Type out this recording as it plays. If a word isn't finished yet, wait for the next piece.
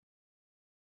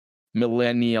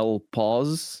millennial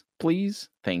pause, please?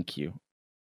 Thank you.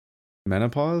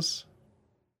 Menopause?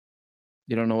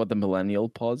 You don't know what the millennial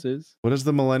pause is? What is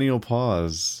the millennial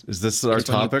pause? Is this our It's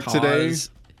when you topic today? pause- It's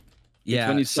Yeah.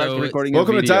 when you start So recording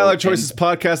Welcome a to video Dialog and- Choices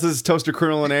Podcast. This is Toaster,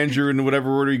 Colonel, and Andrew in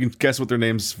whatever order you can guess what their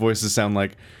names' voices sound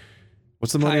like.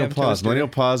 What's the millennial I'm pause? Toaster. Millennial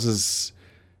pause is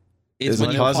it's a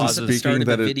when you pause in pause at the start speaking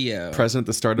of the that video. present at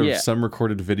the start of Yeah. some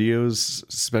recorded videos,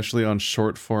 especially on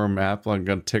short form app like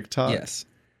on TikTok. Yes.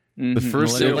 Mhm. The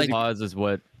first So, Millennial like- pause is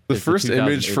what The is first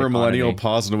image 2008 for a millennial economy.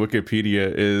 pause on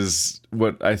Wikipedia is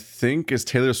what I think is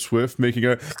Taylor Swift making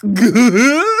a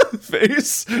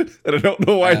face, and I don't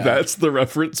know why that's the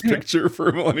reference picture for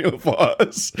a millennial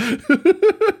pause.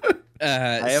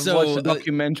 I have so, watched a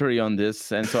documentary on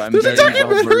this, and so I'm There's a very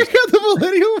well documentary versed. on the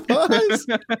millennial pause.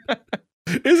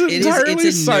 Is it entirely it's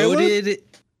a silent? noted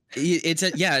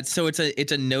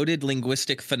it's a noted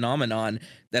linguistic phenomenon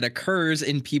that occurs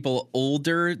in people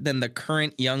older than the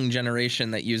current young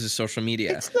generation that uses social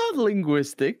media. It's not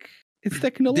linguistic. It's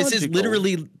technological.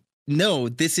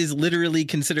 This is literally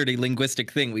considered a linguistic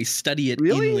thing. We study it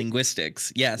Really? in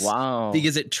linguistics. Yes. Wow.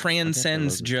 Because it I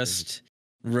transcends think I just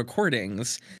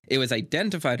recordings. It was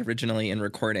identified originally in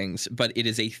recordings, but it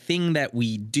is a thing that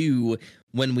we do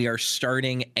when we are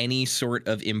starting any sort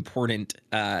of important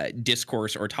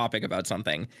discourse or topic about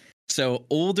something. So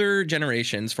older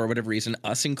generations, for whatever reason,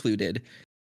 us included,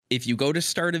 if you go to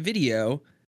start a video,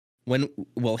 when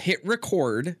we'll hit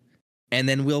record and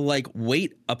then we'll like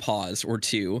wait a pause or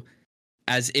two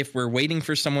as if we're waiting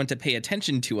for someone to pay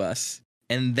attention to us,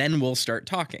 and then we'll start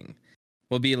talking.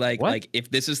 We'll be What? like if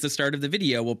this is the start of the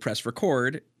video, we'll press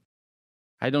record.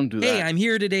 I don't do Hey, that. I'm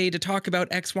here today to talk about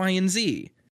X, Y, and Z.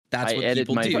 That's I what edit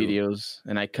people my do. videos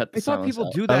and I cut the I thought silence people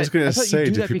out. do that. I was gonna thought you say,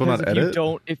 do do that people because not if you edit?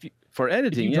 don't, For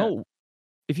editing. Yeah.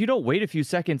 if you don't wait a few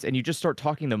seconds and you just start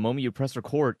talking the moment you press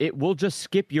record, it will just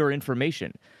skip your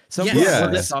information. Some Yes.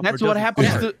 Yeah. software That's what doesn't happens.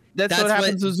 do that. To, that's That's what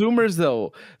happens to Zoomers,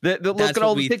 though. Look That's at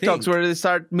all what the we TikToks think. where they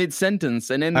start mid-sentence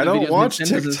and then I the don't video's watch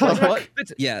mid-sentence. It's like, TikTok.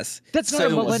 what? Yes. That's not So- a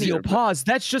millennial pause.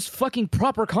 That's just fucking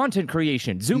proper content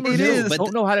creation. Zoomers It is,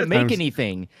 don't know how to make I'm-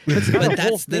 anything. That's not But a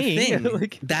whole that's the thing.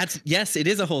 Like, Yes, it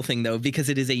is a whole thing though, because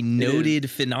it is a noted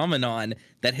phenomenon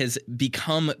that has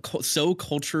become so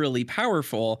culturally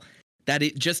powerful that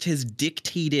it just has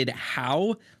dictated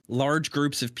how large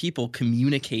groups of people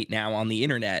communicate now on the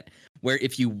internet. Where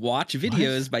if you watch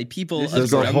videos by people of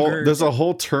There's a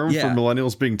whole term Yeah. for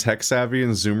millennials being tech savvy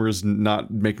and Zoomers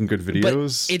not making good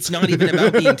videos. But it's not even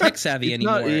about being tech savvy It's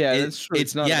not- anymore. yeah, that's true.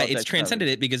 It's not about it's tech transcended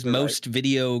savvy. it because You're right. most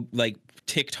video like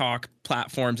TikTok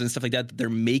platforms and stuff like that they're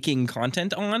making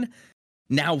content on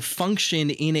now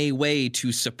function in a way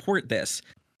to support this.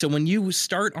 So when you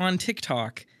start on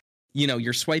TikTok, you know,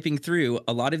 you're swiping through,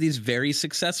 a lot of these very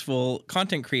successful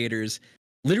content creators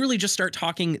literally just start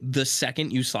talking the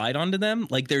second you slide onto them.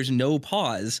 Like there's no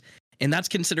pause. And that's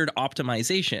considered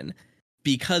optimization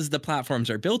because the platforms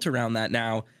are built around that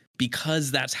now,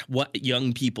 because that's what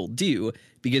young people do,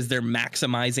 because they're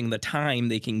maximizing the time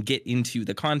they can get into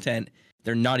the content.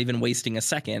 They're not even wasting a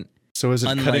second. So is it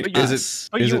Unlike cutting? Is us.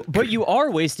 it? Is it? but you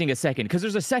are wasting a second because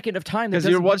there's a second of time that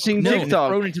Because you're doesn't watching get No.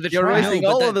 thrown TikTok. into the You're trash. wasting No,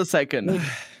 but all that- of the second.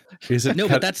 Is it? No,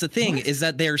 cut- but that's the thing is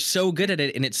that they're so good at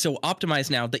it and it's so optimized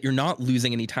now that you're not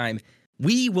losing any time.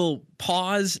 We will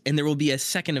pause and there will be a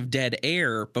second of dead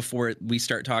air before we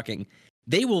start talking.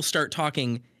 They will start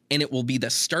talking and it will be the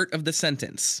start of the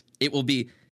sentence. It will be,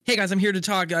 hey guys, I'm here to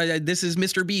talk. This is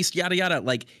Mr. Beast, yada, yada.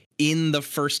 Like in the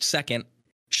first second.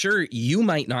 Sure, you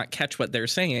might not catch what they're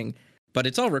saying, but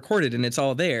it's all recorded and it's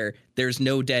all there. There's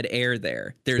no dead air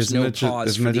there. There's isn't no it pause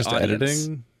isn't for that the just audience.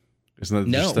 editing? Isn't that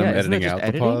No. just them Yeah, isn't editing that just out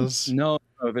editing? the pause? No.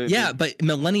 Yeah, but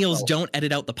millennials don't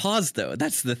edit out the pause though.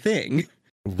 That's the thing.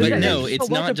 But Weird. no, That's it's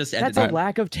a lack not of- just That's editing. a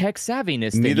lack of tech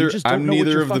savviness. Thing. You Neither just don't I'm know what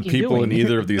neither you're of the fucking people in doing.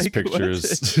 either of these Like, what?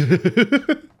 pictures.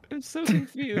 I'm so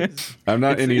confused. I'm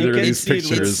not in either of these it's-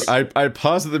 pictures. I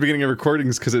pause at the beginning of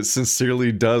recordings because it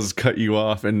sincerely does cut you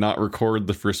off and not record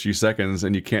the first few seconds,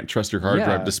 and you can't trust your hard Yeah.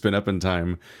 drive to spin up in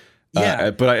time.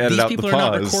 Yeah, but I edit these out people the are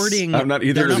pause. not recording. I'm not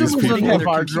either they're of not these recording recording people. on their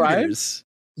hard drives. computers.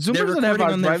 Zoomers They're don't have recording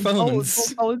hard on their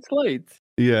drives. Oh, phones. it's late.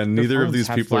 Yeah, neither of phones these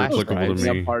have people are flash applicable drives. to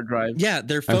They me. have hard drives. Yeah,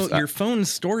 your phone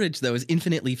storage though is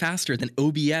infinitely faster than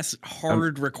OBS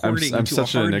hard recording I'm to a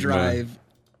such an hard enigma. drive.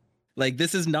 Like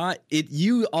this is not it.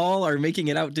 You all are making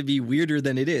it out to be weirder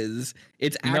than it is.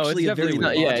 It's No, it's actually a very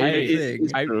definitely not. logical Yeah, thing.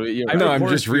 It's true. You're I right. No, I'm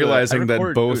record just to a- realizing I that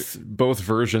record both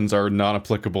versions are not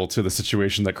applicable to the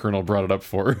situation that Colonel brought it up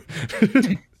for.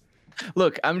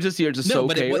 Look, I'm just here to No, soak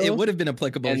but it Halo. would have been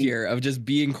applicable and- here of just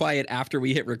being quiet after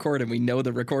we hit record and we know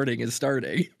the recording is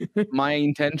starting. My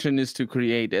intention is to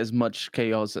create as much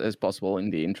chaos as possible in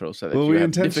the intro, so that Well, you we have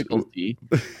intention- difficulty.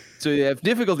 So you have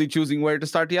difficulty choosing where to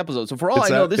start the episode. So for all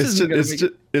It's I know, a- this it's isn't ju- going it's to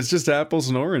ju- it's just apples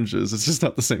and oranges. It's just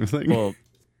not the same thing.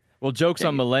 Well, jokes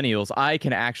on millennials. I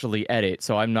can actually edit,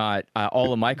 so I'm not.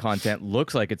 All of my content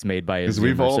looks like it's made by a Because Zoomer,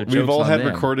 we've all so we've jokes all on had them.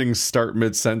 recordings start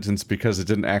mid sentence because it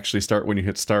didn't actually start when you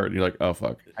hit start. And you're like, oh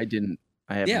fuck. I didn't.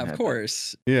 I haven't. Yeah, had of that.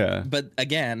 course. Yeah, But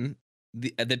again,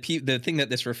 the thing that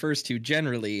this refers to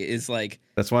generally is like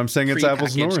that's why I'm saying it's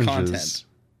apples and prepackaged oranges. content.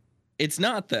 It's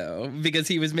not though, because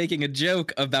he was making a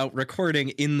joke about recording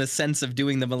in the sense of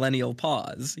doing the millennial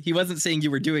pause. He wasn't saying you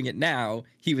were doing it now.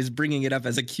 He was bringing it up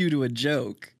as a cue to a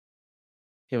joke.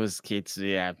 It was kids.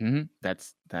 Yeah.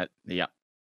 That's that. Yeah.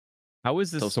 How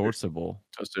is this Toaster. sourceable?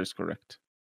 Toaster is correct.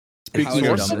 How is Speaking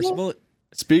it of, sourceable?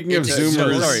 speaking of It's-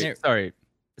 Zoomers,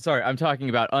 Sorry. I'm talking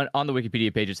about on the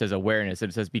Wikipedia page. It says awareness.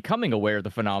 It says becoming aware of the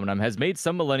phenomenon has made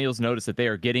some millennials notice that they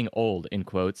are getting old in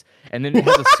quotes, and then it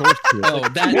has a source to it. Oh,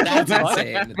 that's What?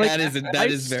 insane. Like,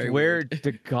 That is very swear weird.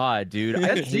 to God, dude. I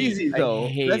That's hate- easy I though.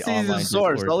 hate That's easy to online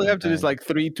source. discourse All you have to do is sometimes. like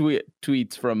three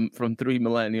tweets from three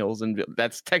millennials, and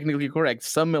that's technically correct.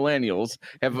 Some millennials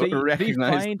have They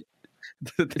recognized find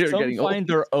that they're some getting old. find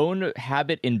their own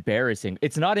habit embarrassing.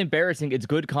 It's not embarrassing. It's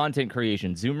good content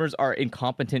creation. Zoomers are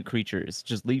incompetent creatures.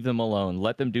 Just leave them alone.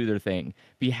 Let them do their thing.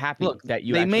 Be happy Look, that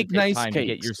you they actually make take nice time cakes. to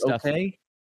get your stuff. Okay.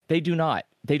 They do not.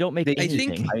 They don't make They- I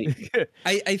think- anything.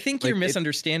 I think you're Like, it-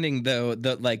 misunderstanding though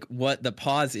like what the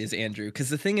pause is, Andrew. Because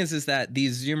the thing is that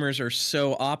these Zoomers are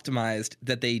so optimized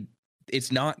that it's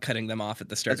not cutting them off at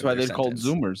the start. That's why of their they're called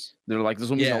sentence. Zoomers. They're like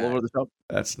zooming all Yeah. over the shop.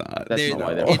 that's not. That's They're- not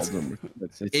why they're called it's- Zoomers.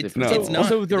 It's it's different. No. it's not.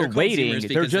 Also, they're called waiting. Zoomers They're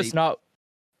because just not.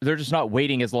 They're just not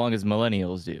waiting as long as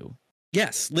millennials do.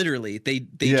 Yes, literally. They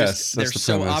Yes, they're that's the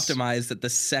so premise. optimized that the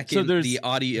second there's- the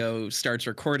audio starts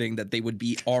recording that they would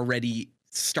be already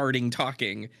starting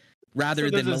talking rather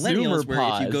So than there's a millennials Zoomer where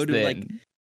if you go pause to like then.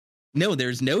 no,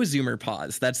 there's no Zoomer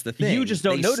pause. That's the thing. You just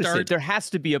don't They notice start it. There has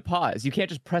to be a pause. You can't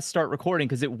just press start recording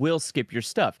because it will skip your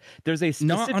stuff. There's a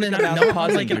not specific on an amount not of on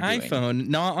pausing like an you're doing. iPhone,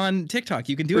 not on TikTok.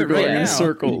 You can do We're it right going Yeah. in now.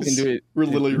 circles. You can do it. We're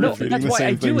literally No, repeating that's the why same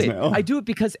I do things it. now. I do it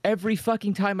because every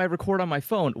fucking time I record on my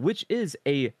phone, which is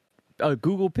a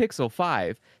Google Pixel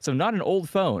 5, so not an old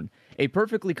phone, a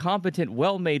perfectly competent,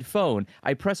 well-made phone,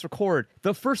 I press record.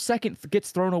 The first second gets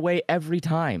thrown away every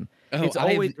time. Oh, It's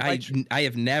always I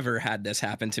have never had this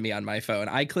happen to me on my phone.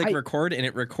 I click I- record and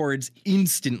it records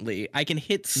instantly. I can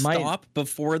hit My- stop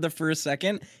before the first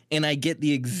second and I get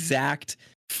the exact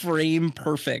frame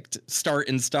perfect start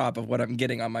and stop of what I'm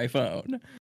getting on my phone.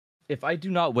 if I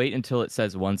do not wait until it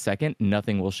says 1 second,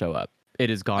 nothing will show up. It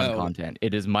is gone Oh. content.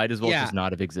 It is might as well Yeah. just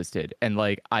not have existed. And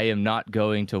like I am not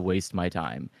going to waste my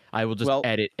time. I will just Well-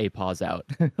 edit a pause out.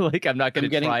 Like I'm not going to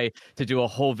getting- try to do a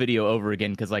whole video over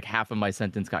again because like half of my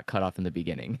sentence got cut off in the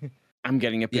beginning. I'm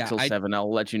getting a Yeah, Pixel I- 7.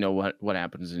 I'll let you know what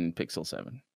happens in Pixel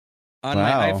 7. On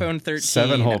Wow. my iPhone 13,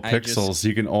 7 whole I just- pixels.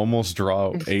 You can almost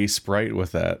draw a sprite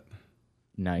with that.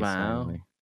 Nice. Wow. finally.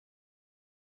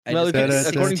 I Well, just if get it's-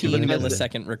 according to 16 Bethesda-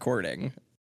 millisecond recording.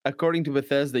 According to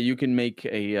Bethesda, you can make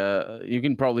you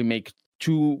can probably make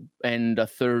 2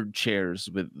 1/3 chairs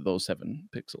with those 7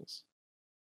 pixels.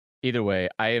 Either way,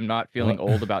 I am not feeling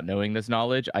old about knowing this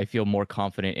knowledge. I feel more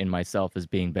confident in myself as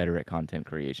being better at content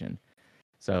creation.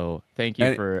 So thank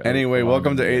you for. Anyway, allowing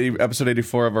welcome to me episode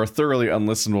 84 of our thoroughly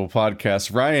unlistenable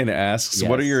podcast. Ryan asks,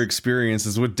 what are Yes. your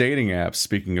experiences with dating apps?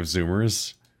 Speaking of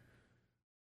Zoomers.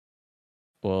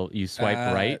 Well, you swipe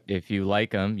right if you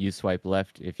like them. You swipe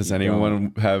left if Does you don't.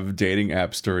 anyone have dating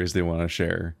app stories they want to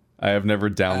share? I have never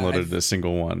downloaded I've- a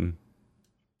single one.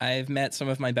 I've met some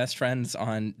of my best friends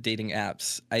on dating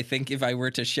apps. I think if I were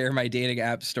to share my dating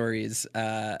app stories,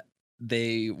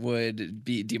 they would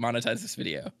be demonetize this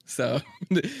video. So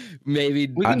maybe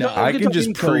We can not. talk- I can can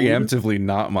just talk in code. preemptively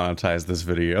not monetize this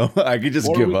video. I could just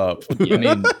Or give we- up. I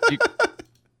mean, you-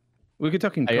 We could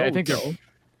talk in code. I think though. they're-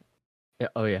 yeah,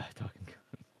 oh yeah,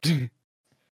 talking.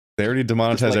 They already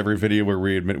demonetize Just like- every video where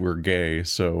we admit we're gay,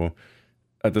 so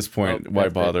at this point, Oh, why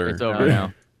that's it. bother? It's over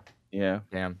now. Yeah.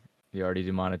 Damn, you already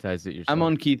demonetized it yourself. I'm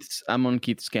on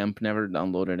Keith's camp. Never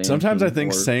downloaded it. Sometimes I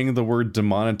think saying the word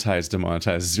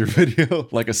demonetizes your video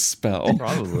like a spell.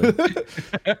 Probably.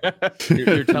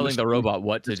 You're telling the robot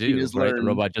what to do, Just right? The learn.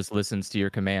 robot just listens to your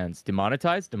commands.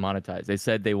 Demonetize, demonetize. They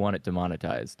said they want it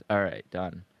demonetized. All right,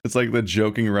 done. It's like the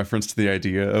joking reference to the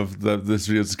idea of this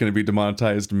video is going to be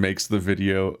demonetized makes the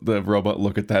robot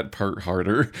look at that part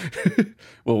harder.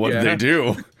 Well, what did Yeah. they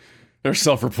do? They're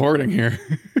self-reporting here.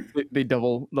 they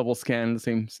double scan the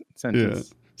same sentence.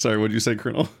 Yeah. Sorry, what did you say,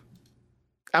 Colonel?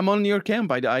 I'm on your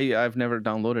camp. I've never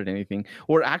downloaded anything.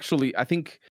 Or actually, I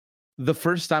think the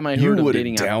first time I You heard of wouldn't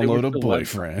dating apps, they were download a still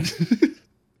boyfriend.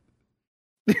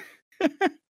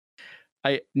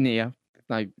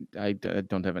 I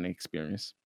don't have any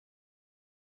experience.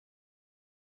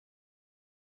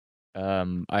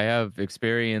 I have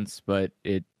experience, but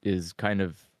it is kind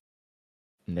of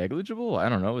negligible. I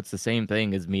don't know. It's the same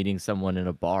thing as meeting someone in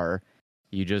a bar.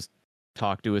 You just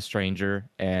talk to a stranger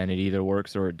and it either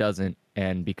works or it doesn't.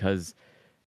 And because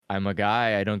I'm a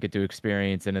guy, I don't get to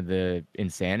experience any of the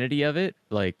insanity of it.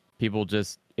 Like, people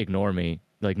just ignore me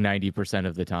like 90%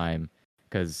 of the time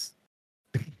because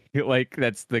like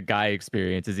that's the guy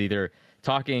experience, is either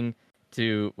talking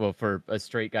to, well, for a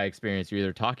straight guy experience, you're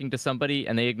either talking to somebody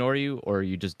and they ignore you, or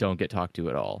you just don't get talked to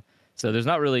at all. So there's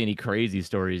not really any crazy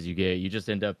stories you get. You just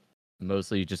end up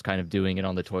mostly just kind of doing it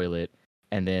on the toilet,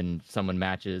 and then someone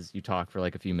matches, you talk for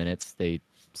like a few minutes, they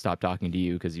stop talking to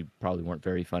you because you probably weren't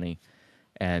very funny,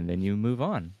 and then you move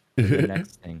on to the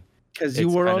next thing. Because you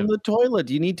It's were kind on of- the toilet.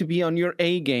 You need to be on your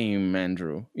A game,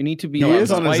 Andrew. You need to be. He No, I'm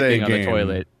is on his A swiping on the game.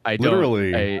 toilet. I don't.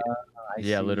 Literally. I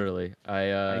Yeah, see. literally.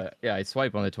 I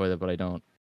swipe on the toilet, but I don't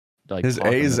like His talk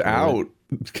on the A's toilet. out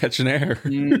catching air.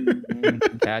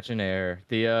 Catching air.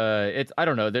 It's I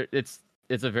don't know. It's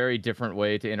a very different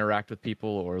way to interact with people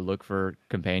or look for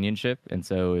companionship. And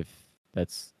so if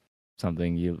that's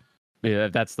something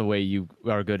if that's the way you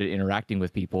are good at interacting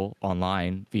with people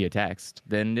online via text,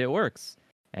 then it works.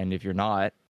 And if you're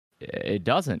not, it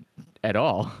doesn't at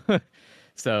all.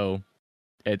 So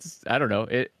it's, I don't know.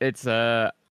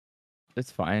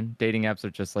 It's fine. Dating apps are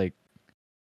just like,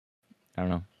 I don't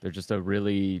know.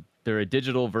 They're a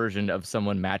digital version of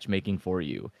someone matchmaking for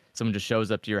you. Someone just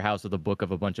shows up to your house with a book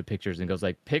of a bunch of pictures and goes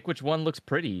like, pick which one looks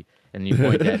pretty. And you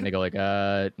point at it and they go like,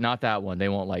 not that one. They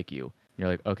won't like you. And you're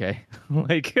like, okay.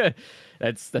 Like,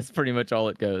 that's pretty much all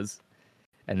it goes.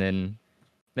 And then,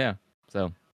 yeah.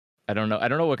 So I don't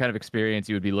know what kind of experience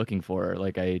you would be looking for.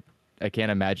 Like, I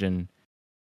can't imagine,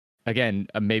 again,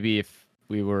 maybe if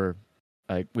we were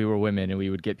women and we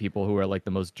would get people who are like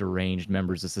the most deranged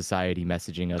members of society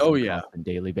messaging us Oh, on a yeah. constant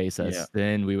daily basis, Yeah.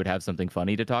 then we would have something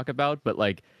funny to talk about. But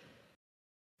like,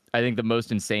 I think the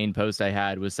most insane post I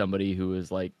had was somebody who was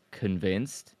like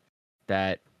convinced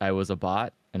that I was a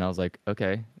bot, and I was like,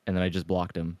 okay, and then I just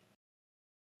blocked him.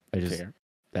 Fair.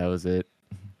 That was it.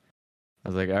 I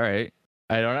was like, all right,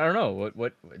 I don't know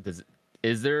what is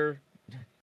there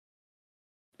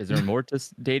more to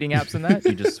dating apps than that?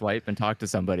 You just swipe and talk to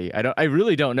somebody. I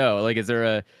really don't know. Like, is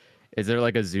there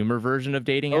like a Zoomer version of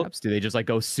dating Oh. apps? Do they just like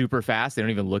go super fast? They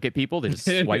don't even look at people. They just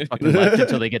swipe fucking left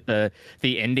until they get the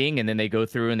ending, and then they go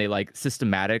through and they like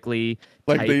systematically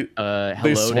Like type, they hello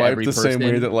to swipe every the same way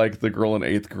person. that like the girl in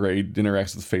 8th grade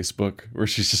interacts with Facebook, where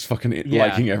she's just fucking Yeah.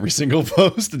 liking every single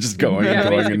post and just going Yeah, and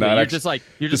going basically, and not you're actually just like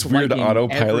you're just just weird liking every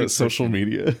autopilot social person.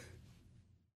 media.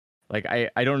 Like,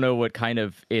 I don't know what kind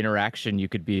of interaction you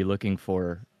could be looking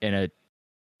for in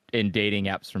dating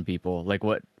apps from people. Like,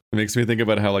 what? It makes me think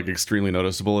about how like extremely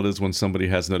noticeable it is when somebody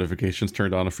has notifications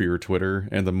turned on for your Twitter,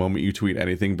 and the moment you tweet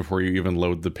anything before you even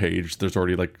load the page, there's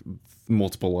already like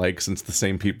multiple likes, and it's the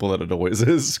same people that it always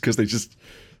is, because they just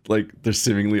like they're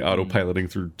seemingly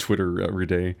autopiloting through Twitter every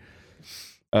day.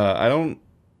 I'm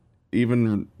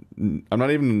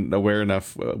not even aware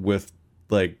enough with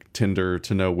like Tinder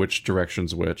to know which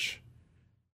direction's which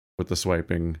with the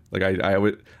swiping. Like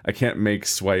I can't make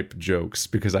swipe jokes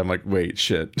because I'm like, wait,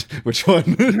 shit, which one?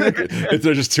 If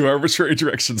they're just two arbitrary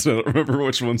directions, I don't remember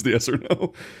which one's the yes or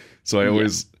no. So I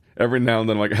always every now and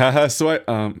then I'm like, haha, swipe.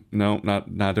 No,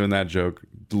 not doing that joke.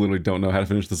 Literally don't know how to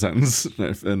finish the sentence,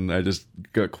 and I just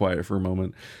got quiet for a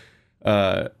moment.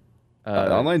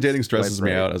 Online dating stresses swipe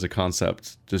me right. out as a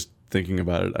concept. Just thinking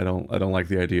about it, I don't like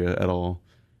the idea at all.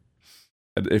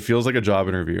 It feels like a job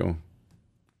interview.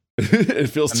 It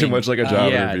feels too much like a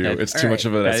job interview. that's- It's too much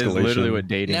of an That is escalation. literally what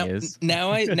dating Now, is.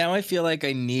 now I feel like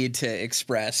I need to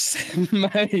express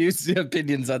my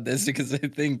opinions on this, because I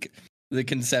think the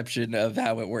conception of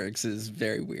how it works is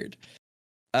very weird.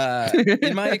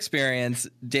 In my experience,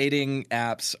 dating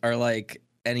apps are like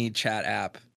any chat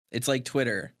app. It's like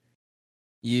Twitter.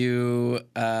 You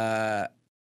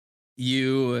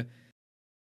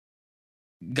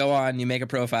go on, you make a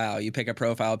profile, you pick a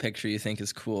profile picture you think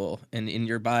is cool, and in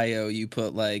your bio you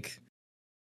put like,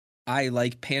 I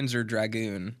like Panzer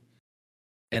Dragoon,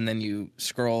 and then you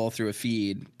scroll through a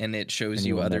feed and it shows And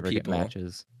you will other never get people,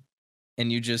 matches.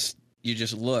 and you just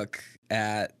look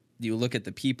at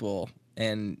the people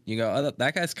and you go, oh,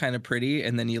 that guy's kind of pretty,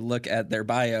 and then you look at their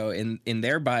bio, and in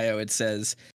their bio it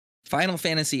says Final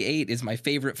Fantasy VIII is my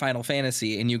favorite Final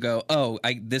Fantasy, and you go, oh,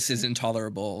 this is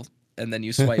intolerable. and then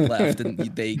you swipe left, and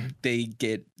they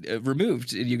get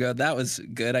removed, and you go, that was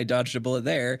good, I dodged a bullet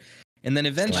there. And then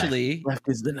eventually, Left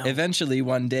is the no. eventually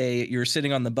one day you're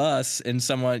sitting on the bus and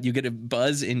you get a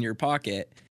buzz in your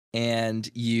pocket, and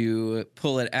you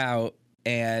pull it out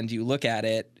and you look at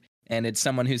it, and it's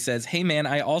someone who says, hey man,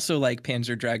 I also like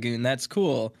Panzer Dragoon, that's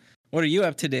cool, what are you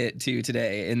up to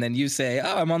today? And then you say,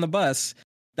 oh, I'm on the bus,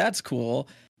 that's cool.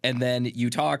 And then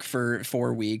you talk for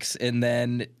 4 weeks, and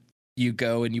then you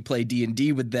go and you play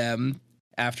D&D with them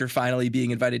after finally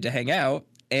being invited to hang out,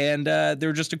 and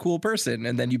they're just a cool person,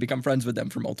 and then you become friends with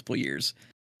them for multiple years.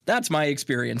 That's my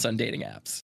experience on dating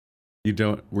apps. You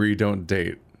don't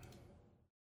date.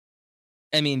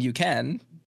 I mean, you can.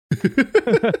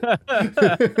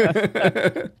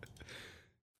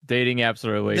 Dating apps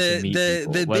are a way to meet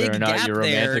people, the whether big or not gap you're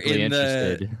there romantically in the-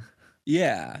 interested.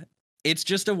 Yeah. It's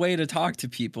just a way to talk to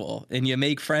people, and you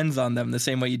make friends on them the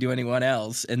same way you do anyone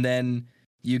else. And then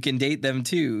you can date them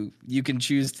too. You can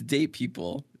choose to date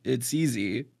people. It's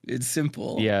easy. It's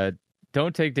simple. Yeah,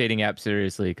 don't take dating apps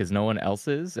seriously because no one else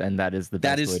is, and that is the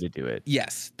best way to do it.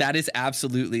 Yes, that is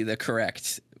absolutely the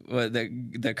correct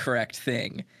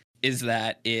thing. Is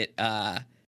that it?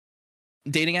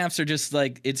 Dating apps are just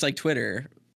like, it's like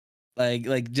Twitter.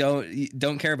 Like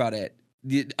don't care about it.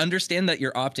 Understand that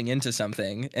you're opting into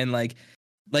something, and like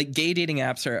gay dating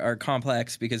apps are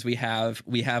complex because we have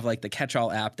like the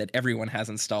catch-all app that everyone has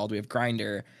installed. We have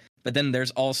Grindr, but then there's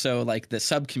also like the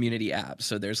sub-community apps.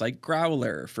 So there's like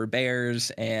Growler for bears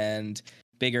and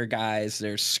bigger guys.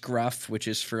 There's Scruff, which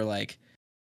is for like,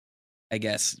 I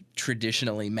guess,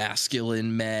 traditionally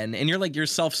masculine men. And you're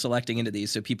self-selecting into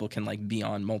these, so people can like be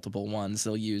on multiple ones.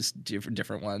 They'll use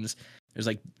different ones. There's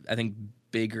like, I think,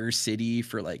 Bigger City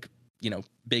for like,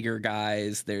 bigger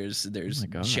guys. There's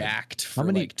Jacked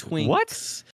for like twinks.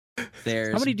 What?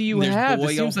 There's how many do you have? It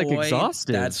seems like Ahoy.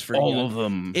 exhaustive. That's for all of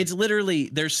them. It's literally,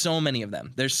 there's so many of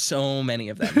them. There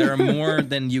are more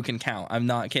than you can count. I'm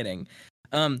not kidding.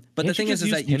 But the thing is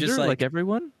that you Tinder, just like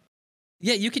everyone.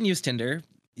 Yeah, you can use Tinder.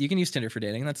 You can use Tinder for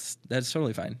dating. That's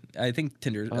totally fine. I think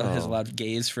Tinder has allowed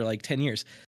gays for like 10 years.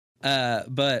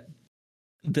 But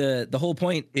the whole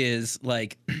point is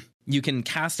like, you can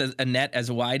cast a net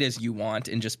as wide as you want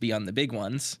and just be on the big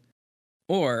ones,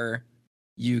 or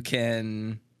you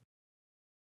can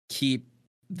keep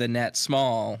the net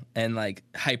small and like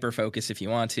hyper focus if you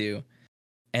want to.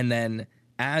 And then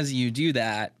as you do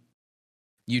that,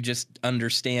 you just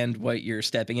understand what you're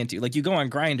stepping into. Like, you go on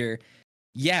Grindr,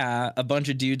 yeah, a bunch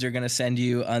of dudes are going to send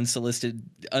you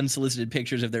unsolicited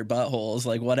pictures of their buttholes,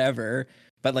 like whatever.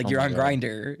 But like, you're on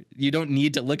Grindr, you don't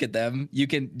need to look at them. You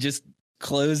can just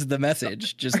close the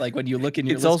message, just like when you look in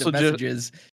your list of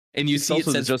messages and you see it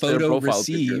says photo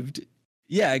received. Picture.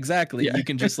 Yeah, exactly. Yeah. You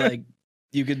can just like,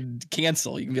 you can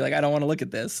cancel. You can be like, I don't want to look at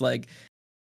this. Like,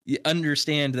 you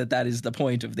understand that is the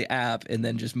point of the app, and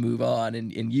then just move on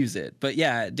and use it. But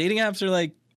yeah, dating apps are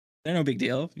like, they're no big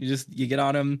deal. You get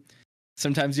on them.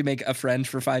 Sometimes you make a friend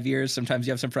for 5 years. Sometimes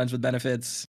you have some friends with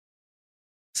benefits.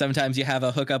 Sometimes you have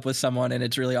a hookup with someone and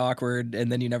it's really awkward,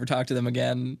 and then you never talk to them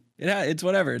again. Yeah, it's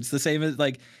whatever. It's the same as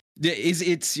like, is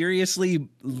it seriously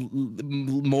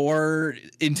more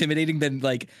intimidating than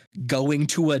like going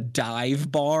to a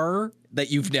dive bar that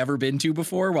you've never been to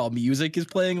before while music is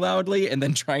playing loudly and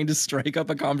then trying to strike up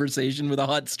a conversation with a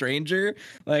hot stranger?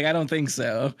 Like, I don't think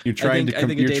so. You're trying to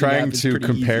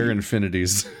compare easy.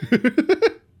 Infinities.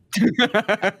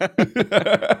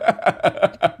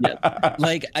 Yeah.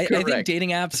 Like, I think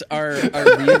dating apps are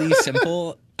really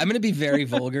simple. I'm going to be very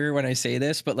vulgar when I say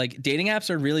this, but like, dating apps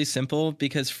are really simple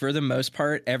because for the most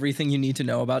part, everything you need to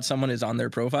know about someone is on their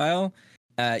profile.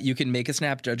 You can make a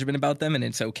snap judgment about them and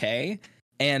it's okay.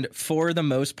 And for the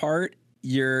most part,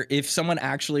 if someone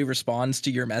actually responds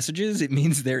to your messages, it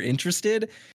means they're interested.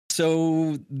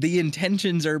 So the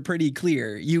intentions are pretty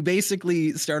clear. You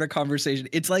basically start a conversation.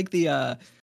 It's like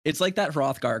it's like that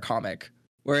Hrothgar comic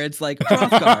where it's like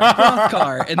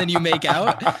Hrothgar, and then you make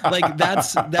out. Like,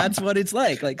 that's what it's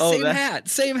like. Like,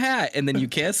 same hat, and then you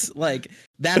kiss. Like,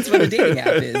 that's what a dating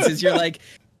app is. Is you're like,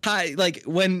 hi, like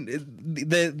when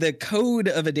the code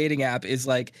of a dating app is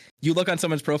like, you look on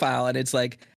someone's profile and it's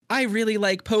like, I really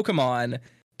like Pokemon.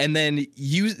 And then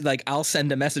I'll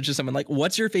send a message to someone like,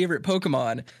 what's your favorite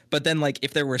Pokemon? But then like,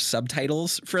 if there were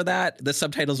subtitles for that, the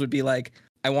subtitles would be like,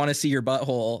 I want to see your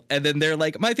butthole. And then they're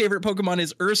like, my favorite Pokemon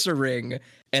is Ursaring.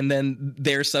 And then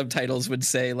their subtitles would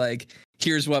say like,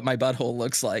 here's what my butthole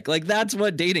looks like. Like, that's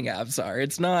what dating apps are.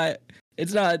 It's not,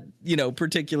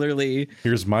 particularly.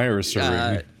 Here's my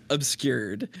Ursaring.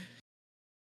 Obscured.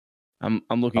 I'm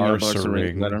looking at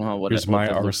Ursaring. I don't know what. Here's my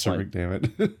Ursaring. Damn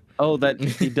it. Oh, that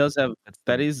he does have.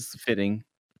 That is fitting.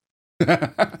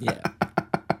 Yeah.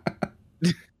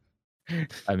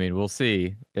 I mean, we'll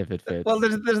see if it fits. Well,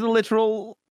 there's a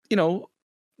literal, you know,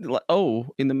 O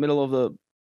in the middle of the.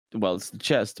 Well, it's the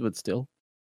chest, but still.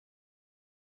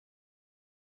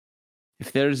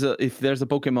 If there's a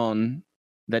Pokemon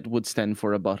that would stand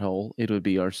for a butthole, it would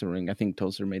be Ursaring. I think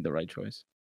Toaster made the right choice.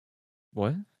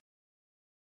 What?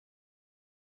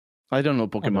 I don't know I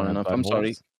don't Pokemon know enough. I'm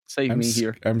sorry. buttholes. Save me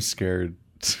here. I'm scared.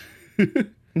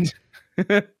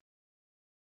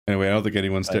 Anyway, I don't think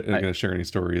anyone's going to share any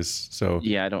stories. So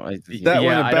Yeah, I don't. that Yeah,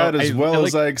 went I about don't- as I- well I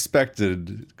as I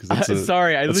expected. Because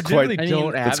Sorry, I that's legitimately quite-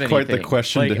 don't have it's quite the anything.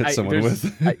 question to Like, hit someone there's-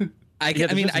 with. I Yeah, can, I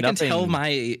there's mean, just I can tell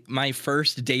nothing- my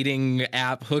first dating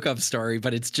app hookup story,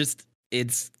 but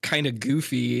it's kind of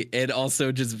goofy and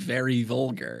also just very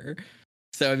vulgar.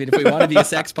 So I mean, if we want to be a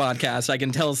sex podcast, I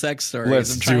can tell sex stories.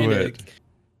 Let's I'm trying do to- it.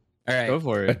 All right. Go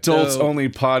for it. Adults So- only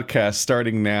podcast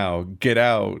starting now. Get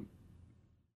out.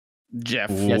 Jeff.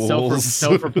 Yeah, Fools.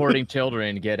 self-reporting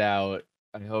children, get out.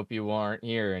 I hope you aren't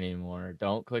here anymore.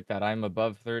 Don't click that I'm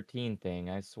above 13 thing.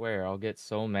 I swear, I'll get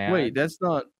so mad. Wait, that's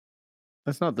not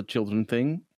the children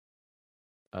thing.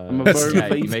 I'm a yeah, bird you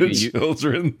baby. make a,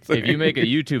 children if you make a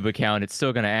YouTube account, it's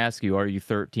still going to ask you, are you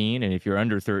 13? And if you're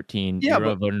under 13, Yeah, you're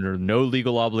under no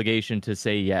legal obligation to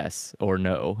say yes or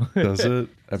no. Does it?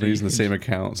 I've So been you using the can- same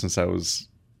account since I was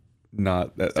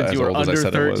not Since as you were old as I under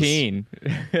said 13.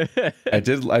 I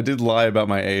was. I did lie about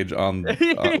my age on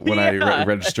when I Yeah.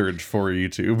 registered for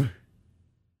YouTube.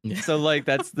 So, like,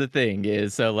 that's the thing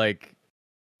is, so, like,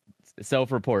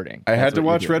 self-reporting. I That's had to what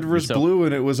you're watch doing. Red You're vs. so- Blue,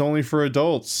 and it was only for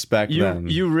adults back then.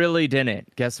 You really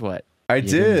didn't. Guess what? I you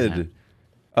didn't did.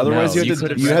 Otherwise, No, you you had to.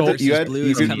 could've You had read to. You had. Blue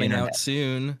You is could, coming internet. out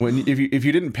soon. if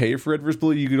you didn't pay for Red vs.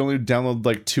 Blue, you could only download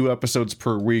like 2 episodes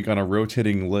per week on a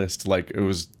rotating list, like it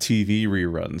was TV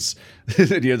reruns.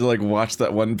 And you had to like watch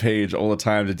that one page all the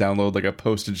time to download like a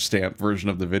postage stamp version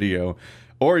of the video.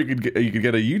 Or you could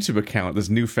get a YouTube account, this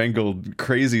newfangled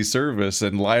crazy service,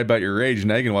 and lie about your age, and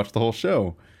now you can watch the whole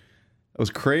show. It was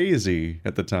crazy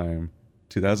at the time.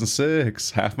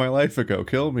 2006, half my life ago.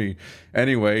 Kill me.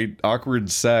 Anyway,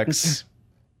 awkward sex.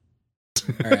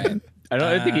 All right. I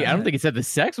don't think he said the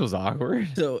sex was awkward.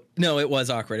 So no, it was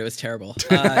awkward. It was terrible.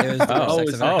 It was the worst sex I've ever had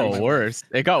in my life. Worse.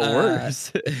 It got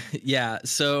worse. Yeah.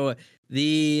 So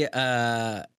the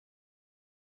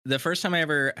first time I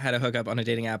ever had a hookup on a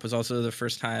dating app was also the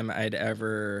first time I'd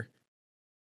ever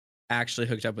actually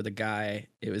hooked up with a guy.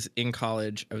 It was in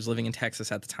college. I was living in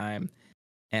Texas at the time,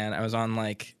 and I was on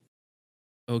like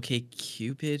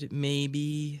OkCupid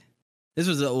maybe. This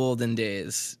was the olden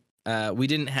days. We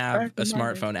didn't have a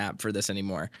smartphone app for this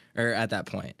anymore, or at that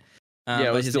point. Yeah, it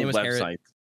but was his still name was website.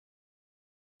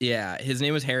 Yeah, his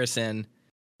name was Harrison.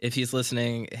 If he's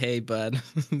listening, hey bud,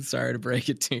 sorry to break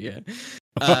it to you.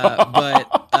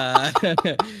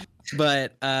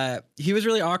 But he was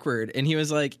really awkward, and he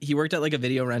was like, he worked at like a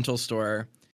video rental store.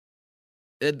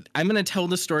 I'm gonna tell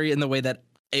the story in the way that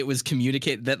it was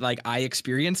communicated, that like I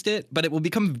experienced it, but it will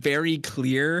become very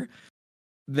clear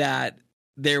that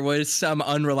there was some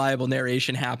unreliable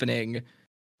narration happening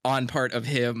on part of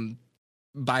him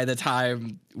by the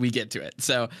time we get to it.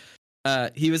 So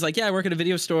he was like, yeah, I work at a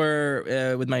video store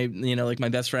with my, like my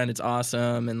best friend. It's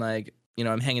awesome. And like,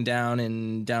 I'm hanging down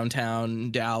in downtown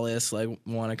Dallas, like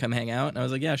want to come hang out. And I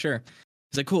was like, yeah, sure.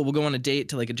 He's like, cool. We'll go on a date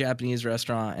to like a Japanese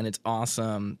restaurant and it's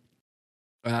awesome.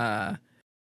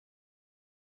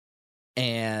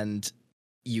 And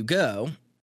you go.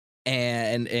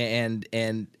 I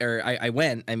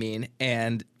went,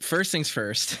 and first things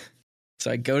first.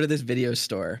 So I go to this video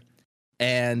store,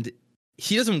 and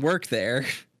he doesn't work there.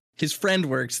 His friend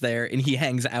works there, and he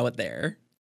hangs out there,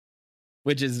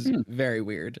 which is very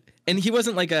weird. And he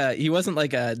wasn't like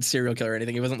a serial killer or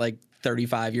anything. He wasn't like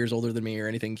 35 years older than me or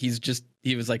anything.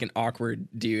 He was like an awkward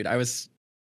dude. I was.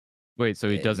 Wait, so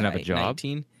he doesn't have a job?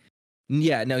 19.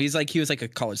 Yeah, no, he was like a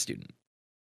college student.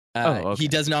 Okay. He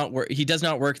does not work. He does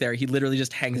not work there. He literally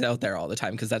just hangs out there all the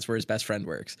time because that's where his best friend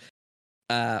works.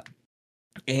 And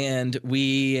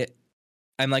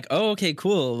I'm like, oh, okay,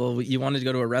 cool. Well, you wanted to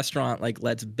go to a restaurant. Like,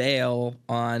 let's bail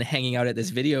on hanging out at this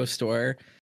video store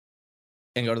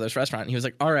and go to this restaurant. And he was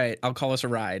like, all right, I'll call us a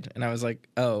ride. And I was like,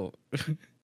 oh,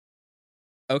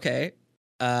 okay,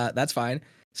 that's fine.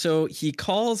 So he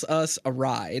calls us a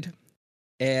ride,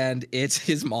 and it's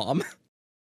his mom.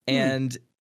 And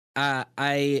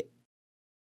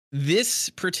this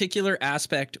particular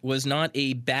aspect was not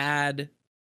a bad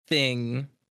thing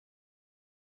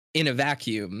in a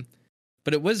vacuum,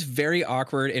 but it was very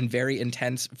awkward and very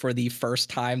intense for the first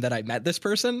time that I met this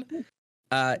person.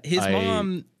 His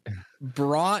mom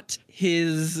brought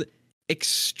his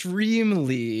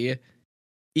extremely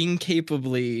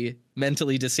incapably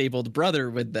mentally disabled brother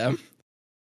with them.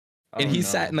 And he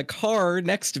sat in the car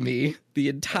next to me the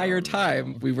entire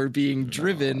time we were being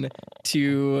driven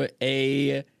to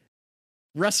a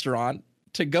restaurant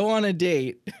to go on a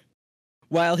date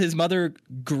while his mother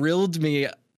grilled me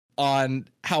on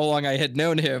how long I had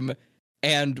known him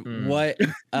and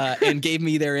and gave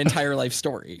me their entire life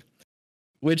story,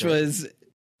 which was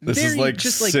this is like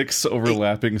just 6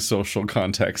 overlapping social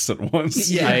contexts at once.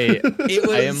 Yeah, it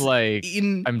was. I am like,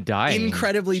 I'm dying.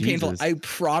 Incredibly painful. Jesus. I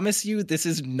promise you, this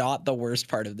is not the worst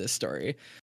part of this story.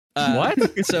 What?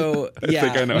 So I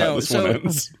think I know how this one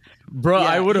ends. Bro, Yeah,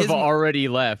 I would have already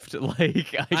left.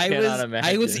 Like, I cannot imagine.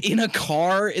 I was in a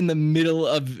car in the middle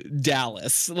of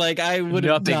Dallas. Like, I would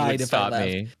have died if I left.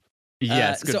 Me.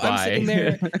 Yes, goodbye. So I'm sitting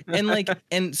there,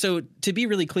 and so to be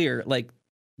really clear, like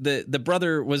the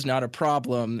brother was not a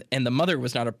problem, and the mother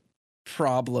was not a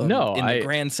problem. In the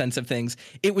grand sense of things,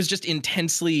 it was just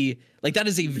intensely like that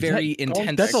is a very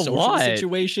intense social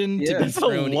situation to be thrown into. That's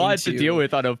a lot to deal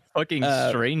with on a fucking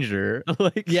stranger.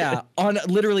 Like, yeah, on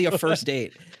literally a first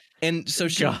date. And so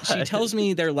she tells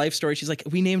me their life story. She's like,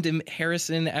 we named him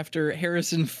Harrison after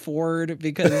Harrison Ford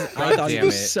because I thought he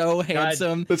was so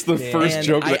handsome. That's the first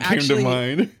joke that came to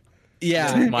mind.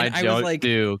 Yeah, my joke, I was like,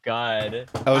 God.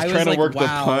 I was trying to work the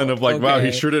pun of like, wow,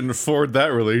 he sure didn't afford that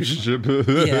relationship.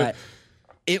 Yeah,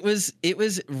 it was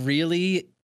really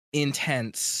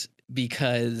intense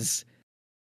because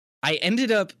I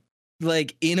ended up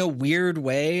like in a weird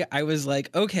way. I was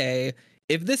like, okay,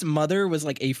 if this mother was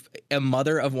like a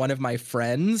mother of one of my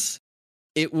friends,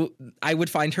 I would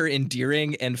find her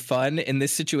endearing and fun, and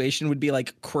this situation would be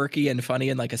like quirky and funny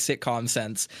in like a sitcom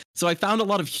sense. So I found a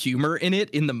lot of humor in it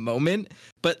in the moment,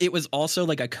 but it was also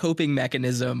like a coping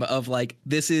mechanism of like,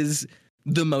 this is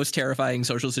the most terrifying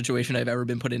social situation I've ever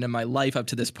been put in my life up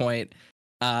to this point.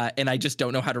 And I just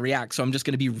don't know how to react. So I'm just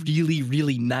going to be really,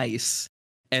 really nice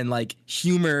and like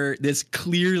humor this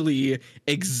clearly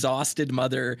exhausted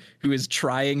mother who is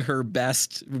trying her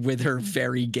best with her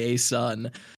very gay son.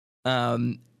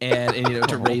 And you know,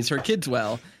 to raise her kids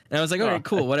well. And I was like, all right,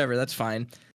 cool, whatever, that's fine.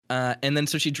 And then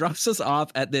so she drops us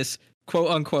off at this quote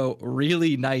unquote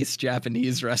really nice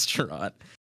Japanese restaurant.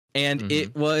 And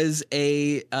it was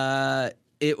a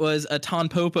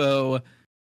Tanpopo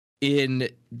in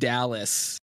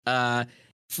Dallas.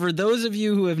 For those of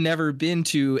you who have never been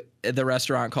to the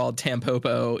restaurant called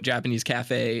Tampopo Japanese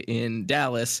Cafe in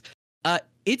Dallas,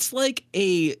 it's like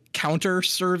a counter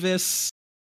service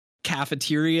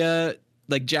cafeteria,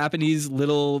 like Japanese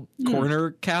little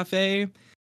corner cafe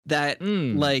that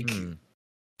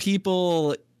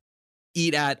people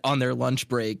eat at on their lunch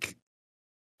break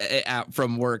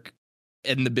from work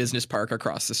in the business park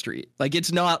across the street. Like,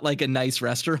 it's not like a nice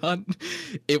restaurant.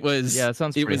 It was, it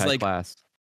sounds pretty high class.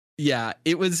 Yeah,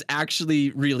 it was actually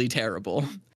really terrible.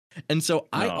 And so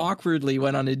I awkwardly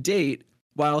went on a date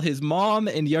while his mom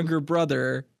and younger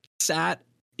brother sat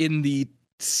in the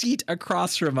seat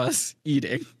across from us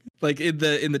eating, like in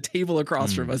the table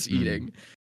across from us eating.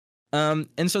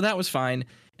 And so that was fine.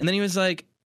 And then I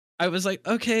was like,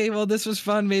 okay, well, this was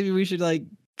fun. Maybe we should like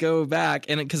go back.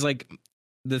 And because like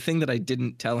the thing that I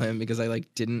didn't tell him, because I like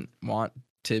didn't want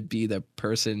to be the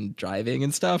person driving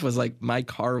and stuff, was like my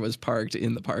car was parked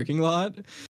in the parking lot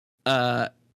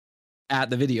at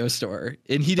the video store,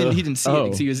 and he didn't see it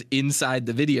because he was inside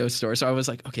the video store. So I was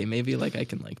like, okay, maybe like I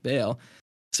can like bail.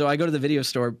 So I go to the video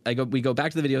store. We go back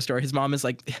to the video store. His mom is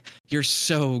like, "You're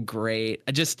so great.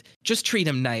 Just treat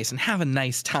him nice and have a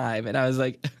nice time." And I was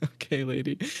like, "Okay,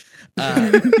 lady."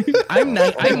 I'm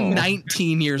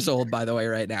 19 years old, by the way,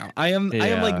 right now. I am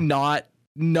like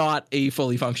not a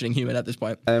fully functioning human at this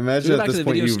point. I imagine at this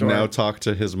point you've now talked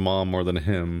to his mom more than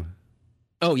him.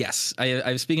 Oh yes,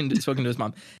 I've spoken to his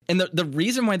mom, and the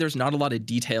reason why there's not a lot of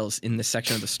details in this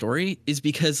section of the story is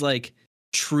because like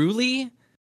truly,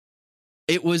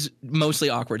 it was mostly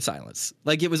awkward silence.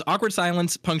 Like, it was awkward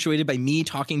silence punctuated by me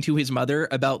talking to his mother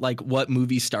about like what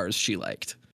movie stars she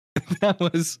liked. That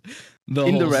was the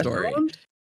whole story.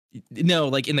 No,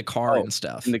 like in the car and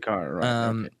stuff. In the car, right?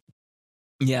 Okay.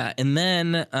 Yeah, and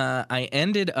then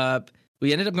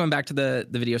we ended up going back to the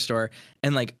video store,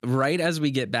 and like right as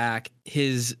we get back,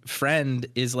 his friend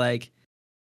is like,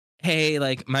 "Hey,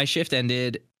 like my shift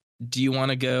ended. Do you want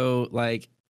to go like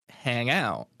hang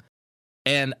out?"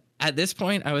 And at this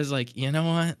point, I was like, you know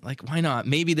what? Like, why not?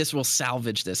 Maybe this will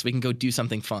salvage this. We can go do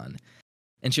something fun.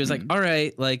 And she was like, all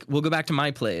right, like we'll go back to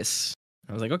my place.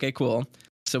 I was like, okay, cool.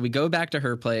 So we go back to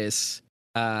her place.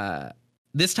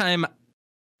 This time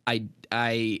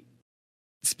I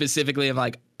specifically am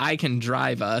like, I can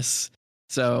drive us.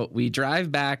 So we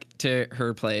drive back to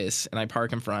her place and I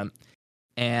park in front,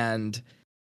 and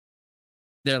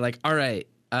they're like, all right,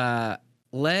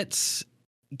 let's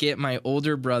get my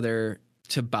older brother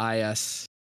to buy us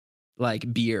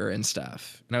like beer and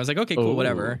stuff. And I was like, okay, cool,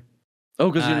 whatever. Oh,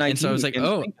 because you're 19. And so I was like,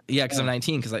 oh, yeah, because Yeah. I'm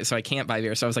 19, so I can't buy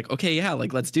beer. So I was like, okay, yeah,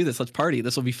 like let's do this. Let's party.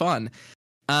 This will be fun.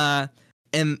 And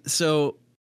so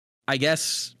I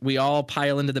guess we all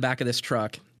pile into the back of this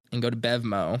truck and go to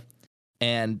Bevmo.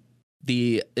 And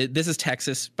this is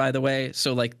Texas, by the way.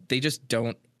 So like they just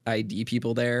don't ID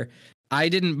people there. I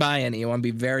didn't buy any. I want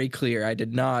to be very clear. I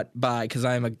did not buy because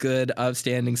I'm a good,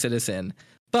 upstanding citizen.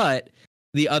 But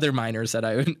the other minors that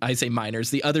I say minors,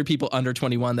 the other people under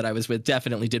 21 that I was with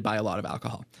definitely did buy a lot of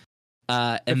alcohol.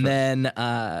 And then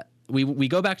we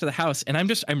go back to the house, and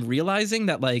I'm realizing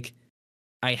that like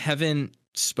I haven't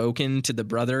spoken to the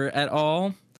brother at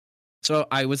all. So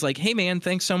I was like, hey man,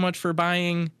 thanks so much for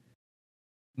buying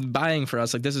for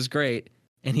us. Like, this is great.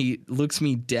 And he looks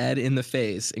me dead in the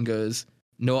face and goes,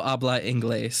 no habla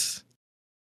inglés.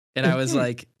 And I was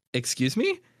like, excuse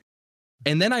me?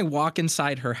 And then I walk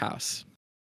inside her house.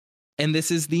 And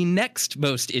this is the next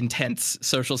most intense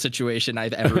social situation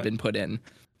I've ever been put in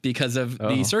because of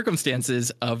the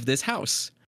circumstances of this house.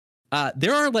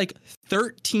 There are like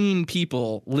 13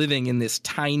 people living in this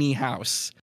tiny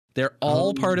house. They're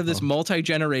all part of this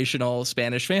multi-generational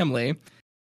Spanish family.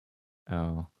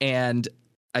 Oh. And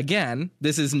again,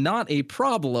 this is not a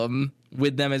problem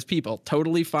with them as people.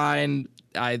 Totally fine.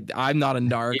 I'm not a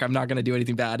narc. I'm not going to do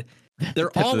anything bad.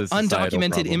 They're all a societal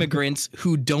undocumented problem. immigrants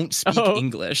who don't speak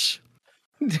English.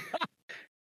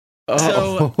 Oh.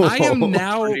 So I am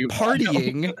now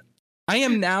partying. I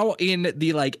am now in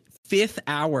the like 5th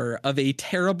hour of a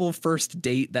terrible first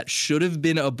date that should have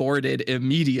been aborted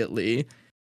immediately,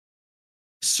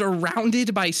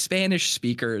 surrounded by Spanish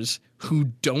speakers who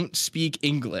don't speak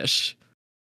English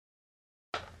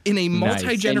in a Nice.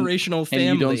 multi-generational family.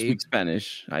 And you don't speak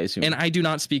Spanish, I assume. And I do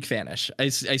not speak Spanish. I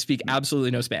speak absolutely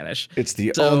no Spanish. It's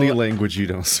the So- only language you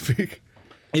don't speak.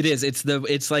 It is. It's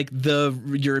like the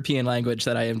European language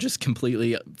that I am just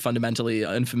completely fundamentally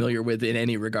unfamiliar with in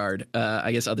any regard.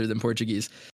 I guess other than Portuguese.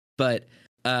 But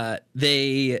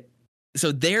they're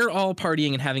all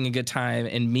partying and having a good time,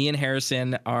 and me and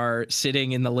Harrison are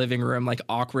sitting in the living room like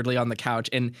awkwardly on the couch,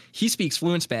 and he speaks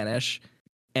fluent Spanish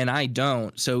and I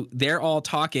don't. So they're all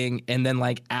talking and then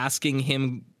like asking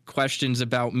him questions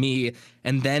about me,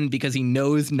 and then because he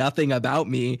knows nothing about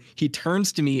me, he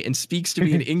turns to me and speaks to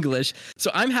me in English.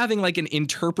 So I'm having like an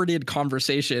interpreted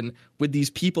conversation with these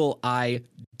people I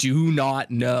do not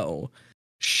know,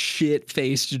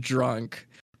 shit-faced drunk.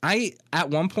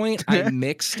 At one point I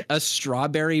mixed a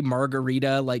strawberry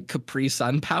margarita like Capri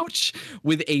Sun pouch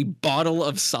with a bottle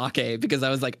of sake because I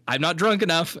was like, I'm not drunk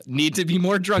enough, need to be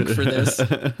more drunk for this.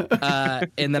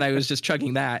 And then I was just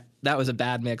chugging that. That was a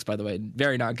bad mix, by the way,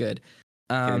 very not good.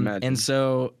 And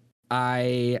so so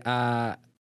I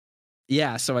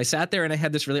sat there and I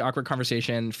had this really awkward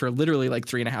conversation for literally like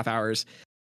 3.5 hours.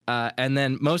 And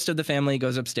then most of the family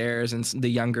goes upstairs, and the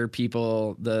younger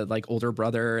people, the like older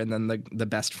brother, and then the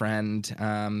best friend,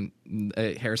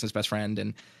 Harrison's best friend,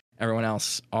 and everyone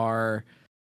else are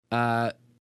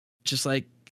just like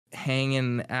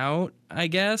hanging out, I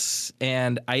guess.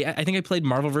 And I think I played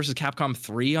Marvel vs. Capcom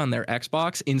 3 on their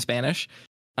Xbox in Spanish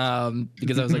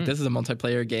because I was like, this is a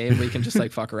multiplayer game. We can just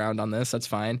like fuck around on this. That's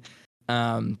fine.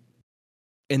 And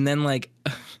then like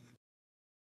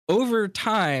over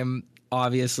time,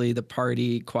 obviously the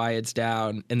party quiets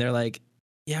down and they're like,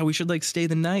 yeah, we should like stay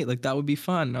the night. Like that would be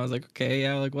fun. And I was like, okay,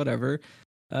 yeah, like whatever.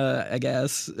 I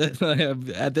guess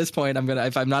at this point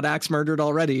if I'm not axe murdered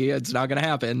already, it's not going to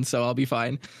happen. So I'll be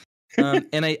fine.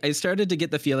 And I started to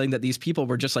get the feeling that these people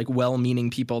were just like well-meaning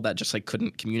people that just like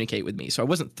couldn't communicate with me. So I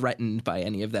wasn't threatened by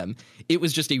any of them. It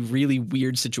was just a really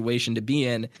weird situation to be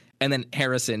in. And then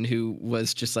Harrison, who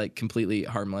was just like completely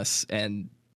harmless and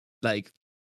like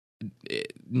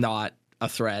not a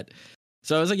threat.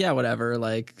 So I was like, yeah, whatever.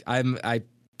 Like I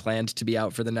planned to be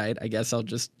out for the night. I guess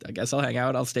I'll hang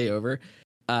out. I'll stay over.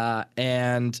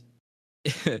 And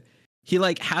he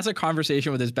like has a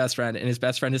conversation with his best friend, and his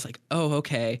best friend is like, oh,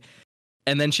 okay.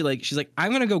 And then she's like,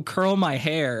 I'm going to go curl my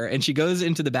hair. And she goes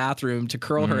into the bathroom to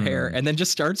curl her hair and then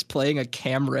just starts playing a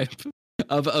cam rip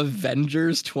of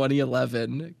Avengers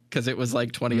 2011, because it was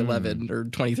like 2011 or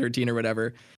 2013 or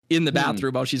whatever, in the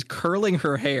bathroom while she's curling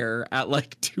her hair at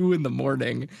like 2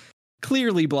 a.m,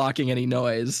 clearly blocking any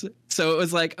noise. So it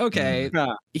was like, okay,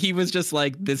 he was just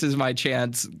like, this is my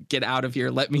chance. Get out of here.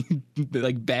 Let me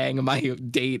like bang my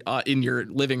date in your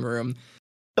living room.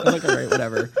 I was like, all right,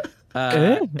 whatever.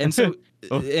 And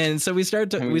so we start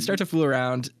to fool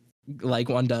around like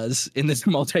one does in this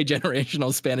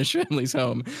multi-generational Spanish family's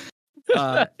home.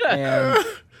 And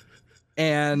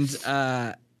And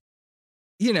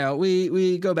you know,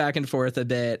 we go back and forth a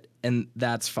bit, and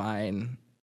that's fine.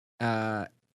 And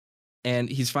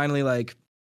he's finally like,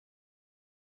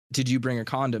 did you bring a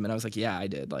condom? And I was like, yeah, I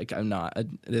did. Like,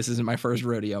 this isn't my first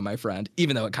rodeo, my friend,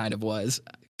 even though it kind of was,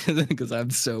 because I'm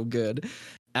so good.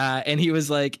 And he was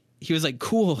like,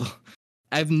 cool.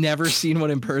 I've never seen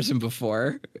one in person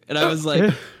before. And I was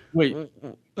like, wait,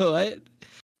 what?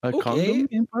 a condom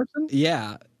in person?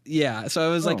 Yeah. So I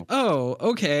was like, oh,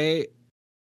 okay.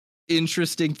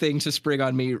 Interesting thing to spring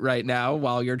on me right now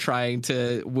while you're trying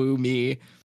to woo me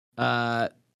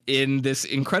in this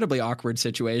incredibly awkward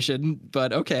situation,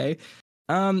 but okay.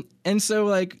 And so,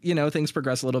 like, you know, things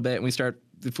progress a little bit and we start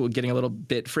getting a little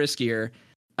bit friskier.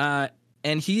 And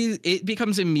it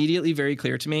becomes immediately very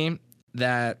clear to me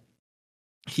that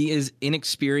he is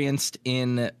inexperienced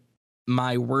in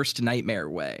my worst nightmare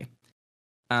way.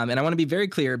 And I want to be very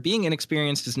clear, being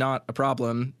inexperienced is not a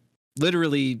problem.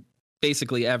 Literally,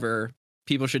 basically ever.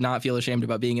 People should not feel ashamed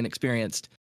about being inexperienced.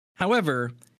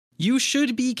 However, you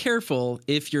should be careful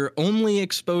if your only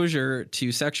exposure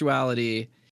to sexuality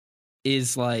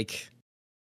is like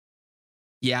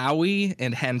yaoi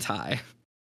and hentai.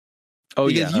 Oh,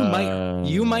 because yeah.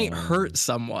 you might hurt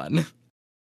someone.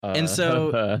 And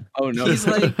so oh no. he's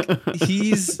like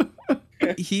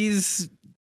he's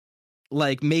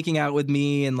like making out with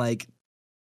me and like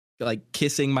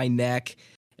kissing my neck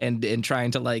and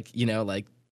trying to like, you know, like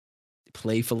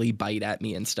playfully bite at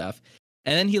me and stuff.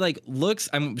 And then he like looks,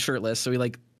 I'm shirtless, so he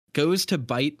like goes to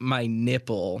bite my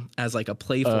nipple as like a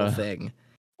playful thing.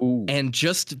 Ooh. And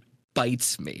just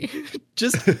bites me.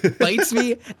 Just bites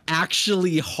me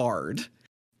actually hard.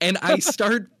 And I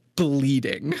start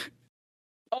bleeding.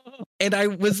 And I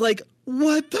was like,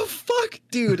 what the fuck,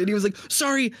 dude? And he was like,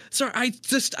 sorry, I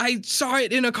saw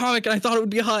it in a comic and I thought it would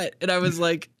be hot. And I was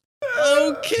like,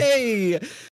 okay.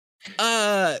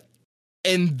 And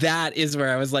that is where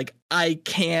I was like, I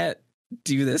can't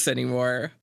do this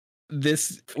anymore.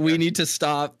 We need to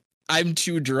stop. I'm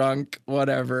too drunk,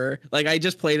 whatever. Like, I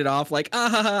just played it off like,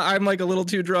 I'm like a little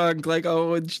too drunk. Like,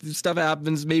 oh, stuff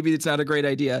happens. Maybe it's not a great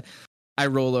idea. I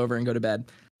roll over and go to bed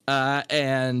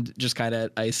and just kind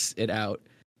of ice it out.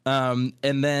 And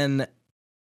then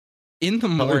in the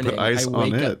morning, put ice I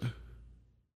wake on up. it.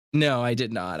 No, I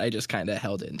did not. I just kind of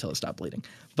held it until it stopped bleeding.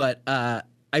 But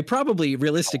I probably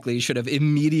realistically should have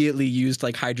immediately used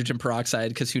like hydrogen peroxide,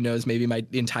 because who knows, maybe my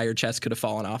entire chest could have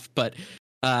fallen off. But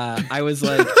I was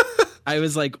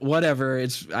like, whatever.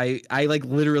 I like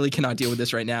literally cannot deal with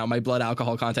this right now. My blood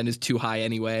alcohol content is too high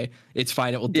anyway. It's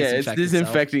fine. It will disinfect it's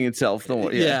disinfecting itself. Don't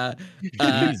worry. Yeah.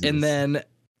 And then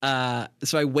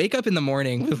so I wake up in the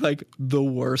morning with like the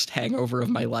worst hangover of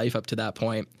my life up to that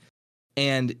point.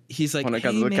 And he's like, when it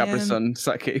comes to the Capri Sun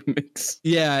sake mix.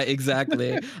 Yeah,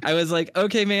 exactly. I was like,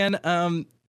 okay, man.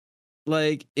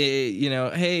 Like, you know,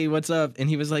 hey, what's up? And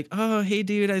he was like, oh, hey,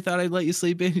 dude, I thought I'd let you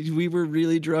sleep in. We were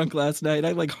really drunk last night.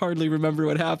 I like hardly remember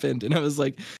what happened. And I was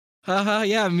like, haha,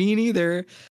 yeah, me neither.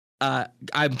 I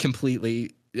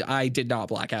did not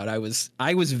black out. I was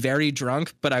very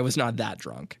drunk, but I was not that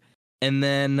drunk. And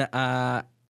then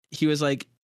he was like,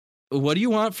 what do you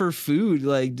want for food?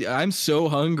 Like, I'm so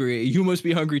hungry. You must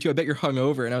be hungry too. I bet you're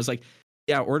hungover. And I was like,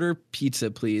 yeah, order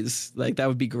pizza, please. Like, that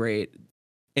would be great.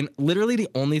 And literally the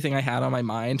only thing I had on my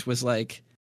mind was like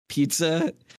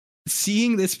pizza.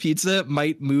 Seeing this pizza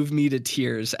might move me to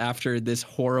tears after this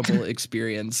horrible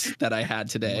experience that I had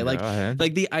today. Like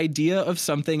the idea of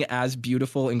something as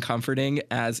beautiful and comforting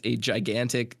as a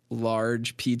gigantic,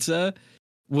 large pizza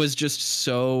was just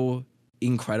so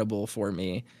incredible for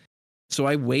me. So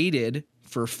I waited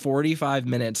for 45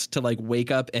 minutes to like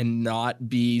wake up and not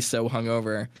be so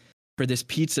hungover for this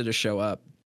pizza to show up.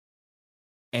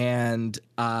 And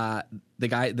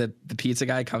the pizza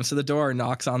guy comes to the door,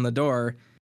 knocks on the door,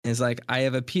 and is like, I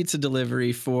have a pizza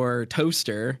delivery for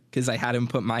Toaster, because I had him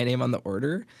put my name on the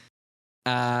order.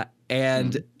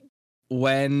 And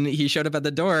when he showed up at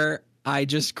the door, I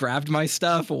just grabbed my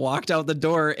stuff, walked out the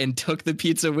door, and took the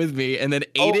pizza with me, and then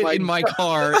ate it in my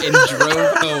car and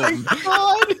drove home.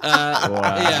 Wow.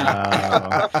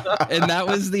 Yeah. And that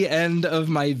was the end of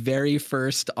my very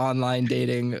first online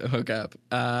dating hookup.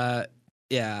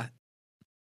 Yeah.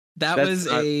 That's was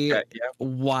a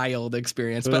wild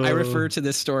experience, but I refer to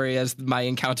this story as my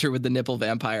encounter with the nipple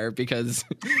vampire, because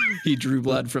he drew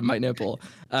blood from my nipple.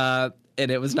 And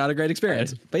it was not a great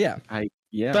experience, but yeah.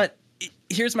 But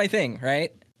here's my thing,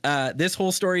 right? This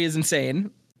whole story is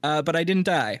insane, but I didn't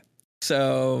die.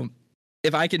 So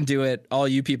if I can do it, all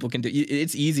you people can do.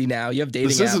 It's easy now. You have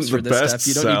dating apps for this stuff.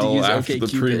 You don't need to use after the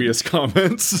OkCupid. previous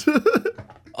comments.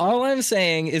 all I'm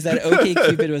saying is that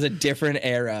OkCupid was a different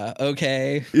era.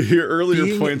 Okay. Your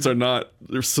earlier points are not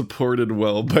they're supported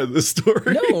well by the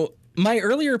story. No, my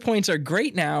earlier points are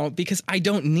great now because I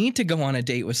don't need to go on a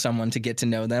date with someone to get to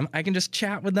know them. I can just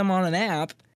chat with them on an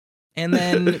app and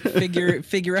then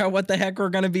figure out what the heck we're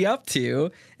going to be up to.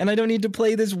 And I don't need to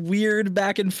play this weird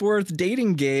back and forth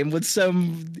dating game with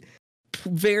some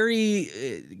very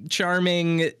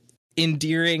charming,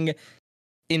 endearing,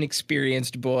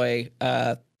 inexperienced boy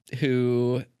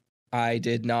who I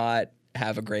did not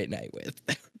have a great night with.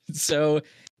 So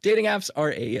dating apps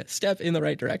are a step in the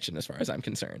right direction as far as I'm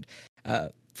concerned,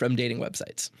 from dating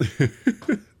websites.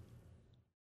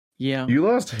 Yeah. You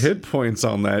lost hit points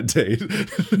on that date.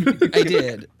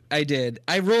 I did.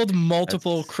 I rolled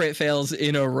multiple crit fails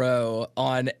in a row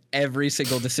on every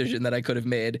single decision that I could have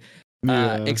made,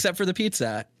 except for the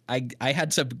pizza. I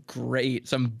had some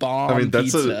bomb. I mean,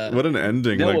 that's pizza. what an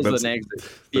ending. That like was that's an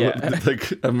exit. Yeah.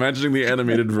 like imagining the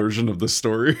animated version of the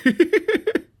story.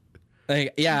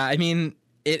 Like, yeah, I mean,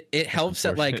 it helps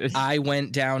that like I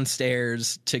went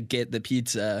downstairs to get the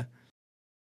pizza,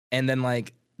 and then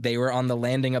like they were on the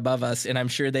landing above us, and I'm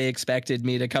sure they expected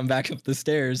me to come back up the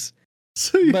stairs.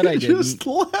 So but I just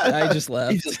didn't. left. I just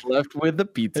left. He just left with the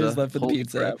pizza. I just left with the Holy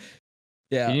pizza. crap.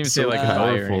 Yeah. You didn't even So say like hi or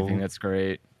powerful. anything. That's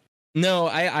great. No,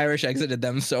 I Irish exited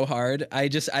them so hard. I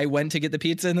went to get the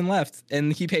pizza and then left,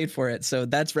 and he paid for it. So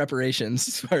that's reparations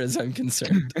as far as I'm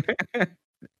concerned.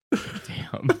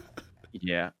 Damn.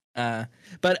 Yeah.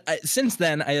 But since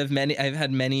then, I've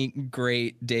had many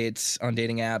great dates on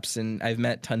dating apps, and I've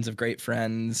met tons of great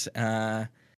friends. That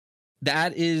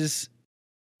is,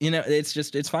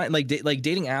 it's fine. Like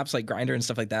dating apps, like Grindr and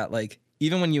stuff like that. Like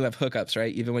even when you have hookups,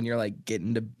 right? Even when you're like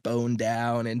getting to bone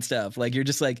down and stuff, like you're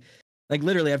just like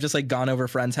literally, I've just like gone over a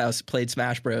friend's house, played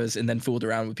Smash Bros, and then fooled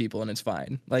around with people, and it's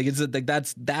fine. Like it's like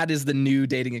that is the new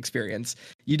dating experience.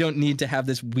 You don't need to have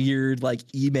this weird like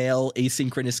email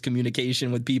asynchronous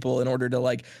communication with people in order to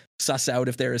like suss out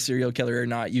if they're a serial killer or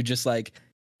not. You just like,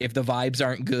 if the vibes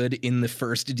aren't good in the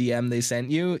first DM they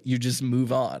sent you, you just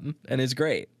move on, and it's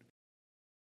great.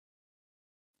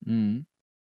 Mm.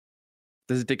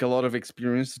 Does it take a lot of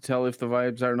experience to tell if the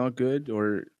vibes are not good,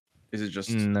 or is it just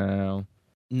No.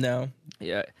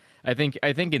 Yeah, I think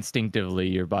instinctively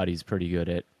your body's pretty good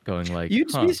at going like.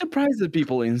 You'd be surprised at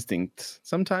people's instincts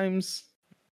sometimes.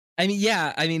 I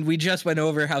mean, we just went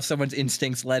over how someone's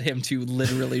instincts led him to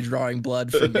literally drawing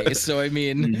blood from me. So I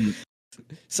mean,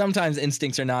 sometimes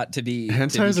instincts are not to be.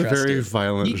 Hentai is a very trusted.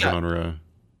 violent genre.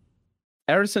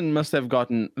 Harrison must have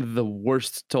gotten the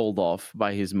worst told off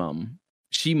by his mom.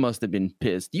 She must have been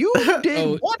pissed. You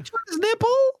did what to his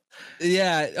nipple?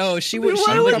 Yeah. Oh, she Why would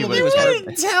probably you was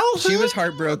even tell she was her?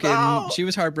 heartbroken. No. She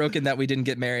was heartbroken that we didn't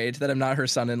get married, that I'm not her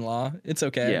son-in-law. It's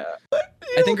okay. Yeah.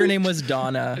 I think her name was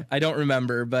Donna. I don't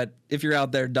remember, but if you're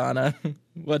out there, Donna,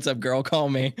 what's up, girl? Call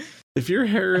me. If you're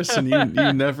Harrison,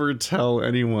 you never tell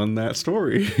anyone that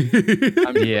story.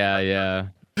 Yeah.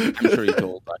 I'm sure he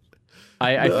told.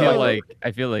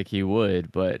 I feel like he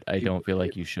would, but I don't feel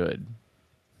like you should.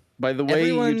 By the way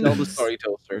Everyone- you tell the story,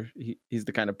 Toaster, he's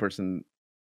the kind of person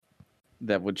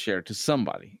that would share to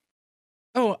somebody.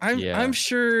 Oh, Yeah. I'm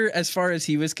sure as far as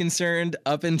he was concerned,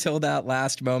 up until that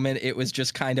last moment, it was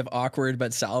just kind of awkward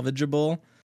but salvageable.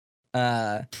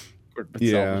 Yeah.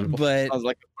 salvageable. But Sounds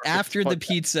like a perfect after the podcast.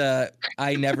 pizza,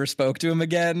 I never spoke to him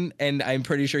again, and I'm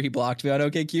pretty sure he blocked me on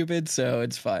OkCupid, so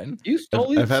it's fine. You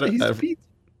stole I've had his I've- pizza.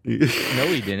 No,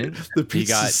 he didn't. The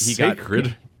pizza's he got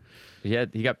sacred. Yeah,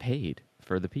 he got paid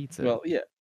for the pizza. Well, yeah.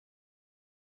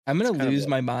 I'm gonna It's kind of lose like-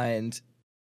 my mind.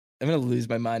 I'm gonna lose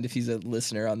my mind if he's a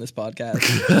listener on this podcast.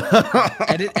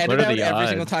 Edit What are out the every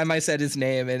single odds? time I said his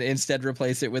name and instead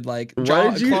replace it with like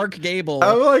Why did you- Clark Gable.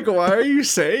 I'm like, why are you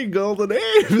saying all the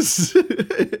names?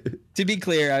 To be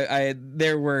clear, I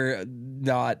there were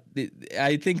not.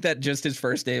 I think that just his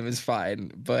first name is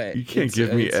fine, but You can't it's-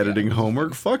 give me it's- editing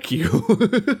homework. Fuck you.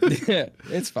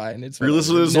 It's fine. It's You're fine.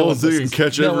 listening to this No whole one thing and listens.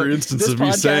 catch No, every instance this of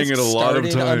me saying podcast it a lot of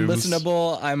started times.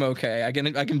 Unlistenable. I'm okay. I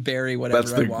can bury whatever.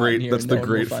 That's the I want great. here That's and the no one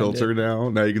will great find filter it. now.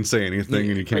 Now you can say anything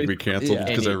and you can't be canceled Yeah.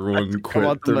 because Any- everyone come quit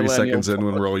out the 30 seconds in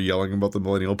millennial when we're all yelling about the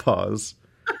millennial pause.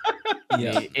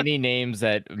 Yeah. Any names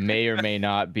that may or may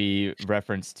not be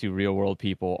reference to real world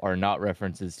people are not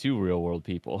references to real world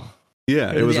people.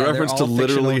 Yeah, it was Yeah, a they're reference to all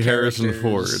literally fictional Harrison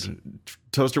characters. Ford.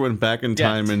 Toaster went back in Yeah.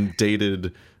 time and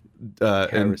dated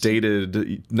Harrison.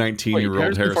 19-year-old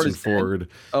Harrison Ford Harrison is dead? Ford,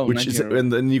 Oh, which is, 19-year-old.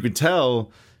 and then you could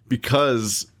tell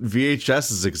because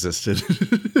VHSs existed.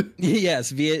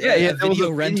 Yes, via Yeah, a there was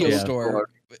video a rental video store.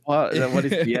 What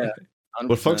is? Yeah.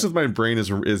 What fucks 100%. with my brain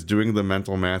is doing the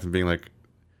mental math and being like,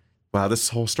 Wow, this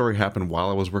whole story happened while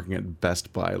I was working at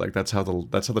Best Buy. Like that's how the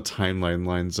timeline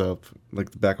lines up.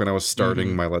 Like back when I was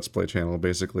starting my Let's Play channel,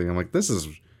 basically, I'm like, this is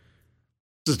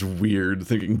just weird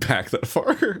thinking back that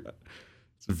far.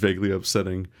 It's vaguely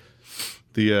upsetting.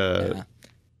 The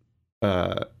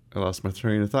I lost my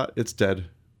train of thought. It's dead.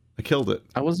 I killed it.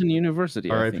 I was in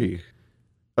university. R.I.P.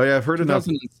 Oh yeah, I've heard enough.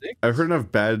 2006? I've heard enough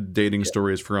bad dating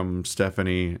stories from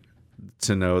Stephanie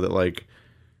to know that like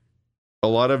a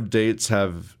lot of dates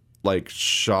have like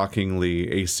shockingly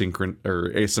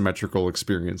asymmetrical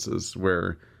experiences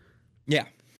where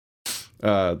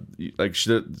like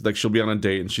she'll be on a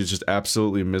date and she's just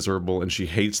absolutely miserable and she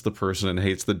hates the person and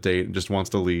hates the date and just wants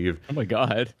to leave. Oh my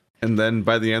god. And then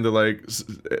by the end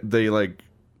they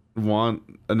want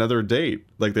another date.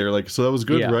 Like they're like, so that was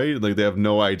good, right? Like they have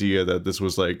no idea that this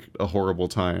was like a horrible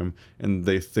time and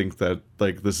they think that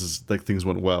like this is like things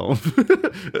went well.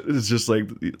 It's just like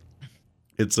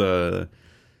it's a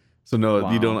so no,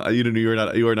 wow.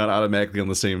 you are not automatically on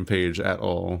the same page at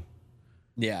all.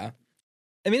 Yeah.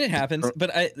 I mean, it happens,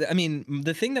 but I mean,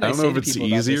 the thing that I don't know if it's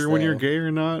easier when you're gay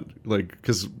or not, like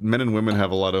because men and women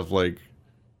have a lot of like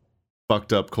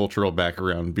fucked up cultural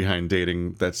background behind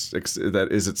dating that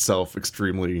is itself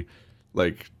extremely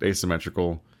like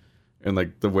asymmetrical, and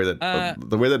like the way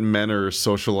that men are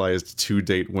socialized to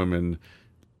date women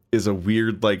is a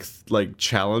weird like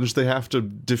challenge they have to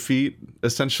defeat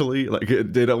essentially. Like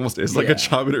it almost is like a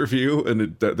job interview,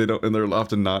 and they're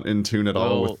often not in tune at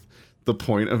all with the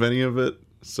point of any of it.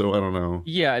 So I don't know.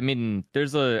 Yeah, I mean,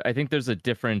 I think there's a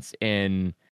difference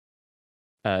in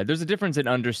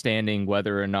understanding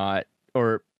whether or not,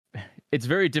 or it's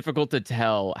very difficult to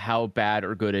tell how bad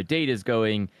or good a date is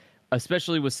going,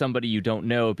 especially with somebody you don't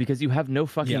know, because you have no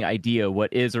fucking idea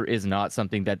what is or is not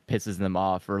something that pisses them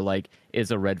off or like is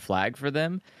a red flag for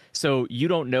them. So you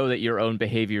don't know that your own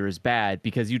behavior is bad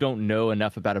because you don't know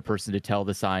enough about a person to tell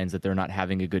the signs that they're not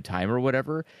having a good time or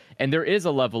whatever. And there is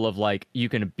a level of like, you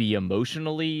can be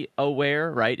emotionally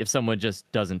aware, right? If someone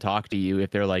just doesn't talk to you,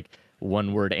 if they're like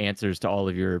one word answers to all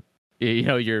of your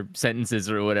your sentences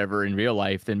or whatever in real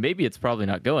life, then maybe it's probably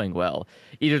not going well.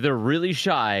 Either they're really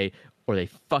shy or they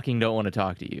fucking don't want to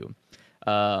talk to you.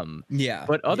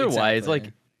 But otherwise,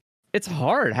 like, it's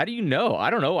hard. How do you know?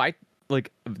 I don't know.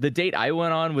 Like, the date I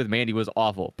went on with Mandy was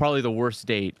awful. Probably the worst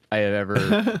date I have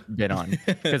ever been on.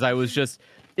 Because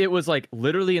it was like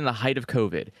literally in the height of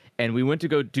COVID. And we went to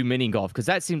go do mini golf because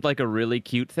that seemed like a really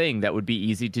cute thing that would be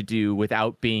easy to do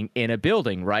without being in a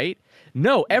building, right?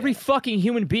 No, every fucking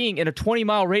human being in a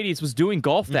 20-mile radius was doing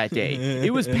golf that day.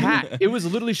 It was packed. It was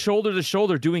literally shoulder to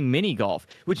shoulder doing mini golf,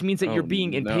 which means that you're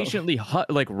being impatiently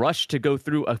rushed to go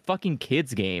through a fucking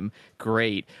kids game.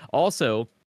 Great. Also,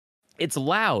 it's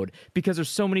loud because there's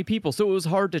so many people. So it was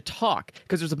hard to talk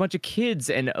because there's a bunch of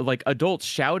kids and like adults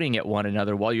shouting at one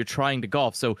another while you're trying to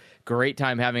golf. So great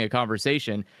time having a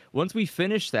conversation. Once we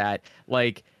finished that,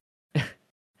 like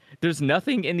there's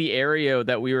nothing in the area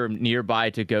that we were nearby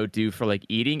to go do for like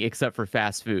eating except for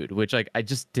fast food, which like I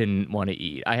just didn't want to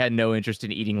eat. I had no interest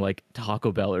in eating like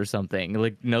Taco Bell or something.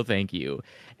 Like, no, thank you.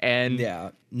 And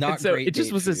not so great. It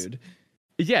just was food.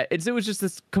 It was just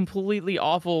this completely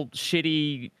awful,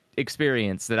 shitty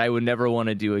experience that I would never want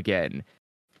to do again.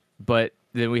 But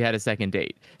then we had a second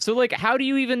date. So like, how do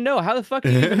you even know? How the fuck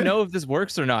do you even know if this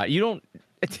works or not? You don't.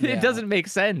 It doesn't make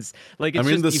sense. Like,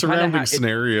 it's the surrounding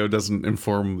scenario doesn't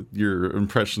inform your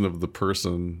impression of the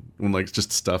person when like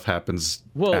just stuff happens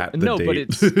at the date. But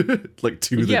it's like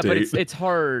to the date. But it's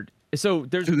hard. So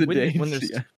there's when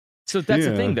there's so that's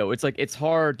the thing though. It's like it's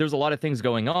hard. There's a lot of things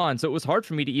going on, so it was hard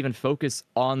for me to even focus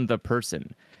on the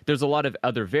person. There's a lot of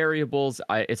other variables.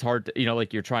 It's hard to,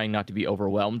 like you're trying not to be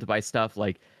overwhelmed by stuff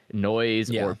like noise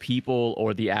or people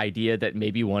or the idea that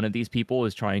maybe one of these people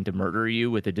is trying to murder you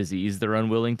with a disease they're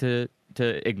unwilling to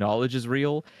acknowledge is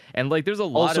real. And like there's a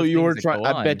lot also of you were trying.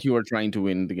 I bet you were trying to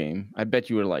win the game. I bet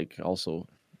you were like also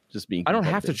just being I don't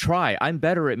have to try. I'm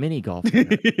better at mini golf.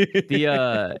 Actually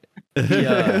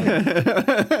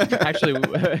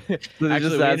we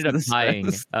ended up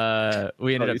tying.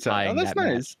 We ended up tying. Oh, that's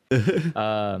nice.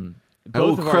 I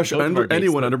will crush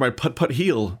anyone under my putt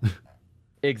heel.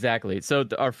 Exactly. So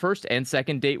our first and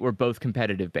second date were both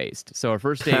competitive based. So our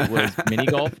first date was mini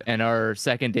golf, and our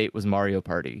second date was Mario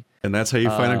Party. And that's how you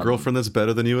find a girlfriend that's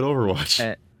better than you at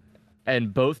Overwatch.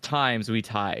 And both times we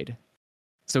tied.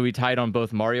 So we tied on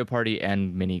both Mario Party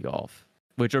and mini golf,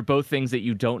 which are both things that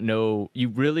you don't know. You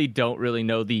really don't really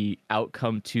know the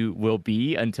outcome will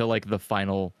be until like the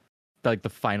final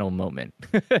moment.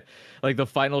 Like the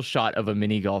final shot of a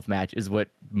mini golf match is what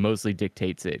mostly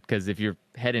dictates it, because if you're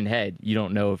head and head you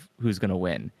don't know who's going to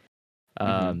win.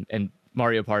 And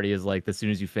Mario Party is like, as soon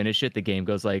as you finish it, the game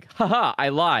goes like, haha, I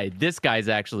lied. This guy's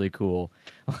actually cool.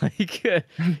 Like,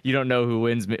 you don't know who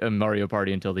wins Mario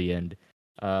Party until the end.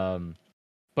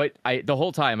 But the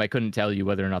whole time I couldn't tell you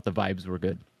whether or not the vibes were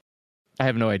good. I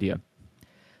have no idea.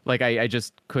 Like, I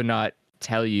just could not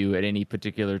tell you at any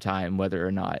particular time whether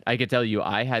or not. I could tell you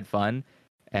I had fun,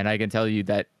 and I can tell you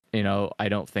that, you know, I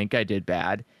don't think I did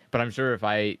bad. But I'm sure if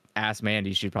I asked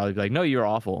Mandy, she'd probably be like, no, you're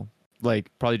awful.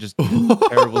 Like, probably just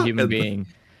terrible human being.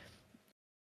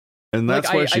 And that's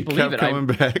like, why she kept coming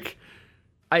back.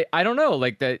 I don't know.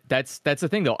 Like, that's the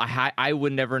thing, though. I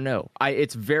would never know.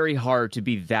 It's very hard to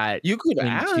be that You could in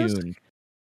ask. tune.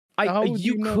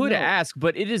 You could ask,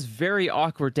 but it is very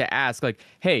awkward to ask. Like,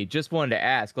 hey, just wanted to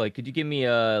ask. Like, could you give me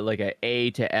a A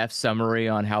to F summary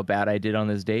on how bad I did on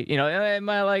this date? You know, am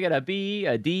I like at a B,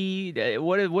 a D?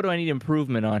 What do I need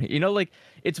improvement on? You know, like,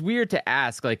 it's weird to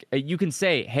ask. Like, you can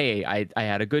say, hey, I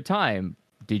had a good time.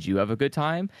 Did you have a good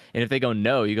time? And if they go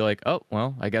no, you go like, oh,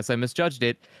 well, I guess I misjudged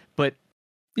it. But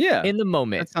yeah, in the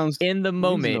moment,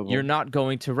 reasonable. you're not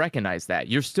going to recognize that.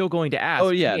 You're still going to ask, oh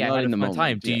yeah, hey, I not had in a the fun moment.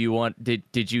 time. Yeah. Do you want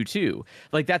did you too?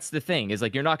 Like, that's the thing, is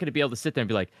like, you're not going to be able to sit there and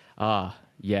be like,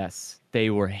 yes,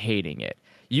 they were hating it.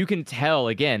 You can tell,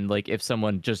 again, like, if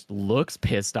someone just looks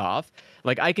pissed off.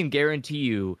 Like, I can guarantee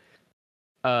you,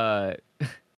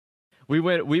 we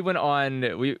went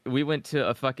to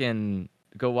a fucking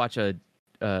go watch a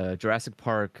Jurassic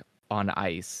Park on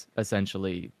ice,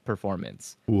 essentially,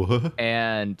 performance. What?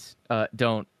 And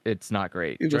it's not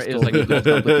great. You just It was like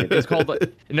it's called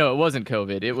no, it wasn't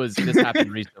COVID. This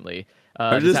happened recently.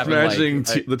 I'm just imagining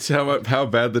how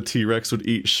bad the T-Rex would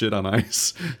eat shit on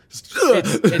ice.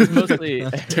 It's mostly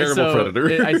terrible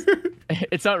predator.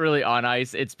 It's not really on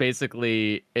ice. It's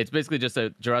basically just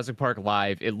a Jurassic Park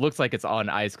live. It looks like it's on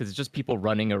ice because it's just people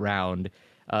running around.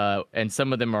 And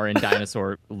some of them are in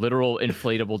literal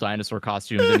inflatable dinosaur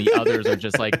costumes, and the others are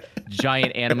just like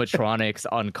giant animatronics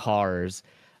on cars.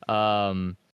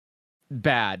 Bad.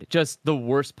 Just the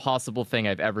worst possible thing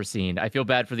I've ever seen. I feel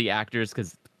bad for the actors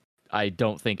because I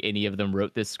don't think any of them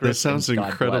wrote this script. That sounds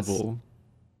incredible.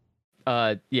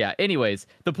 Yeah. Anyways,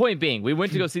 the point being, we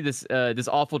went to go see this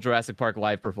awful Jurassic Park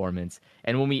live performance,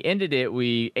 and when we ended it,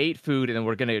 we ate food, and then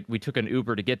we took an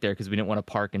Uber to get there because we didn't want to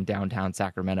park in downtown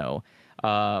Sacramento.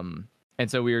 And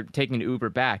so we were taking an Uber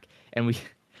back, and we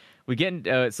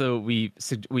request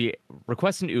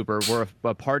an Uber. We're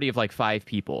a party of like 5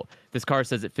 people. This car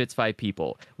says it fits 5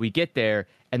 people. We get there,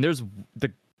 and there's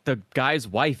the guy's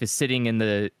wife is sitting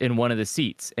in one of the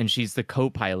seats, and she's the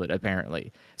co-pilot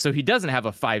apparently. So he doesn't have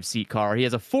a 5-seat car; he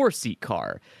has a 4-seat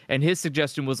car. And his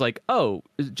suggestion was like, "Oh,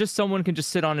 just someone can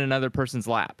just sit on another person's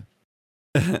lap."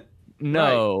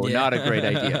 No, Right. Yeah. not a great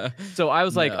idea. So I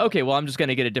was like, okay, well, I'm just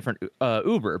gonna get a different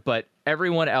Uber. But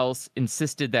everyone else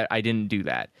insisted that I didn't do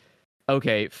that.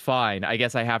 Okay, fine. I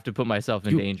guess I have to put myself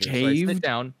in danger. So I sit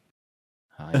down.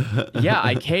 Yeah,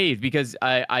 I caved because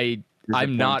I'm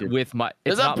not with my.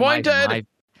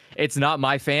 It's not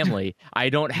my family. I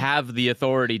don't have the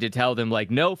authority to tell them like,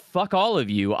 no, fuck all of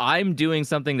you. I'm doing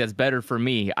something that's better for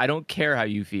me. I don't care how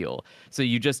you feel. So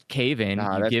you just cave in.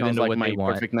 You give in to what they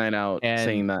want. Perfect night out.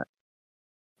 Saying that.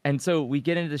 And so we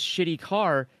get into this shitty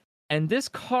car, and this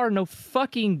car,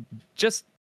 it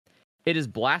is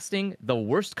blasting the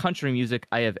worst country music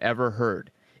I have ever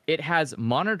heard. It has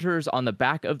monitors on the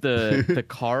back of the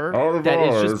car that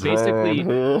is just basically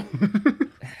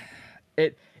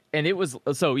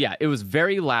it was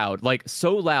very loud, like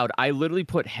so loud. I literally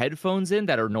put headphones in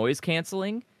that are noise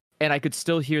canceling, and I could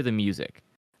still hear the music.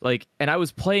 Like, and I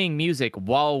was playing music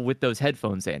while with those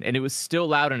headphones in, and it was still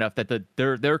loud enough that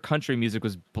their country music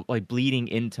was like bleeding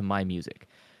into my music.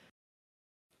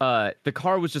 The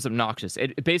car was just obnoxious.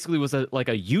 It basically was like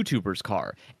a YouTuber's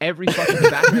car. Every fucking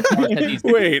back of the car had these.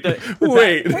 Wait.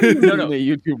 No,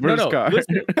 the YouTuber's car.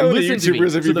 How many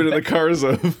YouTubers have you been in the cars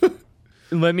of?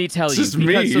 Let me tell you. Just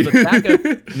me. So the back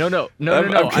of, no.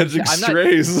 I'm catching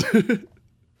strays.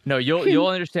 No, you'll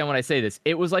understand when I say this.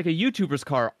 It was like a YouTuber's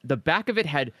car. The back of it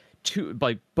had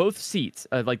both seats,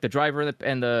 like the driver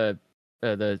and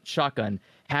the shotgun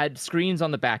had screens on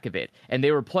the back of it, and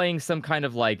they were playing some kind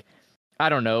of like, I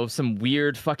don't know, some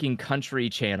weird fucking country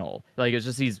channel. Like, it's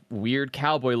just these weird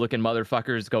cowboy looking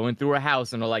motherfuckers going through a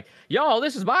house, and they're like, "Yo,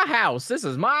 this is my house. This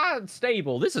is my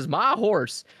stable. This is my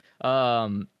horse."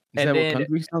 Is that what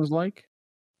country sounds like?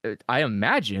 I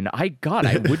imagine.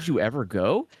 Would you ever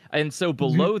go? And so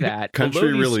below that,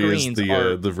 country below really is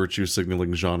the virtue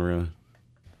signaling genre.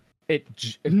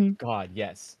 God,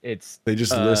 yes, it's. They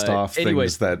just list off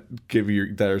things that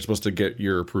are supposed to get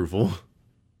your approval.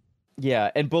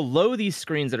 Yeah, and below these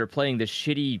screens that are playing this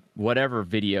shitty whatever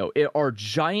video, it are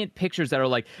giant pictures that are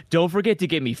like, don't forget to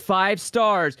give me 5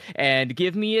 stars and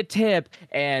give me a tip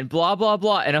and blah blah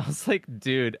blah. And I was like,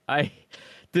 dude,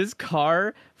 this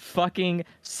car fucking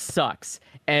sucks.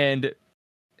 And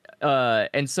so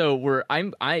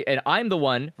I'm the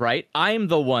one, right? I'm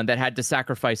the one that had to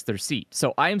sacrifice their seat.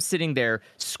 So I'm sitting there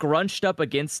scrunched up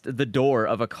against the door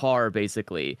of a car,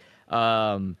 basically.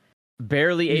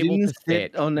 Barely able to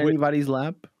sit on anybody's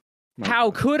lap. How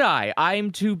could I?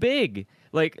 I'm too big.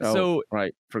 Like, so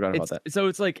right, forgot about that. So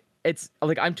it's like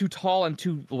I'm too tall. I'm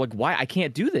too like, why I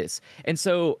can't do this? And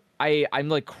so I'm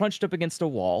like crunched up against a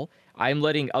wall. I'm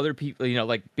letting other people,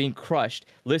 like being crushed,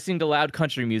 listening to loud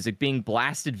country music, being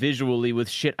blasted visually with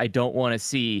shit I don't want to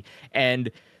see, and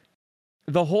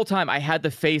the whole time I had the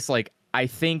face like I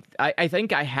think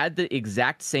I had the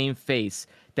exact same face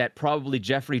that probably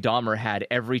Jeffrey Dahmer had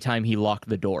every time he locked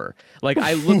the door. Like,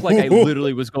 I looked like I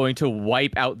literally was going to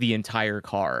wipe out the entire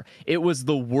car. It was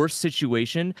the worst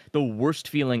situation, the worst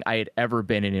feeling I had ever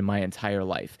been in my entire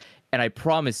life. And I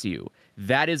promise you,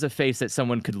 that is a face that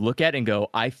someone could look at and go,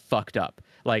 I fucked up.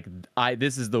 Like,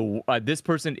 this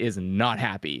person is not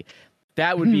happy.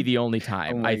 That would be the only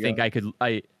time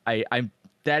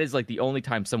that is like the only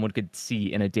time someone could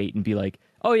see in a date and be like,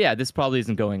 oh yeah, this probably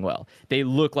isn't going well. They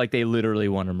look like they literally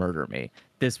want to murder me.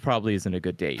 This probably isn't a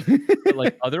good date. But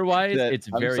like otherwise, it's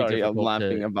very difficult. I'm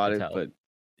laughing about to it, tell. but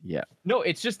yeah. No,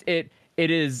 it's just it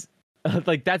is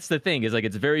like that's the thing is like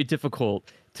it's very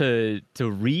difficult to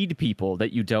read people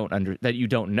that you don't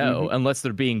know unless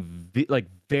they're being like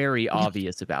very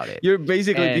obvious about it. You're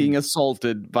basically being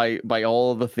assaulted by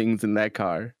all the things in that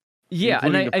car. Yeah,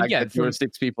 and there were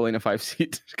 6 people in a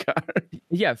 5-seat car.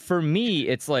 Yeah, for me,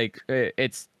 it's like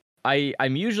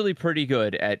I'm usually pretty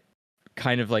good at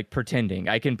kind of like pretending.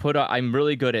 I'm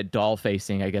really good at doll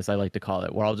facing, I guess I like to call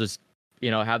it, where I'll just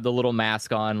have the little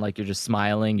mask on, like you're just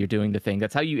smiling, you're doing the thing.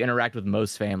 That's how you interact with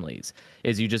most families.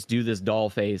 Is you just do this doll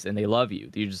face and they love you.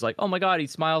 You're just like, oh my god, he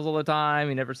smiles all the time.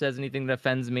 He never says anything that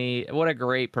offends me. What a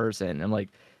great person. I'm like,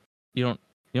 you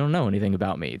don't know anything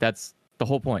about me. That's the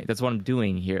whole point. That's what I'm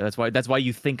doing here. That's why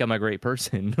you think I'm a great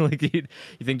person. Like you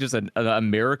think just a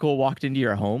miracle walked into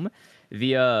your home.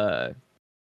 And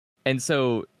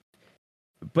so,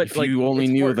 but if like you only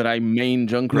knew that I main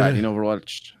Junkrat in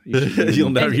Overwatch,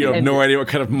 you have no idea what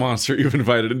kind of monster you've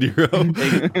invited into your home.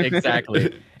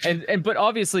 Exactly. But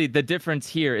obviously the difference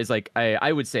here is like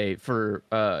I would say for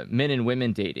men and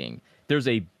women dating, there's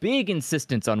a big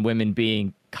insistence on women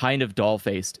being kind of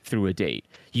doll-faced through a date.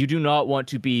 You do not want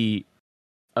to be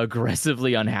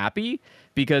aggressively unhappy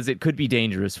because it could be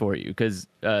dangerous for you because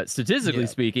statistically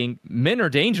speaking, men are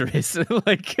dangerous.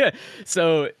 Like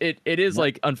so it is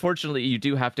like unfortunately you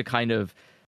do have to kind of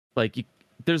like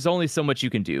there's only so much you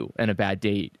can do in a bad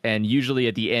date, and usually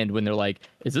at the end when they're like,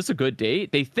 is this a good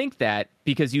date, they think that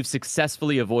because you've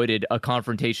successfully avoided a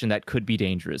confrontation that could be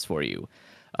dangerous for you.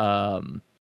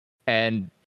 And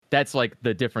that's like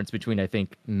the difference between I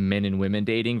think men and women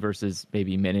dating versus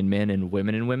maybe men and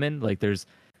women. Like there's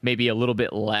maybe a little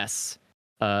bit less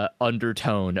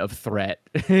undertone of threat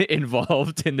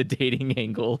involved in the dating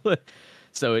angle.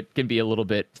 So it can be a little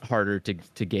bit harder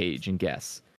to gauge and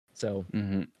guess. So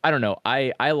I don't know.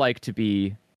 I like to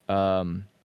be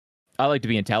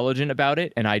intelligent about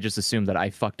it, and I just assume that I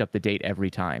fucked up the date every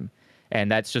time. And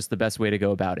that's just the best way to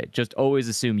go about it. Just always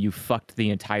assume you fucked the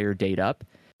entire date up,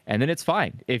 and then it's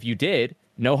fine. If you did,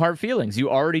 no hard feelings. You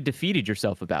already defeated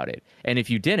yourself about it. And if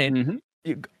you didn't,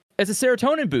 it's a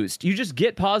serotonin boost. You just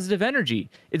get positive energy.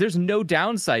 There's no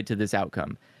downside to this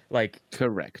outcome. Like,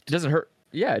 correct. It doesn't hurt.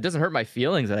 Yeah, it doesn't hurt my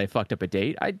feelings that I fucked up a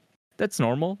date. That's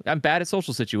normal. I'm bad at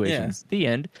social situations. Yeah. The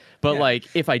end. But like,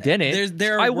 if I didn't,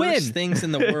 there are worse things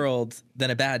in the world than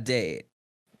a bad date.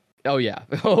 Oh yeah.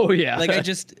 Oh yeah. Like I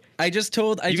just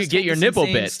told you could get your nipple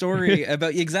bit story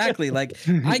about exactly like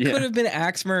I could have been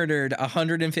axe murdered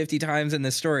 150 times in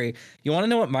this story. You want to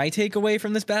know what my takeaway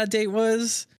from this bad date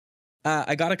was?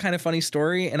 I got a kind of funny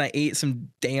story and I ate some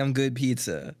damn good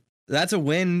pizza. That's a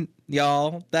win,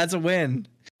 y'all. That's a win.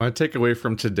 My takeaway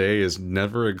from today is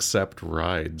never accept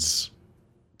rides.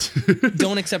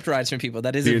 Don't accept rides from people.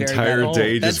 That is the a very entire bad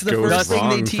day That's just the goes first thing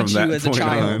they wrong teach from you that as a point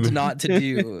child on. not to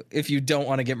do if you don't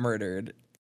want to get murdered.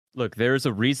 Look, there's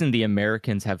a reason the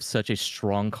Americans have such a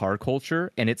strong car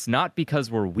culture, and it's not because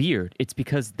we're weird. It's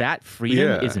because that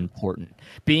freedom is important.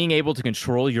 Being able to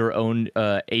control your own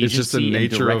agency it's just the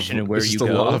nature and direction and where it's you just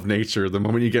go. a law of nature. The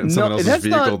moment you get in someone else's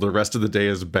vehicle, the rest of the day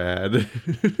is bad.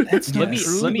 That's not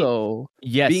true, though.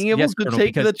 Yes, being able to Colonel,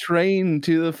 take the train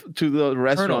to the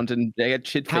restaurant and get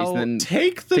shit faced and then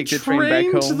take the train back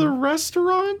train to home. the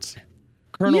restaurant.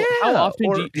 Colonel, how Yeah, often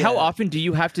or- do you, how often do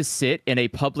you have to sit in a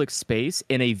public space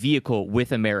in a vehicle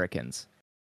with Americans?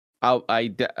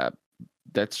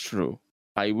 That's true.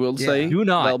 I will Yeah. say. Do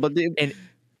not. Well, but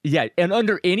And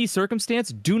under any circumstance,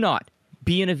 do not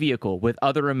be in a vehicle with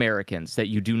other Americans that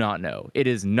you do not know. It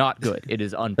is not good. It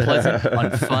is unpleasant,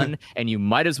 unfun, and you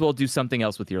might as well do something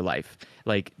else with your life.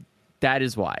 Like, that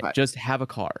is why. Just have a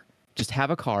car. Just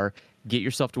have a car, get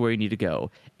yourself to where you need to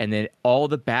go, and then all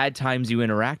the bad times you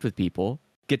interact with people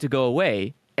get to go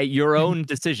away at your own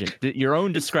decision, your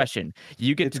own discretion.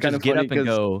 You get to just get up and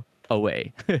go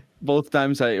away. both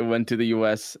times I went to the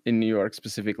US in New York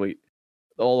specifically,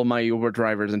 all of my Uber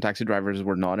drivers and taxi drivers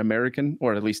were not American,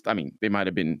 or at least, I mean, they might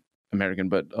have been American,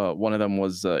 but one of them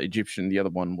was Egyptian. The other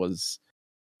one was,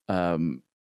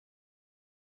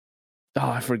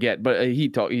 I forget, but he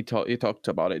talked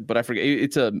about it, but I forget.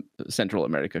 It's a Central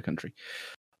America country,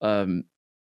 and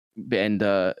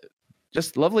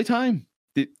just lovely time.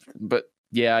 But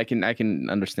yeah, I can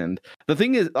understand. The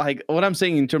thing is, like, what I'm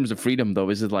saying in terms of freedom, though,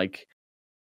 is like,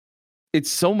 it's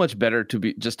so much better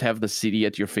to just have the city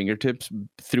at your fingertips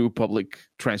through public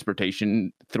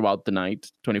transportation throughout the night,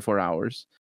 24 hours.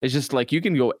 It's just like you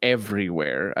can go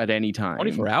everywhere at any time.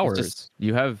 24 hours?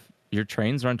 You have your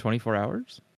trains run 24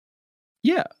 hours?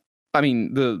 Yeah. I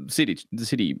mean, the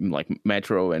city like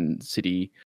metro and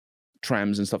city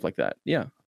trams and stuff like that. Yeah.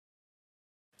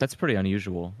 That's pretty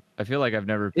unusual. I feel like I've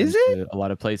never been Is it? to a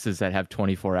lot of places that have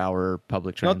 24-hour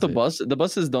public transit. Not the bus. The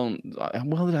buses don't.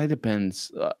 Well, it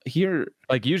depends. Here,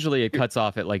 Like, usually it cuts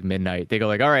off at like midnight. They go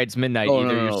like, all right, it's midnight. Oh, Either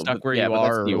no, you're no, stuck but- where yeah, you but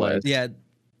that's are, the or like, US. Yeah,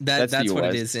 That's that's the what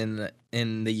it US. is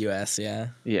in the US. Yeah,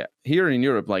 yeah, here in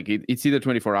Europe, like it's either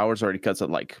 24 hours or it cuts at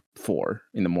like 4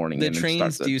 in the morning. the and it trains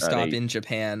starts at do stop 8. in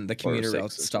Japan. The commuter rail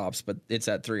 6. stops, but it's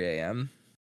at 3 a.m.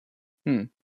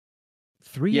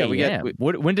 3 Yeah, a.m.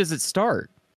 When does it start?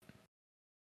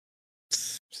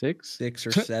 6. 6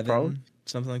 or Probably. 7,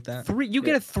 something like that. You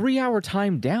get a 3-hour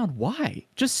time down. Why?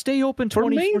 Just stay open For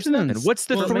 24/7. maintenance. What's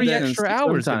the For 3 maintenance, extra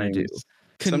hours gonna do? sometimes.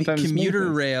 Sometimes Commuter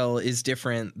maintenance. rail is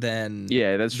different than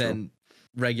Yeah, that's true. than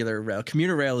regular rail.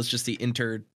 Commuter rail is just the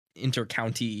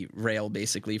inter-county rail,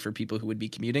 basically, for people who would be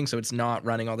commuting. So it's not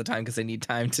running all the time because they need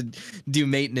time to do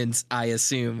maintenance, I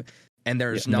assume. And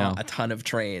there's not a ton of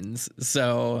trains.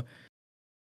 So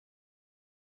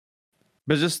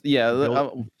But just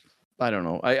I don't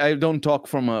know. I don't talk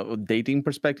from a dating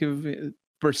perspective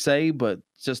per se, but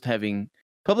just having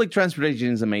public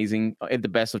transportation is amazing at the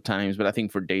best of times. But I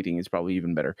think for dating, it's probably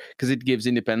even better because it gives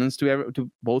independence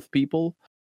to both people.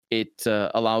 It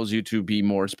allows you to be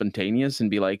more spontaneous and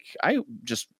be like, I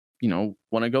just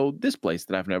want to go this place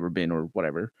that I've never been or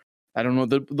whatever. I don't know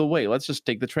the way. Let's just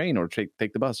take the train or take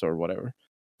the bus or whatever.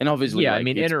 And obviously, Yeah, I like,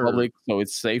 mean, it's public, so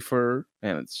it's safer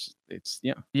and it's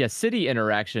Yeah, city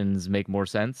interactions make more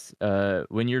sense.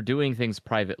 When you're doing things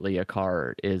privately, a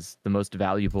car is the most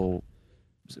valuable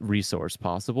resource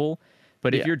possible.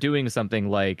 But if Yeah. you're doing something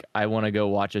like, I want to go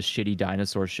watch a shitty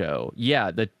dinosaur show,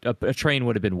 yeah, a train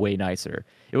would have been way nicer.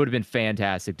 It would have been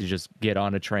fantastic to just get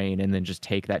on a train and then just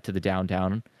take that to the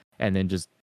downtown and then just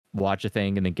watch a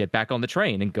thing and then get back on the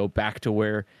train and go back to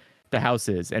where the house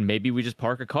is. And maybe we just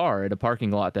park a car at a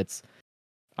parking lot that's,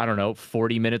 I don't know,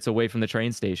 40 minutes away from the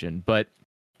train station. But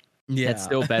yeah, that's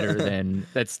still better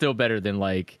than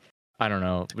like, I don't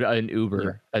know, an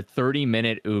Uber, a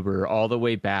 30-minute Uber all the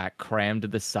way back, crammed to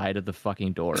the side of the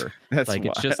fucking door. that's Like,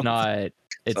 it's just wild. not.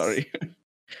 It's, Sorry.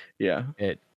 Yeah.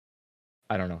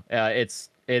 I don't know. It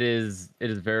is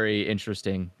very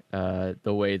interesting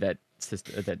the way that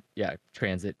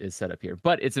transit is set up here.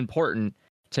 But it's important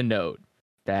to note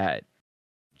that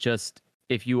just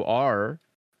if you are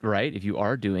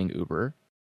doing Uber,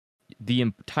 the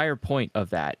entire point of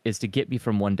that is to get me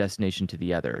from one destination to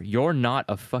the other. You're not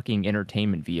a fucking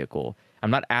entertainment vehicle.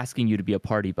 I'm not asking you to be a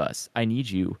party bus. I need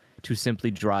you to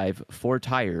simply drive 4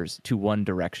 tires to one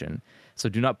direction. So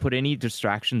do not put any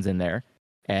distractions in there.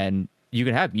 And you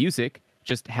can have music,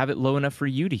 just have it low enough for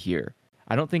you to hear.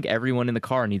 I don't think everyone in the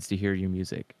car needs to hear your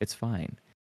music. It's fine.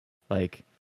 Like,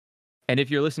 and if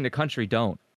you're listening to country,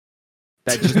 don't.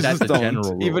 That's a Don't,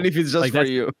 general rule. even if it's just Like, for that's-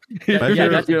 you.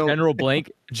 That's a general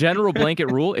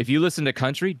blanket rule. If you listen to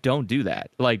country, don't do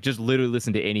that. Like, just literally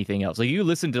listen to anything else. Like, you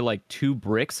listen to like 2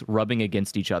 bricks rubbing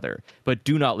against each other, but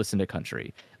do not listen to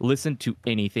country. Listen to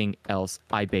anything else.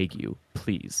 I beg you,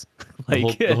 please.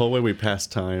 Like, The whole way we pass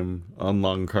time on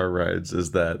long car rides is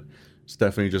that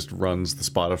Stephanie just runs the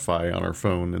Spotify on her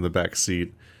phone in the back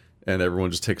seat, and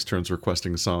everyone just takes turns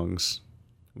requesting songs.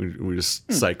 We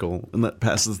just cycle, and that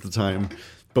passes the time.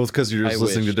 Both because you're I just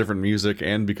listening to wish. different music,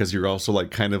 and because you're also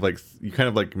like kind of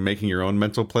like making your own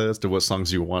mental playlist of what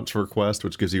songs you want to request,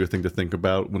 which gives you a thing to think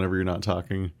about whenever you're not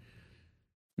talking.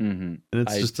 Mm-hmm. And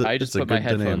it's I it's just a put my good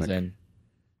headphones dynamic. in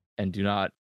and do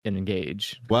not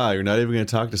engage. Wow, you're not even going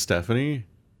to talk to Stephanie?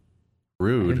 I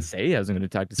didn't Rude. say I was going to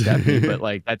talk to Stephanie, but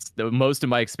like that's the most of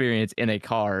my experience in a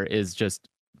car is just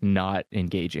not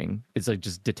engaging. It's like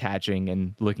just detaching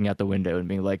and looking out the window and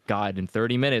being like, God, in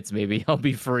 30 minutes maybe I'll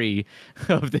be free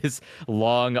of this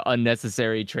long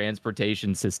unnecessary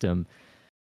transportation system.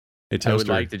 Hey, I would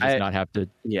Toaster. like to just not have to.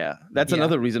 Yeah, that's Yeah.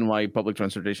 another reason why public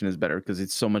transportation is better, because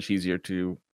it's so much easier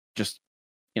to just,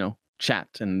 chat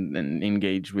and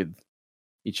engage with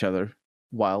each other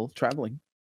while traveling.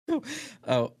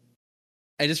 Oh,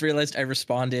 I just realized I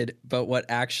responded, but what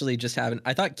actually just happened?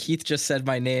 I thought Keith just said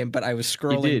my name, but I was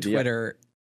scrolling did, yeah. Twitter.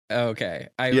 Okay,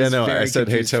 I Yeah, was no, very I said,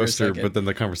 hey, confused for a Toaster, second. but then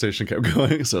the conversation kept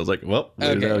going, so I was like, well,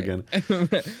 there you go again.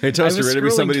 Okay. Hey, Toaster, I was ready to be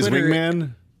scrolling somebody's Twitter-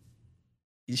 wingman?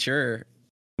 Sure.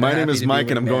 My I'm name happy is to be Mike,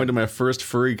 and I'm going wingman. to my first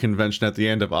furry convention at the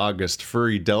end of August,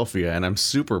 Furrydelphia, and I'm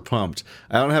super pumped.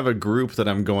 I don't have a group that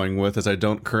I'm going with, as I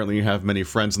don't currently have many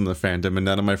friends in the fandom, and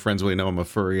none of my friends really know I'm a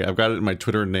furry. I've got it in my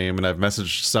Twitter name, and I've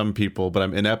messaged some people, but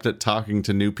I'm inept at talking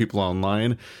to new people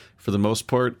online for the most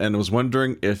part, and was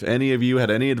wondering if any of you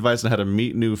had any advice on how to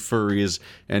meet new furries,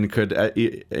 and could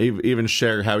even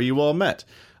share how you all met.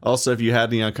 Also, if you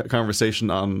had any conversation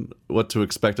on what to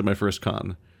expect at my first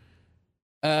con.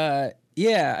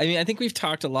 Yeah, I mean, I think we've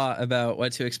talked a lot about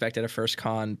what to expect at a first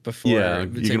con before. Yeah, to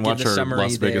you can give watch the our summary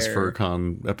Las Vegas there.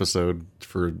 FurCon episode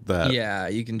for that. Yeah,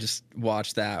 you can just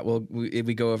watch that.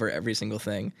 We go over every single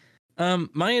thing.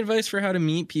 My advice for how to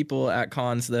meet people at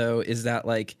cons, though, is that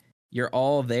like you're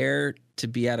all there to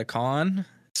be at a con,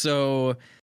 so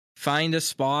find a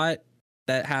spot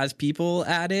that has people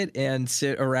at it and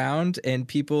sit around and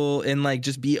people and like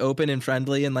just be open and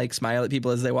friendly and like smile at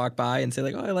people as they walk by and say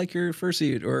like, oh, I like your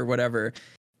fursuit or whatever,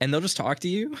 and they'll just talk to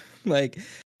you. Like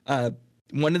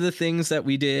one of the things that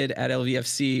we did at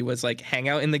LVFC was like hang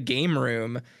out in the game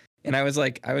room, and I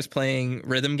was playing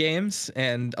rhythm games,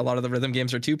 and a lot of the rhythm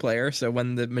games are 2-player, so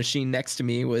when the machine next to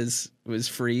me was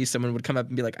free, someone would come up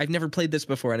and be like, I've never played this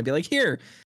before, and I'd be like, here,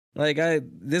 like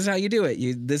this is how you do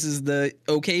it. This is the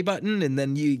OK button, and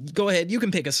then you go ahead, you can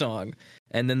pick a song.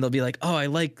 And then they'll be like, oh, I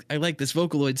like this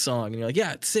Vocaloid song. And you're like,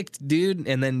 yeah, it's sick, dude.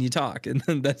 And then you talk, and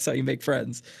then that's how you make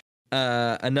friends.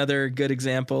 Another good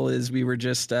example is we were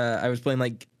just I was playing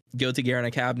like Guilty Gear on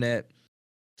a cabinet.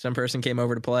 Some person came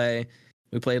over to play.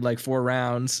 We played like 4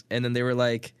 rounds, and then they were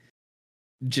like,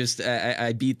 just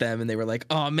I beat them, and they were like,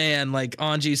 oh man, like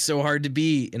Anji's so hard to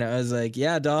beat. And I was like,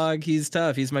 yeah, dog, he's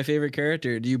tough, he's my favorite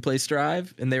character. Do you play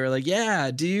Strive? And they were like, yeah,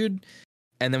 dude.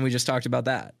 And then we just talked about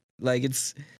that. Like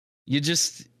it's you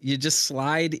just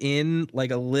slide in like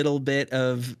a little bit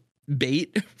of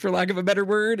bait, for lack of a better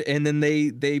word, and then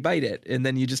they bite it, and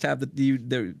then you just have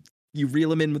you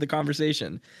reel them in with a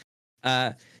conversation.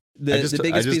 The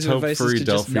biggest piece of advice is to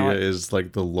just not... is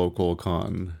like the local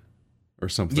con or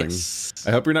something. Yes.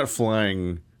 I hope you're not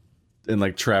flying and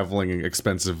like traveling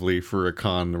expensively for a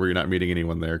con where you're not meeting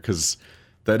anyone there, because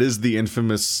that is the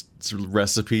infamous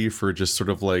recipe for just sort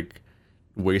of like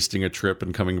wasting a trip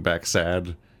and coming back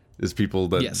sad. Is people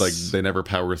that like they never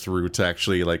power through to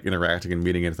actually like interacting and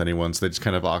meeting with anyone, so they just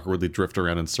kind of awkwardly drift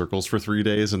around in circles for 3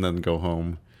 days and then go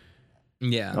home.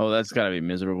 Yeah. Oh, that's gotta be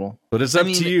miserable. But it's up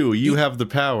to you. You have the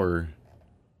power.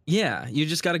 Yeah, you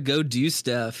just got to go do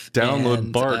stuff. Download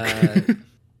and, Bark.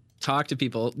 Talk to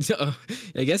people.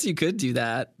 I guess you could do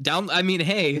that. I mean,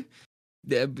 hey,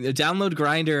 download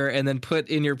Grinder and then put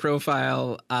in your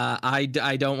profile, I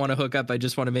don't want to hook up, I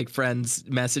just want to make friends.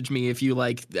 Message me if you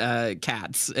like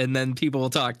cats, and then people will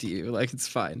talk to you. Like, it's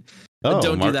fine.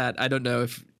 Don't do that. I don't know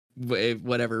if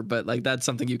whatever, but like that's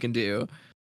something you can do.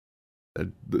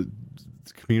 The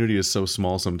community is so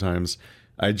small sometimes.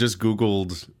 I just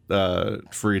Googled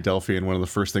Furrydelphia, and one of the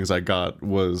first things I got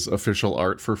was official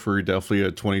art for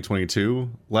Furrydelphia 2022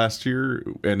 last year,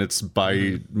 and it's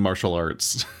by Martial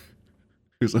Arts,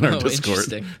 who's in our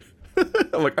Discord.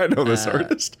 I'm like, I know this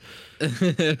artist.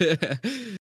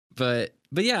 But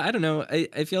yeah, I don't know.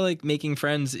 I feel like making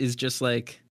friends is just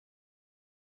like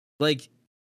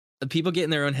people get in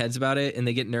their own heads about it, and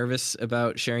they get nervous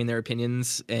about sharing their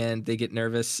opinions, and they get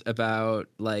nervous about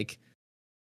like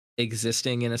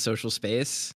existing in a social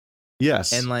space.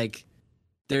 Yes. And like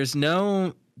there's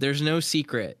no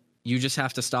secret. You just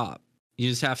have to stop. You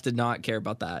just have to not care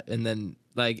about that. And then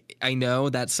like I know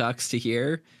that sucks to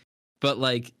hear, but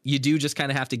like you do just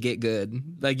kind of have to get good.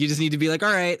 Like you just need to be like,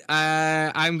 all right,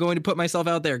 I'm going to put myself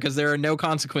out there because there are no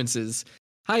consequences.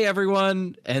 Hi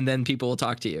everyone, and then people will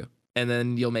talk to you. and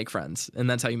then you'll make friends, and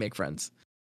that's how you make friends.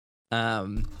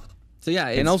 So yeah,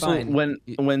 it's and also fine. when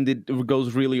it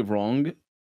goes really wrong,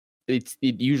 it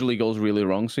usually goes really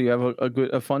wrong. So you have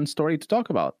a fun story to talk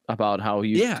about how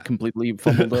you completely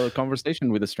fumbled a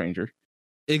conversation with a stranger.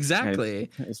 Exactly.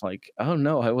 It's like, oh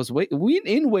no, I was way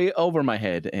over my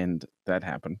head, and that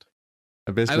happened.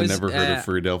 I basically never heard of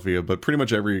Philadelphia, but pretty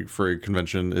much every furry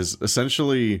convention is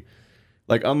essentially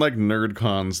like, unlike nerd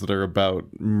cons that are about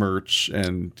merch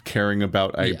and caring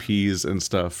about IPs and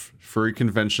stuff, furry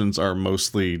conventions are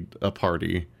mostly a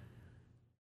party.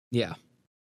 Yeah.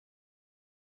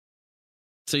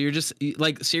 So you're just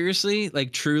like, seriously,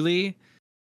 like truly,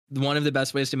 one of the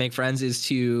best ways to make friends is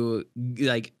to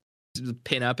like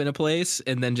pin up in a place,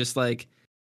 and then just like,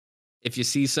 if you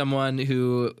see someone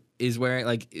who is wearing,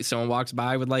 like, someone walks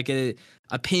by with like a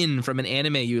pin from an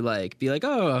anime you like, be like,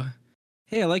 oh,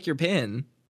 hey, I like your pin.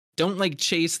 Don't like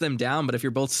chase them down, but if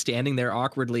you're both standing there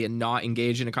awkwardly and not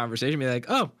engaged in a conversation, be like,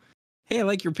 oh, hey, I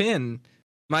like your pin.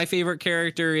 My favorite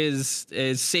character is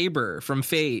Saber from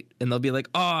Fate, and they'll be like,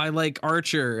 oh, I like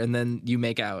Archer, and then you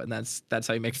make out, and that's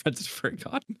how you make friends for a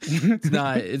god.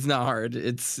 It's not hard.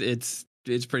 It's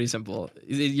pretty simple.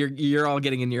 You're all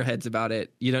getting in your heads about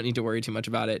it. You don't need to worry too much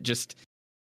about it. Just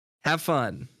have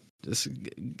fun.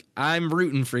 I'm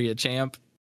rooting for you, champ.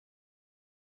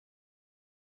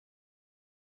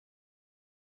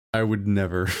 I would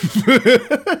never.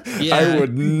 Yeah, I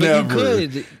would never.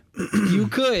 You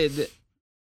could.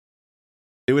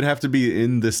 It would have to be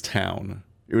in this town.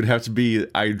 It would have to be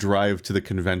I drive to the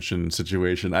convention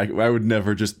situation. I would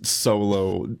never just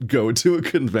solo go to a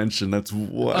convention. That's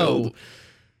wild.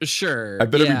 Oh, sure. I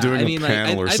better be doing a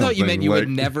panel or something. I thought you meant you would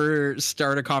never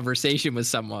start a conversation with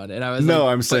someone, and I was no.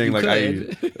 Like, I'm saying like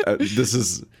this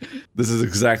is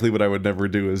exactly what I would never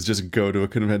do, is just go to a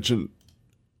convention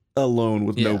alone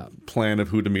with no plan of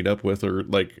who to meet up with, or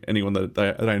like anyone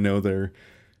that I know there.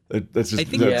 That's just,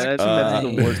 that's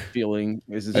the worst feeling.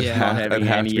 Is just not having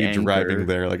have any to be anchor. driving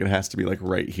there. Like, it has to be like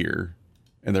right here,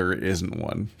 and there isn't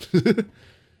one.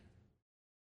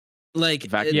 Like,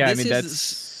 yeah, I mean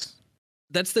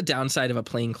that's the downside of a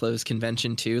plainclothes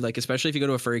convention too. Like, especially if you go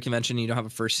to a furry convention and you don't have a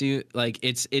fursuit, like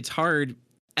it's hard.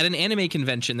 At an anime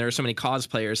convention, there are so many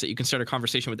cosplayers that you can start a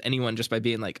conversation with anyone just by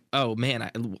being like, "Oh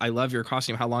man, I love your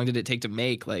costume. How long did it take to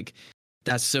make? Like,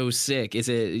 that's so sick. Is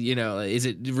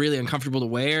it really uncomfortable to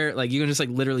wear?" Like, you can just like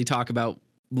literally talk about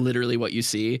literally what you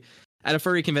see. At a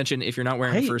furry convention, if you're not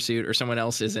wearing a fursuit or someone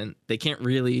else isn't, they can't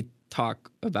really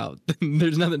talk about.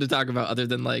 There's nothing to talk about other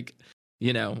than like,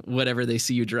 whatever they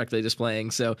see you directly displaying.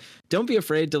 So don't be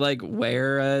afraid to like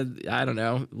wear I don't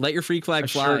know, let your freak flag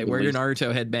fly, wear your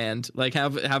Naruto headband, like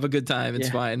have a good time. It's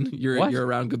fine. You're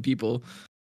around good people.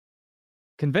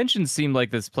 Conventions seem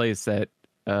like this place that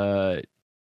I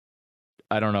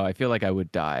don't know, I feel like I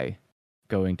would die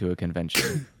going to a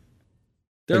convention.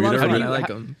 They're a lot of fun. I like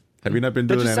them. Have you not been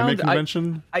to an anime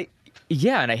convention?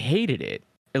 Yeah, and I hated it.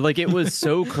 Like, it was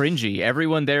so cringy.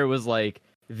 Everyone there was like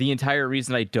the entire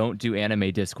reason I don't do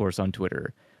anime discourse on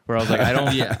Twitter, where I was like,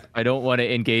 I don't want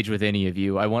to engage with any of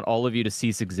you. I want all of you to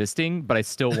cease existing, but I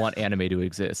still want anime to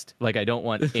exist. Like, I don't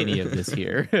want any of this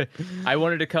here. I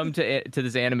wanted to come to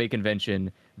this anime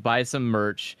convention, buy some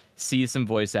merch, see some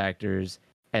voice actors,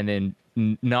 and then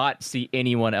not see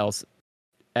anyone else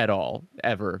at all,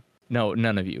 ever. No,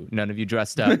 none of you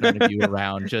dressed up, none of you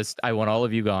around. Just, I want all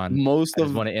of you gone. Most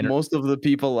of the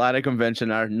people at a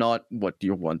convention are not what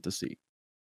you want to see.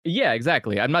 Yeah,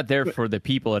 exactly. I'm not there for the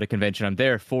people at a convention. I'm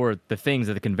there for the things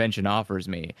that the convention offers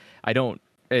me.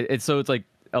 It's like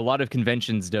a lot of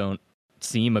conventions don't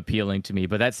seem appealing to me,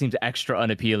 but that seems extra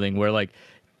unappealing, where like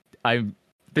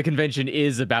the convention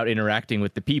is about interacting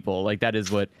with the people. Like, that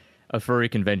is what a furry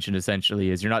convention essentially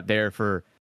is. You're not there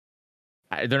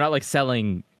they're not like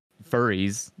selling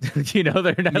furries. They're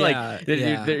not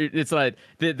it's like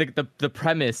the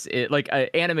premise,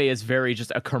 anime is very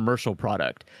just a commercial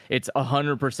product. It's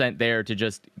 100% there to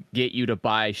just get you to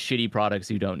buy shitty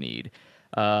products you don't need,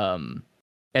 and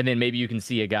then maybe you can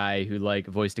see a guy who like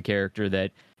voiced a character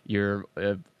that you're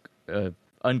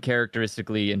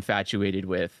uncharacteristically infatuated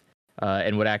with,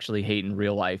 and would actually hate in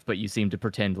real life, but you seem to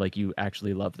pretend like you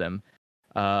actually love them.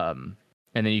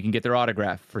 And then you can get their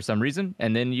autograph for some reason,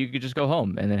 and then you could just go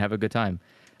home and then have a good time.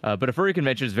 But a furry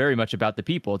convention is very much about the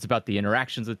people. It's about the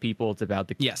interactions with people. It's about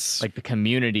the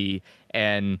community,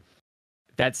 and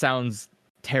that sounds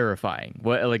terrifying.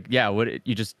 What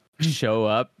you just show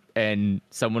up and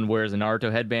someone wears a Naruto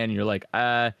headband, and you're like,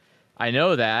 I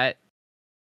know that.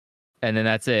 And then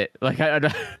that's it. Like, I'm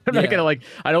not gonna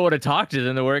I don't want to talk to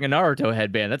them. They're wearing a Naruto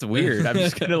headband. That's weird. I'm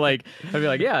just gonna I'd be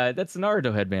like, yeah, that's a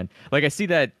Naruto headband. Like, I see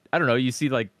that. I don't know. You see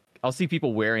like I'll see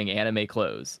people wearing anime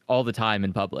clothes all the time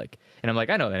in public, and I'm like,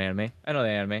 I know that anime. I know that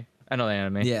anime. I know that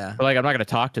anime. Yeah. But like, I'm not gonna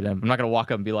talk to them. I'm not gonna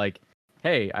walk up and be like,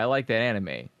 hey, I like that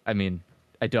anime. I mean,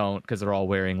 I don't, because they're all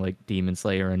wearing like Demon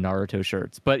Slayer and Naruto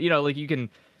shirts. But you know, like you can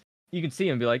see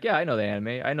them and be like, yeah, I know that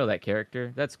anime. I know that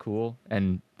character. That's cool.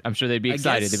 And I'm sure they'd be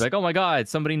excited. They'd be like, oh my god,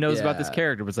 somebody knows about this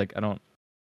character. But it's like, I don't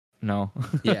know.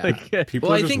 Yeah. Like, People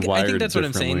Well, are I just think wired that's what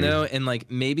I'm saying differently. though, and like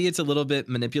maybe it's a little bit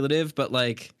manipulative, but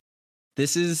like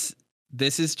this is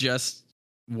just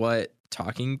what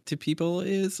talking to people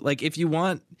is. Like if you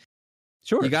want,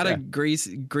 sure, you gotta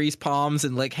grease palms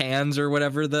and lick hands or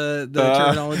whatever the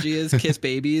terminology is, kiss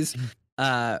babies.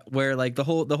 Where like the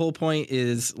whole point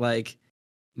is like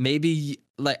maybe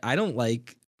like I don't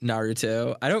like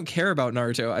Naruto. I don't care about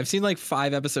Naruto. I've seen like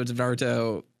 5 episodes of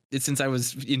Naruto since I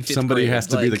was in 5th Somebody grade. has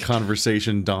to be the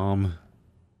conversation dom.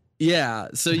 Yeah,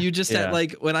 so you just Yeah.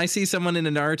 like when I see someone in a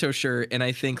Naruto shirt and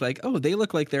I think like, oh, they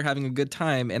look like they're having a good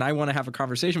time and I want to have a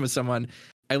conversation with someone,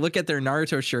 I look at their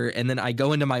Naruto shirt and then I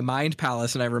go into my mind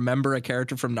palace and I remember a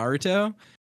character from Naruto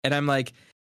and I'm like,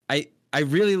 I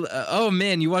really, oh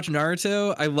man, you watch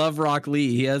Naruto? I love Rock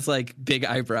Lee. He has like big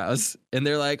eyebrows. And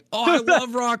they're like, oh, I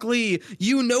love Rock Lee.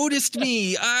 You noticed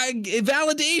me.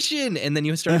 Validation. And then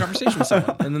you start a conversation with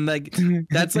someone. And then like,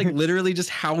 that's like literally just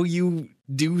how you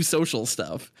do social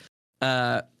stuff.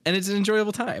 And it's an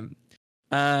enjoyable time.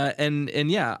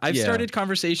 And yeah, I've started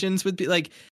conversations with like,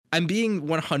 I'm being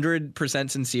 100%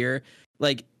 sincere.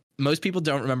 Like most people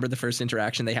don't remember the first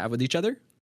interaction they have with each other.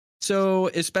 So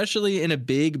especially in a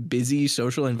big, busy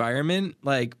social environment,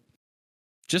 like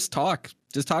just talk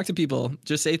to people,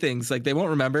 just say things. Like they won't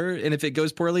remember. And if it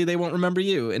goes poorly, they won't remember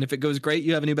you. And if it goes great,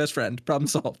 you have a new best friend. Problem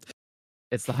solved.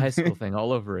 It's the high school thing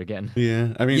all over again.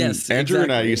 Yeah, I mean, Yes, Andrew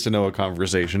and I exactly. used to know a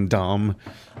conversation dom.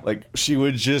 Like she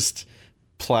would just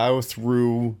plow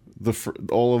through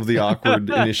all of the awkward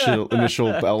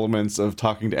initial elements of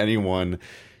talking to anyone.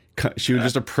 She would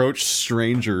just approach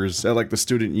strangers at like the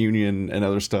student union and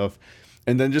other stuff,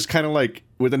 and then just kind of like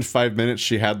within 5 minutes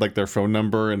she had like their phone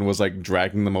number and was like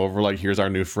dragging them over, like here's our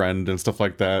new friend and stuff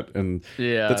like that. And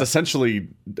Yeah. that's essentially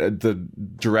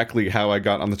directly how I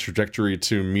got on the trajectory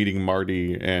to meeting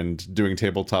Marty and doing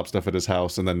tabletop stuff at his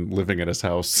house and then living at his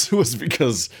house was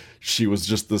because she was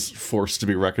just this force to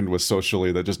be reckoned with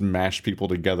socially that just mashed people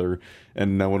together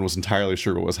and no one was entirely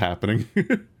sure what was happening.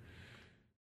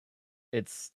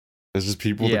 It's There's just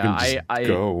people that can just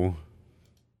go.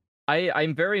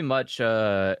 I'm very much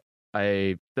the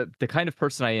kind of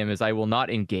person I am is I will not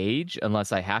engage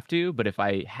unless I have to, but if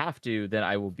I have to, then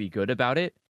I will be good about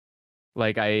it.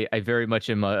 Like I very much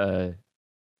am an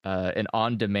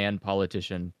on-demand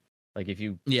politician. Like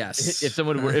if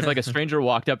someone were, if like a stranger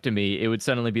walked up to me, it would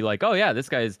suddenly be like, oh yeah, this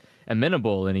guy's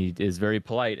amenable and he is very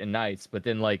polite and nice. But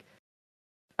then like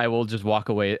I will just walk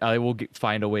away. I will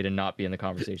find a way to not be in the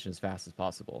conversation as fast as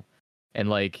possible. And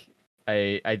like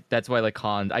I that's why like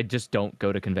I just don't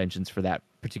go to conventions for that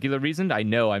particular reason. I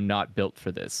know I'm not built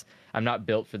for this. I'm not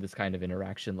built for this kind of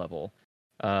interaction level.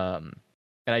 And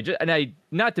I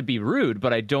not to be rude,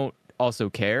 but I don't also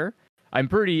care. I'm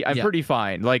pretty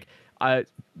fine. Like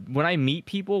when I meet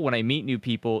new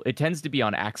people, it tends to be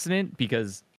on accident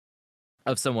because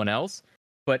of someone else.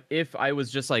 But if I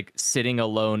was just like sitting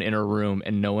alone in a room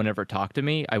and no one ever talked to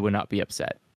me, I would not be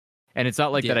upset. And it's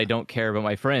not like that I don't care about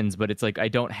my friends, but it's like I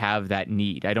don't have that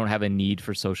need. I don't have a need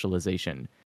for socialization.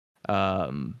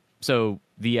 So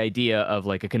the idea of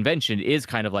like a convention is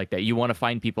kind of like that. You want to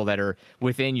find people that are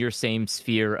within your same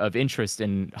sphere of interest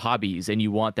and hobbies, and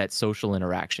you want that social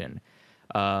interaction.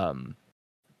 But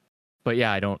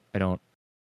yeah, I don't I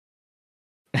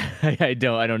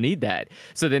don't need that.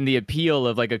 So then the appeal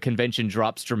of like a convention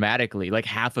drops dramatically. Like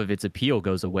half of its appeal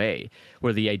goes away.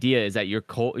 Where the idea is that you're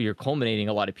culminating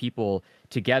a lot of people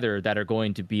together that are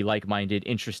going to be like-minded,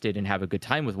 interested, and have a good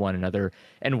time with one another.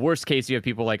 And worst case, you have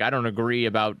people like, I don't agree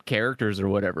about characters or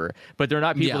whatever, but they're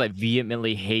not people that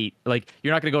vehemently hate. Like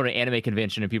you're not going to go to an anime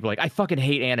convention and people are like, I fucking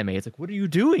hate anime. It's like, what are you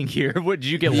doing here? What, did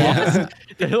you get lost?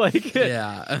 Like,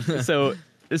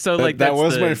 So like that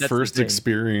was my first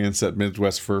experience at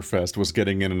Midwest Fur Fest, was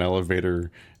getting in an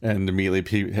elevator and immediately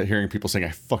hearing people saying, I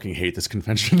fucking hate this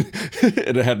convention.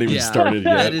 And it hadn't even started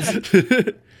yet.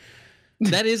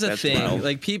 That is a thing. Wild.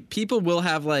 Like people will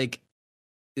have like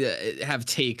have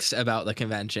takes about the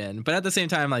convention, but at the same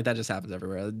time, like that just happens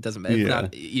everywhere. It doesn't matter. It's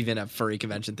not even a furry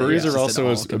convention thing. Furries are also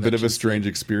a bit of a strange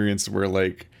experience where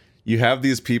like you have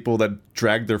these people that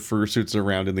drag their fursuits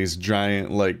around in these giant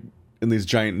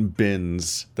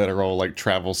bins that are all like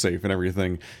travel safe and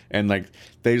everything, and like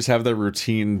they just have their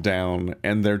routine down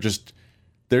and they're just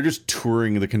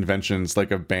touring the conventions like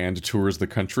a band tours the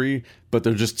country, but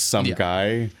they're just some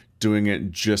guy doing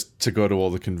it just to go to all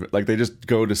the like they just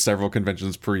go to several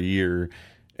conventions per year,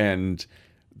 and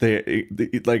they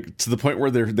like to the point where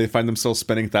they find themselves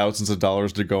spending thousands of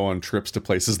dollars to go on trips to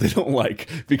places they don't like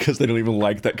because they don't even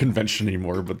like that convention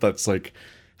anymore. But that's like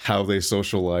how they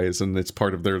socialize, and it's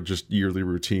part of their just yearly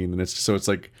routine. And it's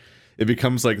like it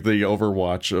becomes like the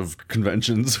Overwatch of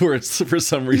conventions, where it's for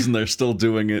some reason they're still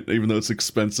doing it even though it's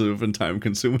expensive and time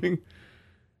consuming.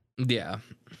 Yeah.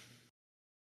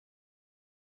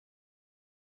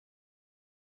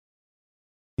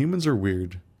 Humans are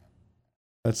weird.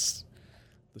 That's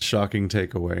the shocking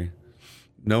takeaway.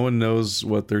 No one knows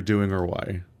what they're doing or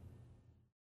why.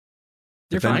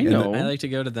 They're fine. I like to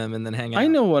go to them and then hang out. I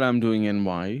know what I'm doing and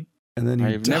why. And then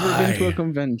I've never been to a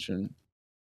convention.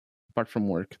 Apart from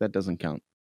work, that doesn't count.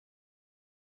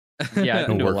 Yeah, I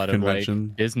can do a lot of like convention.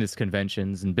 business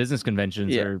conventions, and business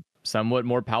conventions are somewhat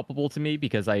more palpable to me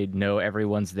because I know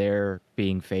everyone's there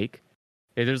being fake.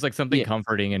 There's like something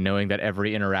comforting in knowing that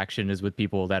every interaction is with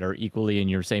people that are equally in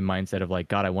your same mindset of like,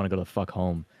 God, I want to go the fuck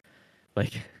home.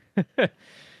 Like,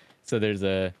 so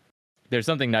there's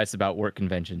something nice about work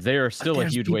conventions. They are still a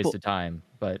huge waste of time,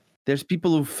 but there's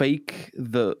people who fake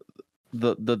the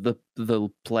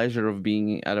pleasure of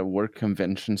being at a work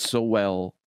convention so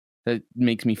well that it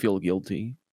makes me feel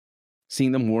guilty.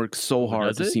 Seeing them work so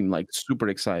hard to seem like super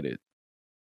excited.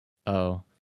 Oh.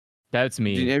 That's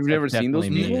me. Have you ever seen those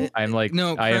people? I'm like,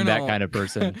 no, I am that kind of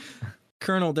person.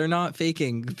 Colonel, they're not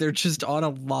faking. They're just on a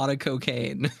lot of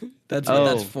cocaine. That's what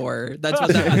that's for. That's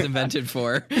what that was invented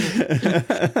for.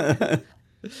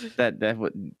 that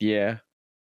would, yeah.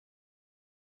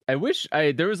 I wish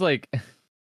there was like,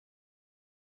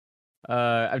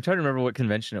 I'm trying to remember what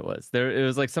convention it was. It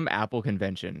was like some Apple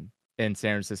convention in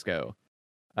San Francisco.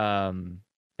 And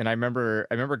I remember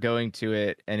going to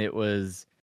it, and it was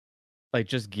like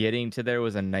just getting to there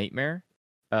was a nightmare.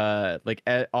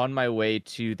 On my way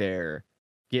to there,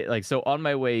 on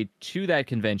my way to that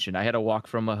convention, I had to walk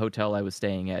from a hotel I was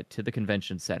staying at to the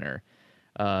convention center,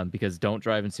 because don't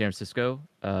drive in San Francisco.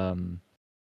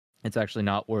 It's actually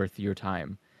not worth your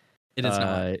time. It is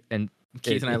not. And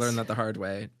Keith and I learned that the hard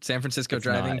way. San Francisco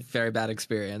driving, very bad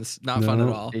experience. Not fun at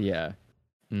all. Yeah.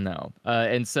 No.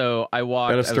 And so I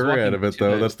walked. Got a story out of it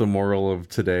though. That's the moral of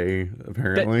today,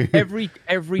 apparently.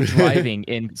 Every driving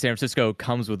in San Francisco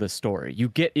comes with a story.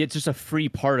 It's just a free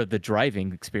part of the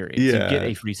driving experience. Yeah. You get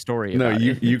a free story. No, about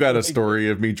you got a story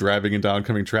of me driving into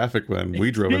oncoming traffic when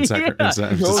we drove in San Francisco.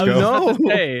 Oh,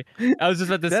 no. I was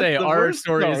just about to say our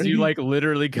story is you like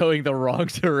literally going the wrong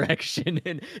direction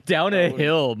and down a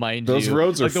hill, mind you. Those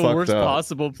roads are like fucked the worst up.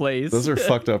 possible place. Those are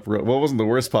fucked up roads. Well, it wasn't the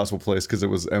worst possible place because it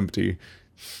was empty.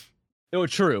 Oh,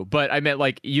 true, but I meant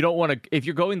like you don't want to. If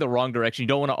you're going the wrong direction, you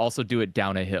don't want to also do it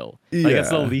down a hill. Like it's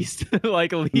the least, good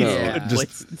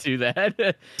place to do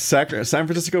that. San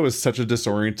Francisco is such a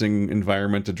disorienting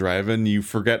environment to drive in. You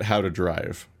forget how to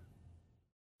drive.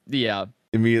 Yeah.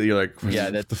 Immediately, you're like,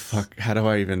 what the fuck? How do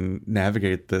I even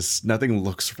navigate this? Nothing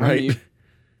looks right.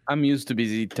 I'm used to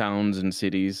busy towns and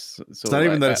cities. So it's not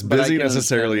even that it's busy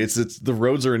necessarily. It's the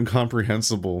roads are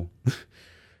incomprehensible.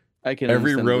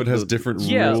 Every road has different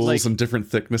rules and different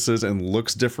thicknesses and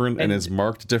looks different and is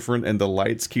marked different, and the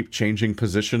lights keep changing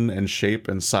position and shape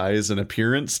and size and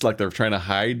appearance, like they're trying to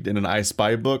hide in an I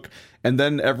Spy book. And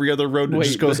then every other road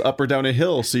just goes up or down a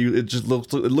hill, so it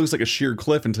looks like a sheer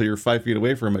cliff until you're 5 feet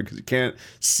away from it because you can't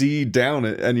see down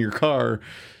it in your car.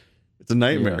 It's a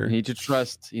nightmare. Yeah,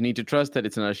 you need to trust that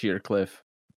it's not a sheer cliff.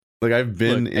 Like I've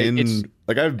been in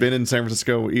San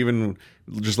Francisco, even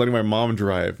just letting my mom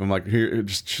drive. I'm like, here,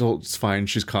 it's fine.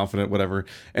 She's confident, whatever.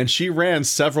 And she ran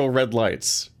several red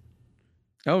lights.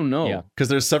 Oh no! Because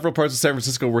there's several parts of San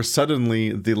Francisco where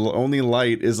suddenly the only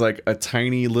light is like a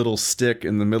tiny little stick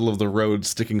in the middle of the road,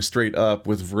 sticking straight up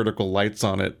with vertical lights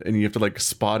on it, and you have to like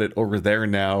spot it over there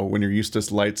now when you're used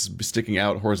to lights sticking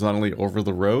out horizontally over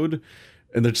the road.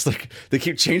 And they're just like, they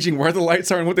keep changing where the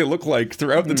lights are and what they look like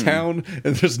throughout the town.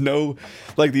 And there's no,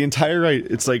 like the entire,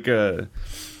 it's like the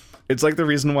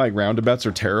reason why roundabouts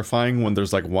are terrifying when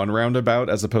there's like one roundabout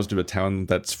as opposed to a town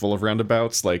that's full of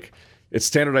roundabouts. Like it's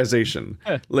standardization.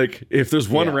 Like if there's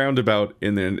one roundabout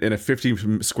in a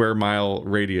 50 square mile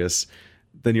radius,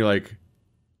 then you're like,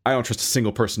 I don't trust a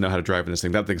single person to know how to drive in this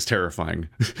thing. That thing's terrifying.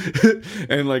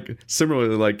 And like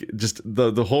similarly, like just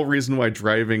the whole reason why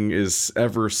driving is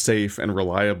ever safe and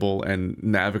reliable and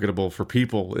navigable for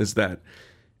people is that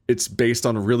it's based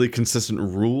on really consistent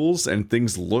rules and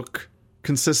things look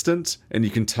consistent and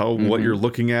you can tell what you're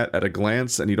looking at a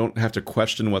glance and you don't have to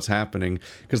question what's happening.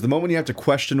 Because the moment you have to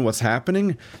question what's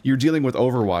happening, you're dealing with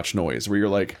Overwatch noise where you're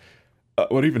like,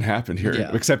 what even happened here?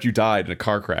 Yeah. Except you died in a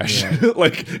car crash. Yeah.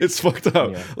 Like, it's fucked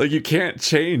up. Yeah. Like, you can't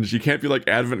change. You can't be like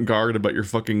avant-garde about your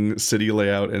fucking city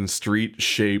layout and street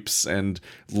shapes and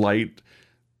light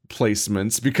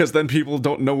placements, because then people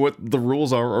don't know what the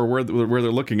rules are or where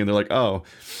they're looking, and they're like, oh,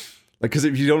 like, because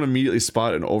if you don't immediately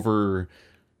spot an over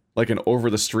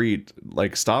the street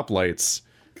like stoplights,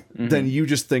 then you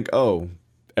just think, oh,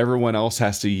 everyone else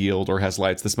has to yield or has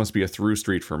lights, this must be a through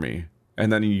street for me.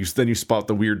 And then you spot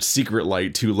the weird secret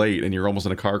light too late, and you're almost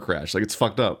in a car crash. Like, it's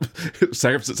fucked up.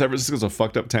 San Francisco's a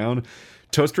fucked up town.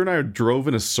 Toaster and I drove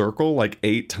in a circle like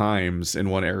 8 times in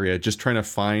one area, just trying to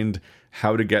find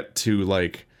how to get to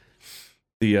like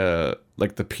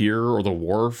the pier or the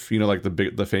wharf, you know, like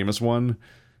the famous one.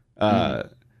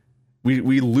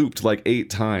 We looped like 8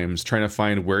 times trying to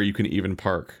find where you can even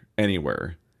park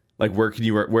anywhere. Like, where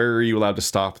are you allowed to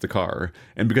stop the car?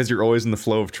 And because you're always in the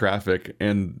flow of traffic,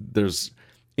 and there's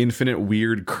infinite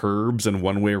weird curbs and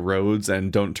one-way roads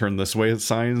and don't turn this way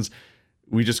signs,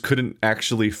 we just couldn't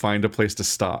actually find a place to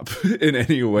stop in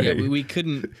any way. Yeah, we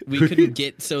couldn't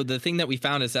get. So the thing that we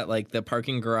found is that like the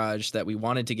parking garage that we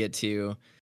wanted to get to,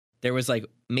 there was like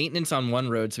maintenance on one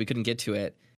road, so we couldn't get to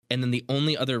it. And then the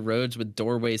only other roads with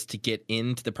doorways to get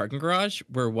into the parking garage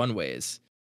were one-ways.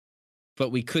 But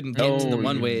we couldn't get to the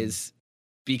one-ways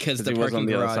because the parking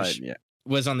garage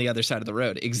was on the other side of the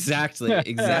road. Exactly.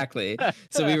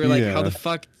 So we were like, how the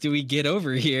fuck do we get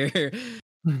over here?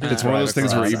 It's one of those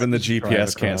things where even the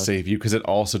GPS can't save you, because it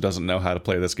also doesn't know how to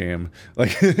play this game.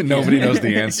 Like, nobody knows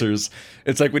the answers.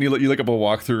 It's like when you look up a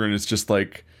walkthrough and it's just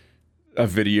like a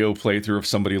video playthrough of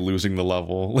somebody losing the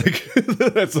level. Like,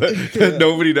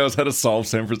 nobody knows how to solve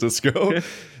San Francisco.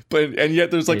 And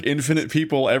yet there's like infinite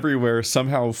people everywhere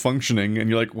somehow functioning, and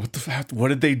you're like, what the fuck? What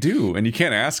did they do? And you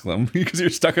can't ask them because you're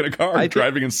stuck in a car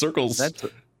driving in circles. That's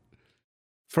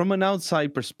from an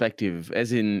outside perspective,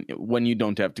 as in when you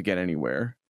don't have to get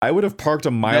anywhere. I would have parked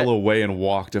a mile away and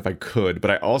walked if I could,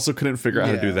 but I also couldn't figure out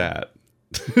how to do that.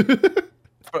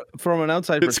 From an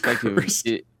outside perspective,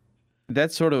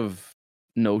 that sort of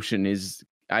notion is,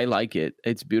 I like it.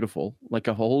 It's beautiful. Like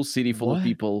a whole city full of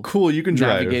people. Cool, you can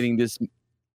drive. Navigating this.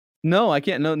 No, I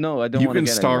can't. No, I don't. You can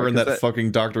star in that fucking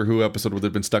Doctor Who episode where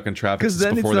they've been stuck in traffic. Because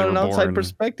then it's not an outside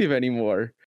perspective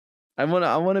anymore. I want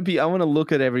to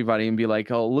look at everybody and be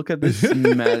like, oh, look at this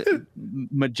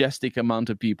majestic amount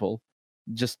of people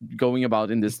just going about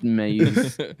in this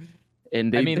maze.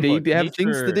 And they have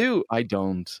things to do. I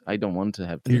don't want to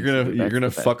have things to do. You're gonna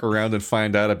fuck around and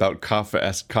find out about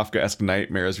Kafka-esque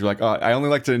nightmares. You're like, oh, I only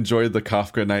like to enjoy the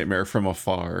Kafka nightmare from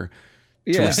afar.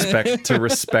 To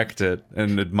respect it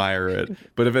and admire it.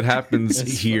 But if it happens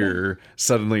here,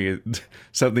 suddenly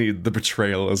the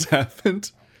betrayal has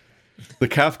happened. The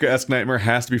Kafka-esque nightmare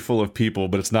has to be full of people,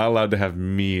 but it's not allowed to have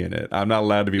me in it. I'm not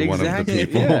allowed to be one of the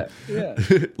people.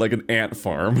 Yeah. Like an ant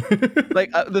farm.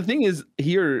 Like the thing is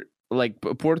here, like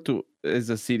Porto is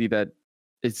a city that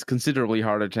it's considerably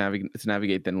harder to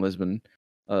navigate than Lisbon.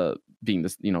 Being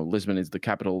this, Lisbon is the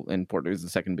capital and Porto is the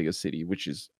second biggest city, which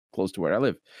is close to where I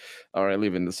live, or I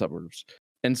live in the suburbs.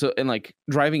 And like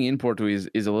driving in Porto is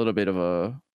a little bit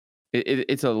of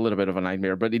it's a little bit of a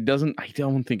nightmare, but I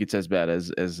don't think it's as bad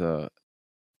as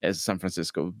San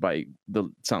Francisco by the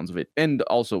sounds of it. And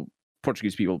also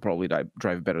Portuguese people probably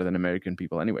drive better than American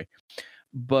people anyway.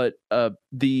 But I'm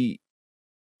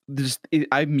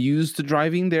used to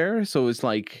driving there, so it's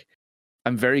like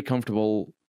I'm very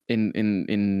comfortable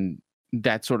in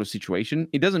that sort of situation.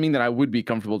 It doesn't mean that I would be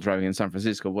comfortable driving in San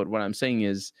Francisco, but what I'm saying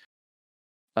is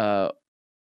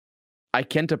I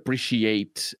can't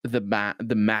appreciate the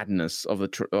madness of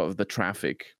the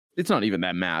traffic. It's not even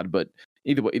that mad, but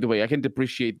either way I can't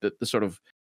appreciate the sort of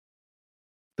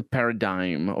the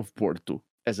paradigm of Porto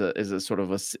as a sort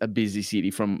of a busy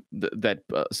city from that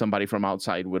somebody from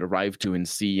outside would arrive to and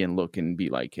see and look and be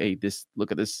like, hey,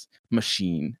 look at this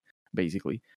machine,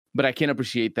 basically. But I can't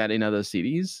appreciate that in other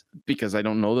cities because I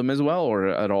don't know them as well or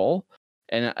at all.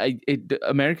 And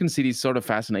American cities sort of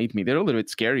fascinate me. They're a little bit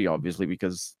scary, obviously,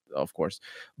 because of course,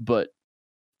 but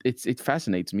it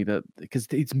fascinates me because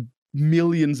it's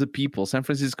millions of people. San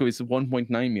Francisco is 1.9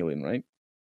 million, right?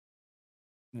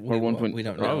 Or 1. We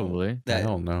don't know. Probably. I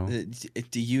don't know.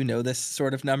 Do you know this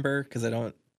sort of number? Because I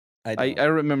don't. I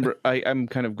remember. I'm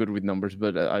kind of good with numbers,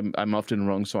 but I'm often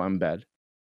wrong, so I'm bad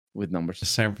with numbers. The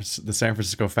San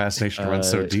Francisco fascination runs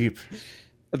so deep.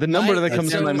 The number that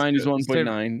comes to my mind is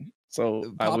 1.9.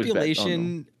 So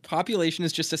population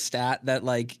is just a stat that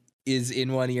like is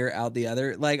in one ear out the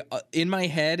other. Like in my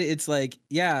head, it's like,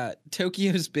 yeah,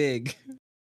 Tokyo's big.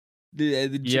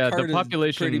 The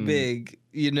population pretty big.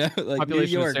 Like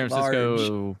population New York, of San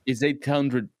Francisco is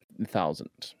 800,000.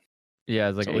 Yeah,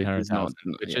 it's like So 800,000,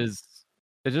 which is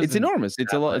it's enormous.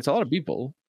 It's a lot. It's a lot of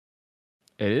people.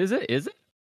 Is it? Is it?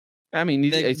 I mean,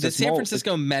 it's the a small, San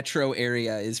Francisco metro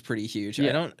area is pretty huge. Yeah.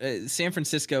 I don't San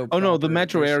Francisco. Oh no, the proper,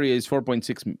 metro there's- area is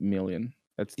 4.6 million.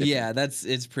 That's different. Yeah,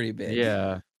 it's pretty big.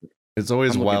 Yeah. It's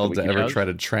always I'm looking at wild the to ever Wiki. try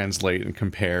to translate and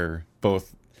compare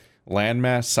both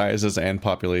landmass sizes and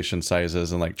population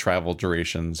sizes and like travel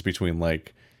durations between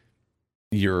like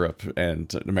Europe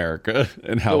and America,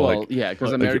 and how Well, yeah,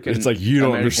 because American. it's like you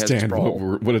don't America has understand sprawl.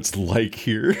 what it's like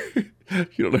here.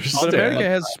 You don't But understand. America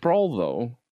has sprawl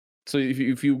though. So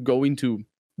if you go into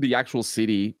the actual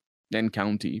city and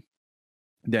county,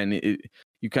 then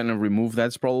you kind of remove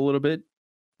that sprawl a little bit.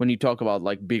 When you talk about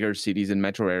like bigger cities and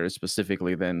metro areas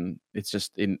specifically, then it's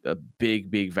just in a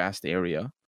big, vast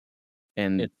area.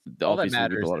 And All that obviously there's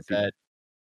matters a lot is of people. that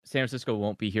San Francisco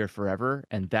won't be here forever,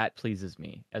 and that pleases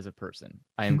me as a person.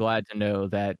 I am glad to know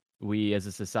that we as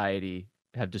a society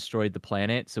have destroyed the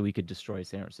planet so we could destroy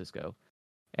San Francisco.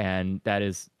 And that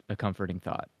is a comforting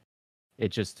thought. It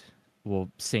just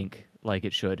will sink like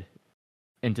it should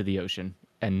into the ocean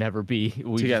and never be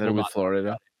Together will with not-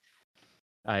 Florida.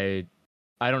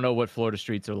 I don't know what Florida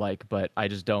streets are like, but I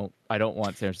don't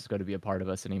want San Francisco to be a part of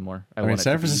us anymore. I mean, want it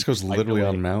San to be Francisco's wiped literally away.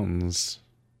 on mountains.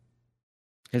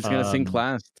 It's gonna sink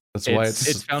last. That's why Its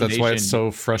that's why foundation- it's so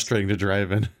frustrating to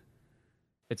drive in.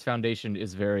 Its foundation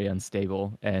is very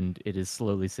unstable and it is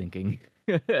slowly sinking.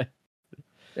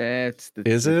 It's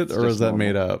Is it, or is that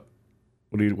made up?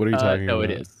 What are you talking no,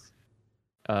 about? it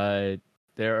is.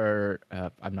 There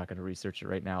are. I'm not going to research it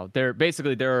right now. There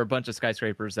are a bunch of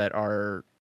skyscrapers that are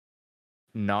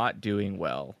not doing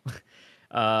well.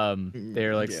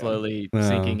 They're like Yeah. slowly Yeah.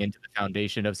 sinking into the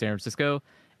foundation of San Francisco,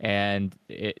 and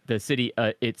the city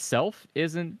itself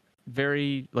isn't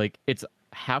very like it's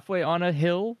halfway on a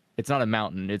hill. It's not a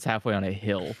mountain. It's halfway on a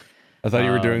hill. I thought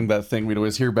you were doing that thing we'd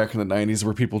always hear back in the 90s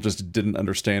where people just didn't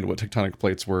understand what tectonic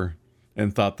plates were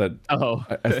and thought that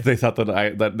they thought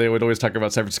that they would always talk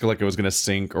about San Francisco like it was going to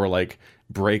sink or like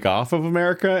break off of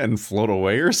America and float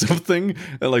away or something.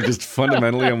 And like just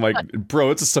fundamentally I'm like, bro,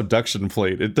 it's a subduction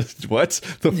plate. What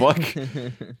the fuck?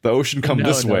 The ocean come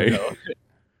this way.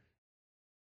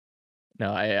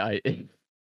 No, I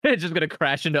it's just gonna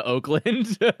crash into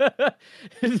Oakland.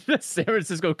 San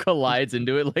Francisco collides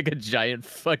into it like a giant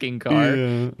fucking car.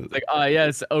 Yeah. It's like, oh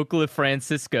yes, Oakland,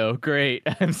 Francisco. Great.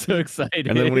 I'm so excited.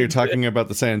 And then when you're talking about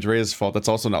the San Andreas fault, that's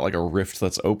also not like a rift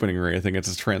that's opening or anything.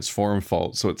 It's a transform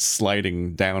fault, so it's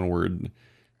sliding downward,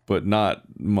 but not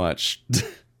much.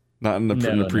 Not in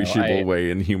an appreciable way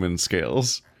in human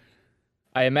scales.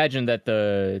 I imagine that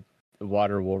the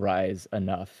water will rise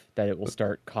enough that it will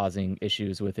start causing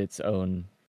issues with its own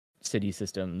city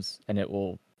systems, and it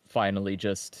will finally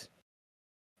just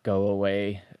go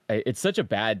away. It's such a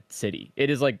bad city. It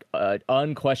is like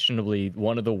unquestionably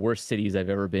one of the worst cities I've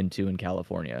ever been to in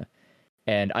California.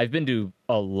 And I've been to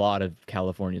a lot of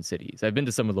Californian cities. I've been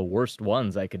to some of the worst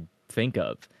ones I could think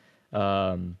of.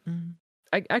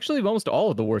 Actually, almost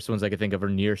all of the worst ones I could think of are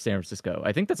near San Francisco.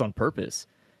 I think that's on purpose.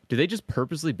 Do they just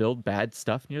purposely build bad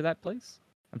stuff near that place?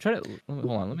 I'm trying to hold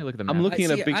on. Let me look at the map. I'm looking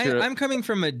at a picture. I'm coming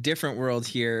from a different world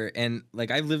here, and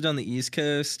like I've lived on the East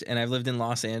Coast, and I've lived in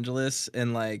Los Angeles,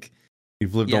 and like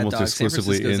you've lived almost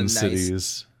exclusively in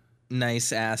cities.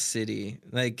 Nice ass city,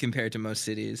 like compared to most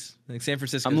cities. Like San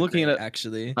Francisco. I'm looking at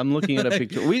actually. I'm looking at a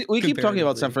picture. We keep talking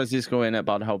about San Comparatively. Francisco and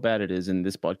about how bad it is in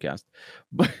this podcast,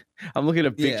 but I'm looking at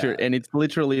a picture and it's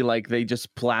literally like they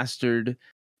just plastered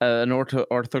an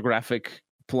orthographic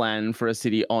plan for a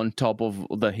city on top of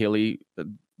the hilly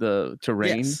the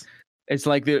terrain. Yes. It's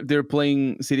like they're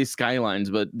playing city skylines,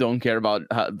 but don't care about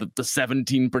the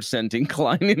 17%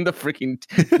 incline in the freaking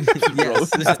Yes,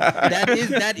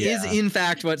 that is in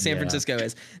fact what San Francisco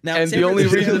is. Now, And San the only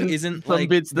Francisco reason isn't some like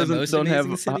bits the most don't have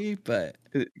amazing city, but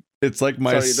It's like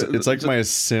my Sorry, my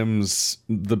Sims,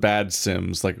 the bad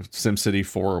Sims, like SimCity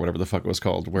 4 or whatever the fuck it was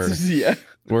called, where yeah.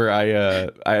 where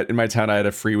I in my town I had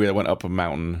a freeway that went up a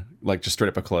mountain, like just straight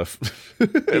up a cliff,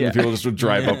 and people just would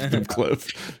drive up the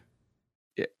cliff.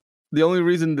 The only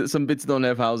reason that some bits don't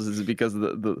have houses is because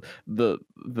the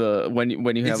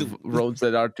when you have roads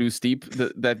that are too steep,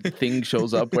 that thing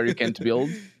shows up where you can't build,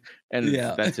 and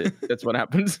that's it. That's what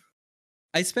happens.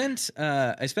 I spent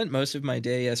most of my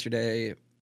day yesterday,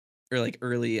 or like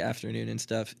early afternoon and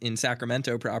stuff, in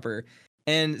Sacramento proper.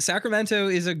 And Sacramento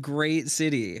is a great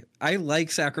city. I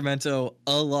like Sacramento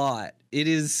a lot. It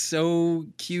is so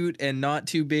cute and not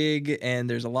too big, and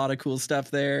there's a lot of cool stuff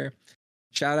there.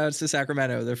 Shout outs to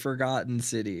Sacramento, the forgotten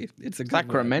city. It's a good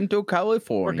Sacramento,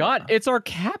 California. Forgot? It's our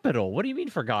capital. What do you mean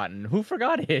forgotten? Who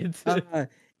forgot it?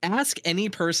 ask any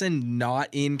person not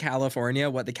in California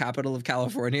what the capital of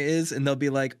California is, and they'll be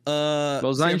like,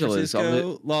 Los San Angeles,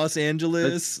 Francisco, Los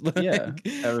Angeles, yeah,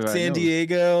 everybody San knows.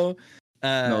 Diego.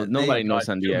 No, nobody knows God,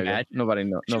 San could you Diego. imagine- Nobody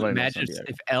knows Could you San imagine Diego.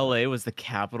 if LA was the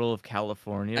capital of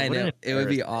California? I What an know it would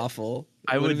be embarrassment. awful.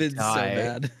 I It would would have been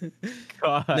die. so bad.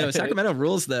 God. No, Sacramento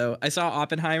rules though. I saw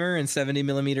Oppenheimer in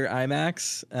 70mm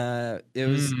IMAX.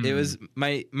 It was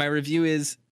my review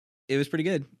is it was pretty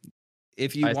good.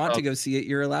 If you I want saw- to go see it,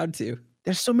 you're allowed to.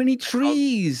 There's so many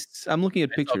trees. I'm looking at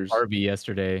I saw pictures. Barbie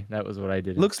yesterday. That was what I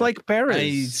did. Looks instead. like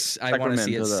Paris. I want to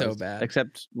see it Sacramento so does, bad.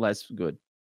 except less good.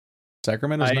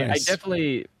 Sacramento's I nice.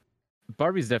 definitely.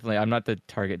 Barbie's definitely. I'm not the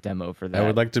target demo for that. I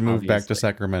would like to move back to obviously.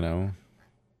 Sacramento.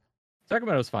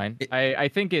 Sacramento's fine. I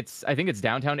think its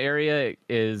downtown area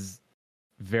is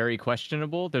very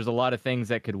questionable. There's a lot of things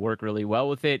that could work really well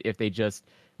with it if they just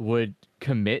would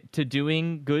commit to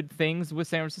doing good things with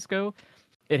San Francisco.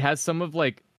 It has some of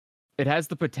like, it has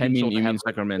the potential. You to mean have,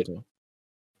 like, Sacramento?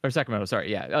 or Sacramento?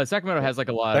 Sorry, yeah. Sacramento has like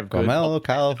a lot of good Sacramento, public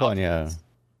California. options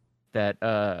that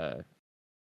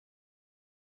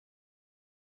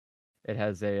it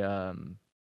has a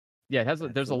yeah, it has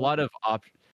there's a lot of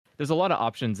there's a lot of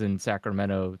options in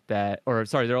Sacramento that, or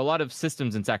sorry, there are a lot of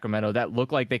systems in Sacramento that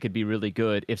look like they could be really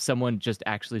good if someone just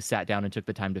actually sat down and took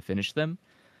the time to finish them.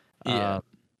 Yeah.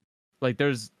 Like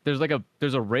there's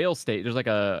a rail state, there's like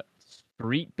a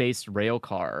street-based rail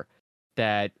car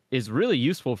that is really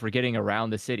useful for getting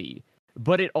around the city,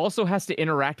 but it also has to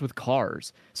interact with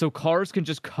cars, so cars can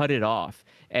just cut it off.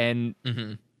 And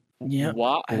Yeah.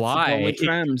 why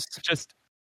Trams.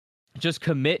 just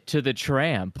commit to the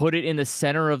tram, put it in the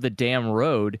center of the damn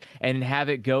road, and have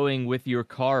it going with your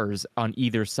cars on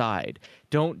either side.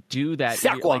 Don't do that.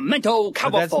 Sacramento,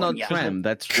 But that's not California. tram.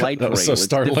 That's light That rail. was so It's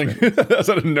startling. different. That's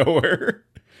out of nowhere.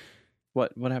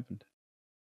 What happened?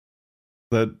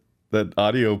 That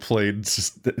audio played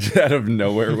just out of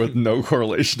nowhere with no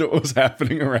correlation to what was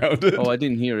happening around it. Oh, I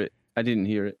didn't hear it. The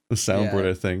The soundboard, Yeah.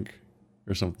 I think,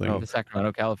 or something. The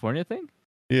Sacramento, California thing.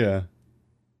 Yeah.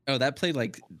 Oh, that played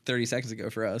like 30 seconds ago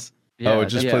for us. Oh, it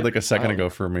just yeah. played like a second Wow. ago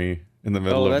for me in the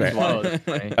middle Oh, of that's it. wild. That's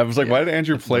funny. I was like, why did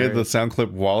Andrew play the hilarious. sound clip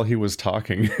while he was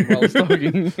talking? While I was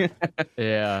talking.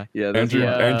 Yeah. Yeah, that's Andrew,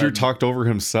 wild. Andrew talked over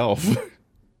himself.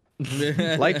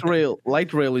 Light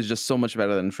rail is just so much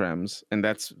better than trams, and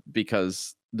that's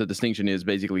because the distinction is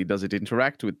basically, does it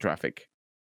interact with traffic?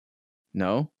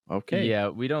 No. Okay. Yeah,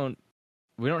 we don't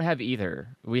have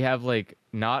either. We have like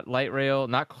not light rail,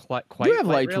 not quite. You have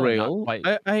light and rail. not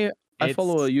quite- I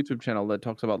follow a It's- YouTube channel that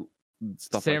talks about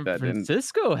stuff San like that. And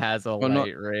Francisco has a Well, no-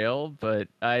 light rail, but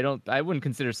I wouldn't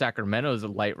consider Sacramento's a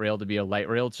light rail to be a light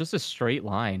rail. It's just a straight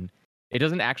line. It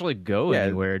doesn't actually go Yeah.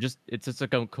 anywhere. It's just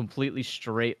like a completely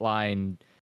straight line.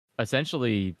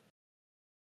 Essentially,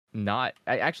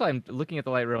 I'm looking at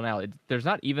the light rail now. There's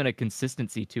not even a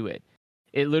consistency to it.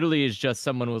 It literally is just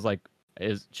someone was like,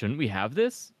 shouldn't we have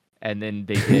this? And then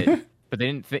they did, but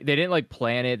they didn't like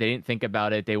plan it. They didn't think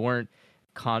about it. They weren't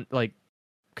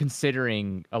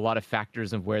considering a lot of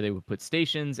factors of where they would put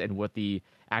stations and what the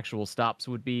actual stops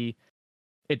would be.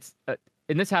 It's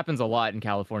and this happens a lot in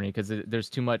California because there's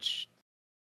a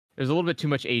little bit too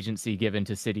much agency given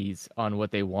to cities on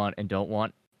what they want and don't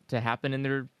want to happen in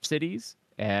their cities,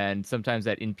 and sometimes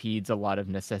that impedes a lot of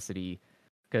necessity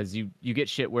because you get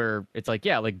shit where it's like,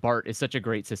 yeah, like BART is such a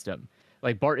great system.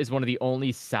 Like BART is one of the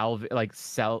only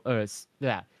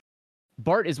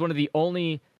BART is one of the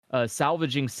only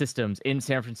salvaging systems in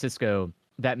San Francisco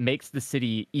that makes the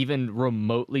city even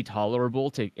remotely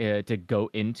tolerable to go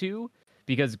into,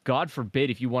 because God forbid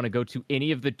if you want to go to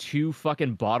any of the two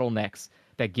fucking bottlenecks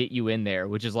that get you in there,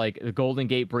 which is like the Golden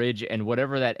Gate Bridge and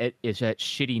whatever that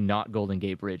shitty not Golden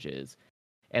Gate Bridge is.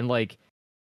 And like,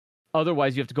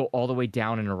 otherwise you have to go all the way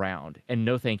down and around. And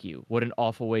no thank you. What an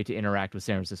awful way to interact with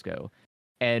San Francisco.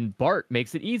 And BART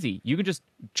makes it easy. You can just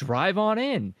drive on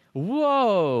in.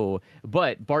 Whoa!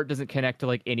 But BART doesn't connect to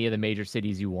like any of the major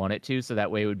cities you want it to, so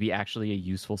that way it would be actually a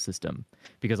useful system.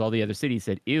 Because all the other cities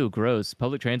said, ew, gross,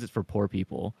 public transit's for poor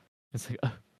people. It's like,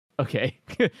 okay.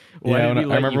 Why Yeah, did we I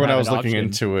let remember you when I have was an looking option?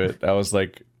 into it, I was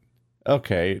like,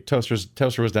 okay,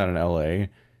 Toaster was down in LA.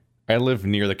 I live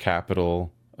near the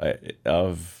capital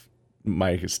of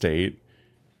my state.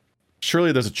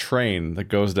 Surely there's a train that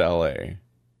goes to LA.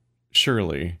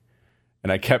 Surely.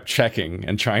 And I kept checking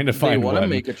and trying to find wanna one.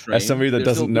 make a train. As somebody that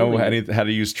They're still doesn't know building how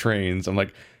to use trains, I'm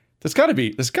like, there's got to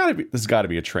be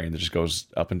a train that just goes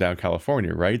up and down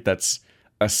California, right? That's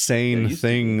a sane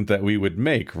thing that we would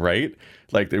make, right?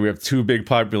 Like we have two big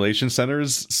population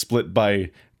centers split by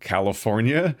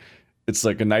California. it's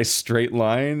like a nice straight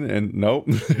line, and nope,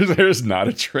 there's not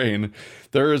a train.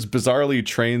 There is bizarrely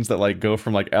trains that like go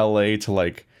from like LA to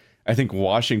like I think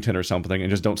Washington or something and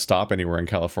just don't stop anywhere in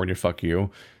California. Fuck you.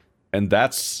 And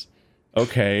that's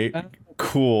okay,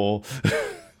 cool. So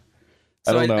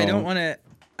I don't know.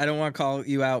 I don't want to call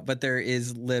you out, but there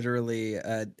is literally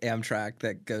an Amtrak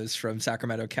that goes from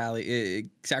Sacramento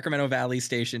Valley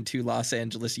Station to Los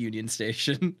Angeles Union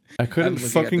Station. I couldn't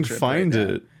fucking find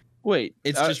it. Wait,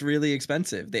 it's just really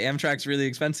expensive. The Amtrak's really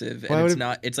expensive, and it's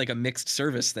not. It's like a mixed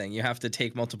service thing. You have to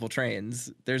take multiple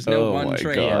trains. There's no one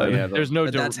train. God. Yeah, there's no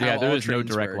there is no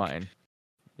direct line.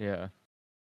 Yeah,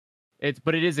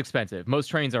 but it is expensive. Most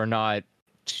trains are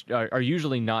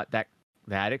usually not that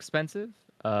expensive.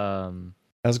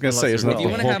 I was gonna say, isn't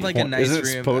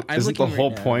the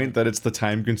whole point that it's the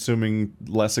time-consuming,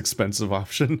 less expensive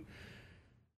option?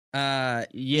 But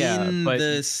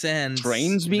the sense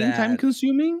trains being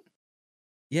time-consuming.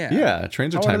 Yeah,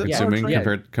 trains are time-consuming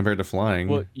compared to flying.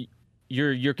 Well,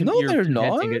 they're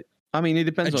not. I mean, it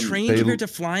depends on train compared to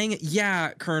flying.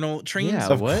 Yeah, Colonel, trains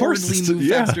of course move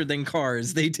faster than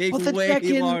cars. They take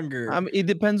way longer. I mean, it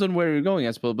depends on where you're going,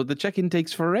 I suppose. But the check-in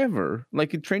takes forever.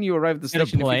 Like a train, you arrive at the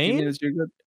station in 15 minutes. You're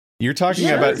good. You're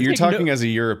talking as a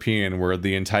European, where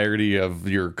the entirety of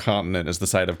your continent is the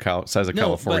size of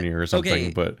California or something.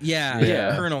 Okay, but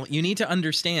Colonel, you need to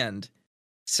understand.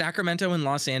 Sacramento and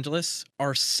Los Angeles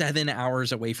are 7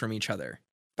 hours away from each other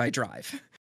by drive.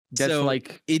 That's so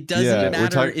like it doesn't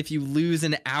matter if you lose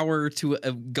an hour to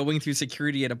going through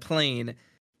security at a plane.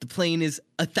 The plane is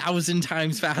 1,000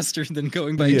 times faster than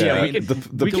going by train.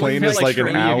 The plane is like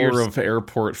an hour of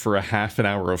airport for a half an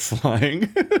hour of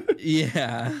flying.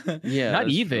 yeah. Not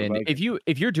even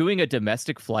if you're doing a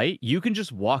domestic flight, you can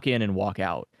just walk in and walk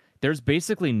out. There's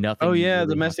basically nothing. Oh yeah,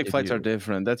 domestic flights are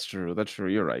different. That's true.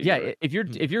 You're right. Yeah, you're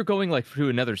right. if you're going like to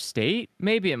another state,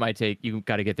 maybe it might take you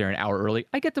got to get there an hour early.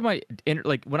 I get to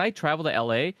when I travel to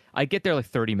LA, I get there like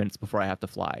 30 minutes before I have to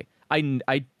fly.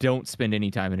 I don't spend any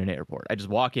time in an airport. I just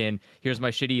walk in. Here's my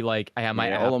shitty I have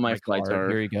my all of my flights are.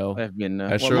 Here you go. I've been.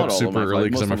 I show up super early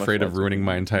because I'm afraid of ruining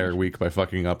my entire week by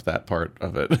fucking up that part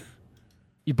of it.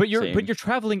 But you're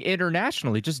traveling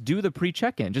internationally. Just do the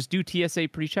pre-check-in. Just do TSA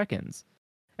pre-check-ins.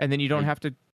 And then you don't have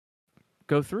to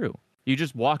go through. You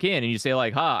just walk in and you say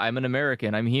like, "Ha, I'm an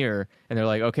American. I'm here." And they're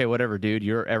like, "Okay, whatever, dude.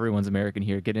 Everyone's American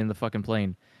here. Get in the fucking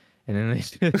plane." And then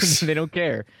they don't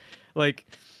care. Like,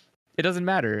 it doesn't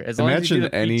matter. As long as you do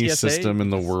the any TSA, system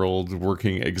in the world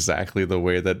working exactly the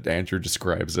way that Andrew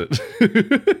describes it.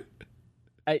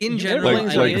 In general,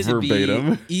 like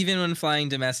verbatim. Even when flying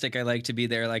domestic, I like to be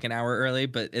there like an hour early,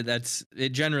 but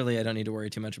generally I don't need to worry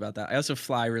too much about that. I also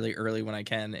fly really early when I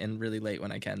can and really late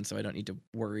when I can, so I don't need to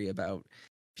worry about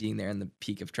being there in the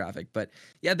peak of traffic. But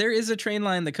yeah, there is a train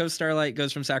line. The Coast Starlight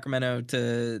goes from Sacramento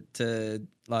to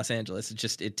Los Angeles.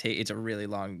 It's a really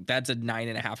long. That's a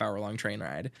 9.5 hour long train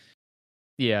ride.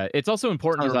 Yeah, it's also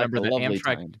important to remember that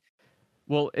Amtrak. Time.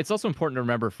 Well, it's also important to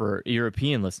remember for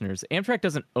European listeners, Amtrak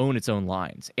doesn't own its own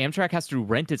lines. Amtrak has to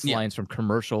rent its lines from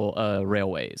commercial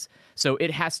railways. So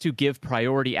it has to give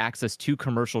priority access to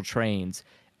commercial trains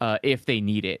if they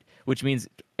need it, which means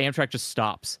Amtrak just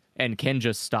stops and can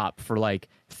just stop for like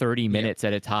 30 minutes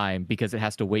at a time because it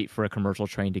has to wait for a commercial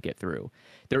train to get through.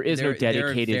 There is no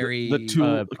dedicated... The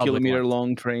 2 kilometer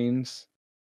long trains.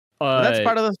 That's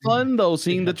part of the fun, though,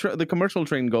 seeing the commercial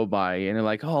train go by, and you're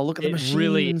like, "Oh, look at the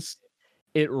machines."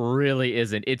 It really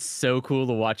isn't. It's so cool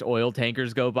to watch oil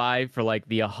tankers go by for like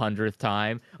the 100th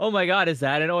time. Oh my God, is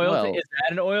that an oil? Is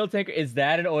that an oil tanker? Is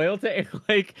that an oil tanker?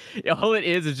 Like, all it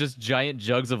is just giant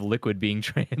jugs of liquid being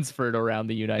transferred around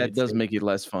the United States. That does make it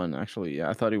less fun, actually. Yeah,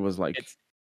 I thought it was like.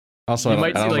 Also,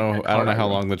 I don't know how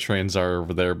long the trains are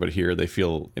over there, but here they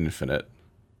feel infinite.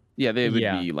 Yeah, they would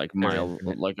be like mile,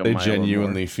 like a they mile. They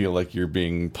genuinely feel like you're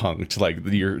being punked, like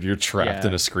you're trapped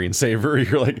in a screensaver.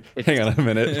 You're like, hang on a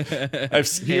minute, I've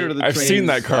seen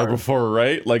that car before,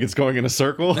 right? Like it's going in a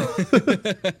circle.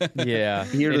 Yeah,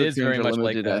 here it is very much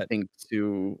limited, like that. I think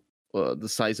to the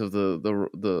size of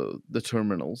the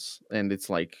terminals, and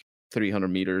it's like 300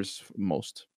 meters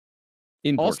most.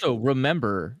 Also,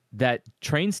 remember that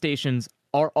train stations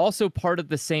are also part of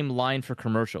the same line for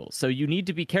commercials. So you need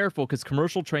to be careful because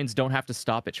commercial trains don't have to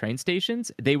stop at train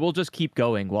stations. They will just keep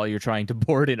going while you're trying to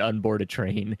board and unboard a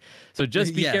train. So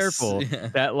just be careful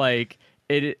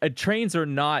that trains are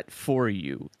not for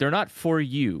you. They're not for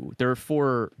you. They're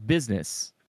for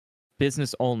business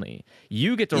only.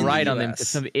 You get to ride on them because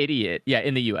some idiot,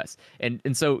 in the US. And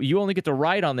so you only get to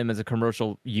ride on them as a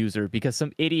commercial user because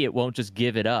some idiot won't just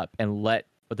give it up and let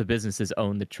the businesses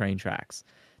own the train tracks.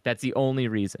 That's the only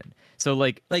reason. So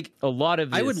like a lot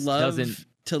of this I would love doesn't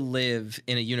to live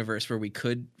in a universe where we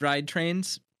could ride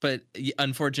trains, but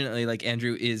unfortunately, like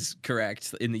Andrew is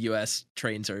correct, in the US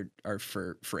trains are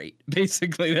for freight.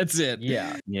 Basically, that's it.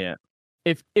 Yeah. Yeah.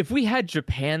 If we had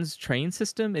Japan's train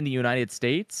system in the United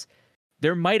States,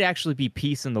 there might actually be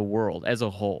peace in the world as a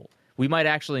whole. We might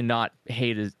actually not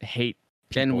hate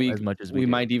Then people as much as we do.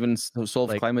 might even solve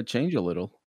Like, climate change a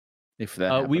little. If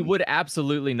that we happened. would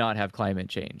absolutely not have climate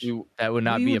change. That would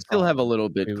not we be would a still problem. have a little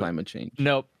bit We would- climate change.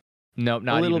 Nope, not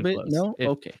a little even bit. close. No,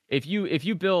 okay. If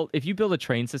you build a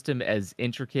train system as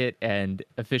intricate and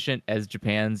efficient as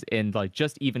Japan's in like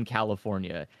just even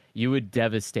California, you would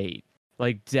devastate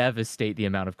the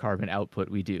amount of carbon output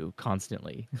we do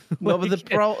constantly. Well, but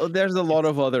there's a lot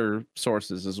of other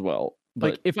sources as well.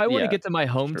 But Like if I want to yeah, get to my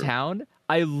hometown,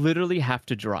 I literally have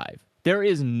to drive.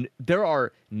 There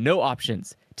are no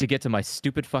options to get to my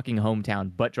stupid fucking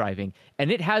hometown but driving,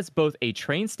 and it has both a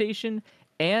train station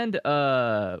and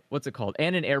what's it called?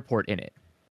 And an airport in it.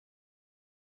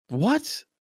 what?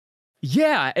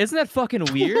 Yeah, isn't that fucking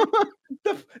weird?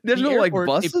 There's The no like airport,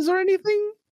 buses or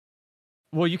anything.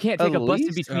 Well, you can't take At a bus in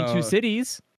least? between two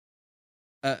cities.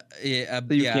 You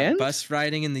can't? bus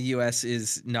riding in the US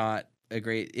is not a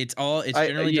great. It's I-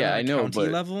 generally yeah, done I on a know, county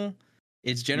but- level.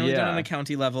 It's generally done on Yeah. a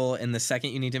county level, and the second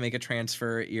you need to make a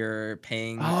transfer, you're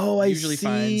paying Oh, I usually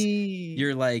see. fines.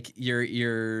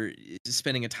 You're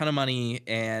spending a ton of money,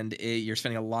 and you're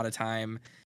spending a lot of time.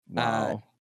 Wow.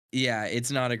 Yeah,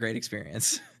 it's not a great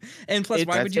experience. And plus,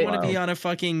 why That's would you want to be wild. on a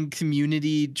fucking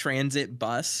community transit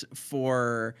bus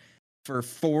for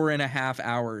 4.5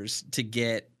 hours to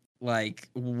get like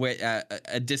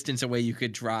a distance away you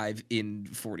could drive in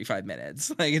 45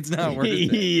 minutes? Like, it's not worth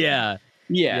it. Yeah.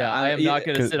 Yeah, I am not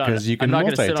gonna sit on. 'cause you I'm can not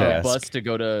gonna sit on a multitask. bus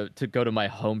to go to my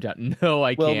hometown. No,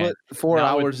 I Well, can't. but 4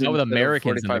 Not with- hours not with instead of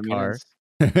Americans in the 45 car.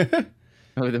 minutes.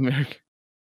 With American.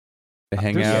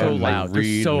 Hang They're out, so and, loud. like, They're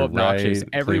read, so and obnoxious. write,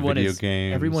 Everyone play video is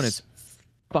games, everyone is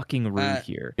fucking rude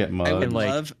here. get mugged. And,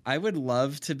 like- I would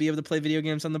love to be able to play video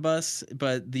games on the bus,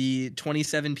 but the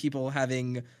 27 people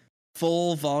having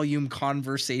full volume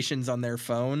conversations on their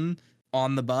phone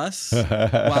on the bus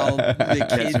while the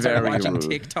kids are very watching rude.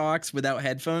 TikToks without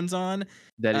headphones on.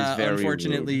 That is very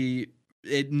unfortunately,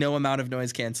 no amount of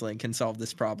noise canceling can solve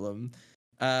this problem.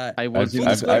 I was in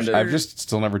I've just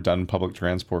still never done public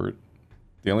transport.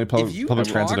 The only public you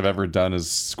transit walk- I've ever done is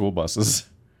school buses.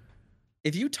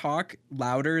 If you talk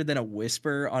louder than a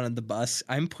whisper on the bus,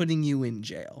 I'm putting you in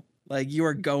jail. Like, you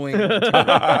are going.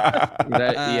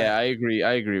 Yeah, I agree.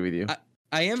 I agree with you.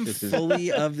 I am This is-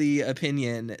 fully of the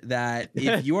opinion that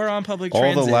if you are on public All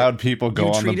transit, the loud people go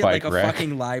you on treat the it bike like a rack.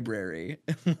 fucking library.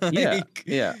 Yeah, Like,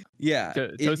 yeah. yeah.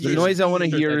 The The noise I want to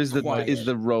hear is quiet.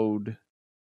 the road,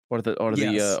 or the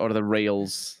Yes. or the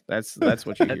rails. That's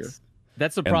what you hear.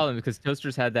 That's the And- problem, because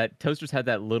Toasters had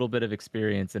that little bit of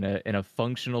experience in a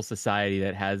functional society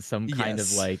that has some kind of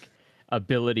Yes. like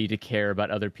ability to care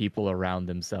about other people around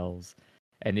themselves.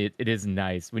 And it is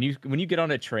nice. When you get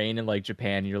on a train in like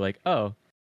Japan, you're like, oh,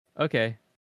 okay.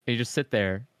 And you just sit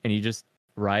there and you just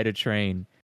ride a train.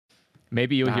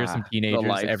 Maybe you'll hear some the teenagers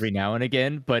life. every now and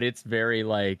again, but it's very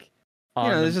like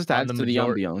This just on adds to the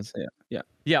ambiance. Yeah.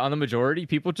 Yeah, on the majority,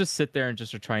 people just sit there and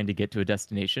just are trying to get to a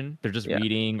destination. They're just Yeah.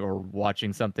 reading or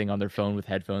watching something on their phone with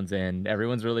headphones in.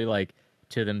 Everyone's really like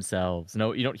to themselves.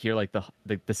 No, you don't hear like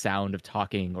the sound of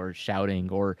talking or shouting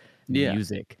or Yeah.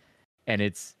 music, and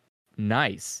it's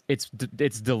nice. It's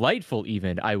delightful,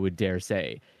 even, I would dare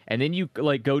say. And then you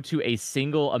like go to a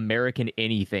single American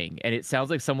anything, and it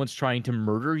sounds like someone's trying to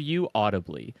murder you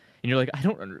audibly, and you're like, I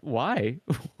don't why.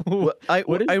 Well, I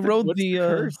What is I the- rode what's the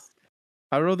curse?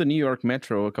 I rode the New York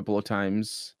Metro a couple of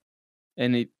times,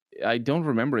 and I don't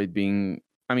remember it being.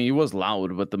 I mean, it was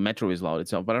loud, but the Metro is loud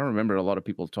itself. But I don't remember a lot of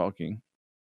people talking.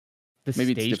 The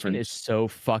Maybe it's station different. is so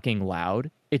fucking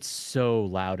loud. It's so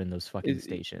loud in those fucking It-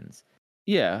 stations.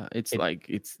 Yeah, it's It- like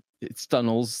it's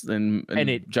tunnels and And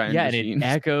giant and machines. it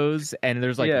echoes, and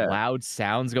there's like Yeah. loud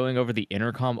sounds going over the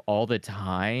intercom all the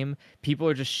time. People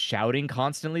are just shouting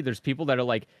constantly. There's people that are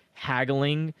like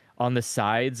haggling on the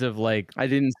sides of like I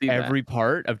didn't see every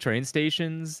part of train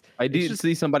stations. that. I it's did just-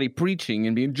 see somebody preaching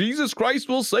and being, Jesus Christ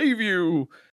will save you.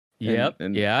 Yep.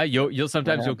 and Yeah. You'll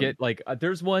sometimes you'll happened? get like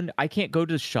there's one. I can't go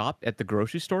to the shop at the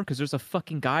grocery store because there's a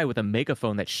fucking guy with a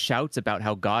megaphone that shouts about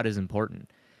how God is important.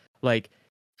 Like,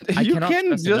 I You cannot can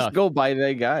stress just enough. go by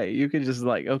that guy. You can just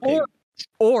like, okay,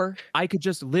 Or I could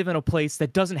just live in a place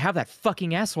that doesn't have that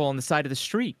fucking asshole on the side of the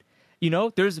street. You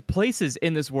know, there's places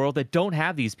in this world that don't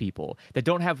have these people, that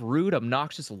don't have rude,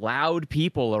 obnoxious, loud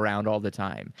people around all the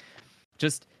time.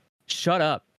 Just shut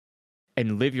up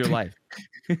and live your life.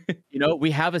 You know,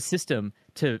 we have a system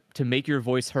to make your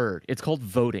voice heard. It's called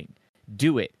voting.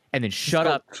 Do it, and then shut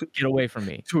up. Get away from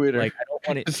me. Twitter. Like, I don't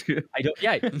want it. I don't.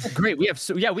 Yeah, great. We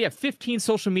have 15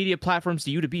 social media platforms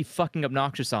to you to be fucking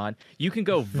obnoxious on. You can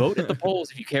go vote at the polls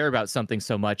if you care about something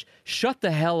so much. Shut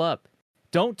the hell up.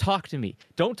 Don't talk to me.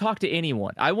 Don't talk to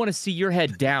anyone. I want to see your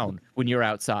head down when you're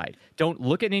outside. Don't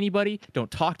look at anybody.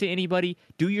 Don't talk to anybody.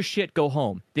 Do your shit. Go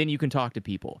home. Then you can talk to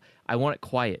people. I want it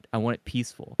quiet. I want it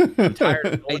peaceful. I'm tired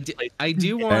of I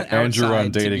do want Andrew on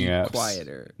outside dating to be apps.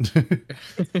 Quieter.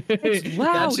 It's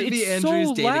loud. That should be It's Andrew's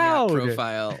so dating loud. app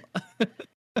profile.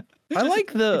 I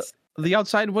like the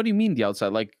outside. What do you mean the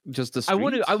outside? Like just the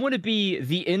streets? I want to be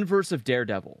the inverse of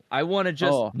Daredevil. I want to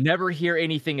just never hear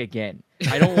anything again.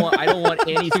 I don't want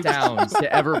any sounds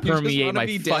to ever permeate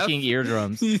my fucking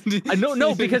eardrums.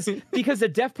 No, because a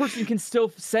deaf person can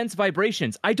still sense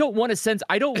vibrations. I don't want to sense.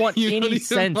 I don't want any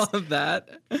sense of that.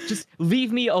 Just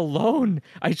leave me alone.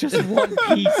 I just want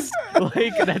peace.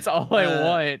 Like, that's all I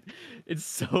want. It's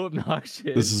so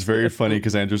obnoxious. This is very funny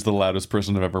because Andrew's the loudest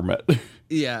person I've ever met.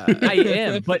 Yeah, I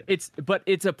am, but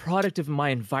it's a product of my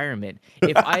environment.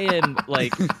 If I am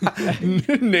like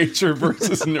nature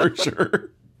versus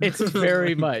nurture. It's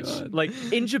very much like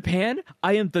in Japan,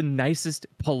 I am the nicest,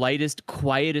 politest,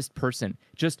 quietest person.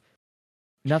 Just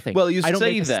nothing. Well, you I don't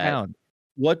say make a that. sound.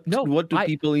 What do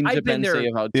people in I've been Japan say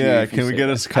there- about you? Yeah, if you can we say get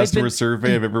that? a customer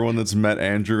survey of everyone that's met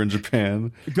Andrew in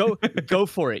Japan? Go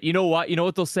for it. You know what? You know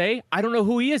what they'll say? I don't know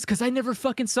who he is because I never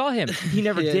fucking saw him. He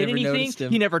never did never anything. noticed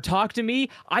him. He never talked to me.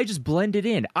 I just blended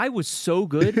in. I was so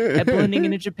good at blending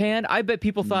into Japan. I bet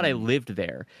people thought I lived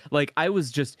there. Like I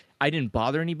didn't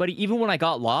bother anybody. Even when I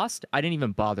got lost, I didn't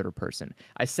even bother a person.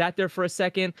 I sat there for a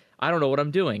second. I don't know what I'm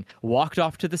doing. Walked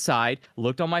off to the side,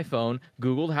 looked on my phone,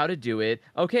 Googled how to do it.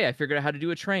 Okay, I figured out how to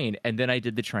do a train, and then I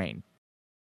did the train.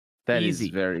 That Easy.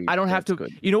 is very. I don't have to.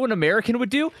 Good. You know what an American would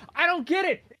do? I don't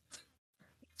get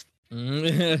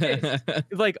it.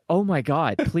 Like, oh my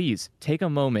God, please take a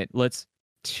moment. Let's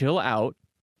chill out.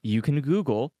 You can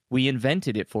Google. We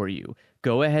invented it for you.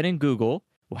 Go ahead and Google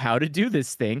how to do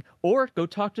this thing, or go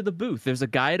talk to the booth. There's a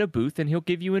guy at a booth and he'll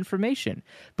give you information.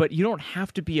 But you don't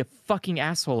have to be a fucking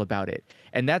asshole about it.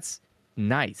 And that's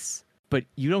nice. But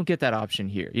you don't get that option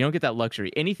here. You don't get that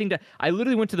luxury. I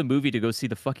literally went to the movie to go see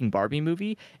the fucking Barbie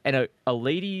movie, and a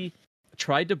lady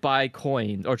tried to buy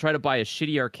coins or try to buy a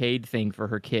shitty arcade thing for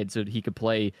her kid so that he could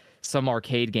play some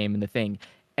arcade game in the thing,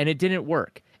 and it didn't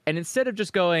work. And instead of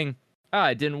just going,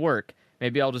 it didn't work,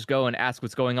 maybe I'll just go and ask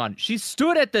what's going on, she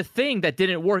stood at the thing that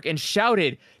didn't work and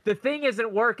shouted, "The thing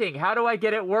isn't working. How do I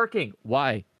get it working?"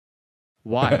 Why?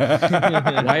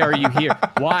 Why are you here?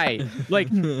 Why? Like,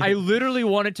 I literally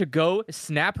wanted to go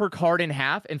snap her card in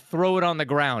half and throw it on the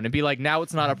ground and be like, now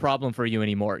it's not a problem for you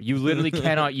anymore. You literally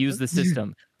cannot use the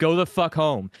system. Go the fuck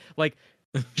home. Like,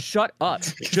 shut up.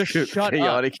 Just shut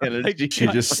Chaotic up. energy. She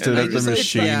just stood at the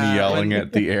machine yelling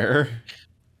at the air.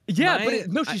 Yeah,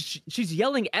 she's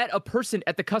yelling at a person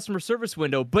at the customer service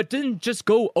window, but didn't just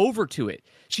go over to it.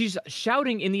 She's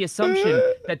shouting in the assumption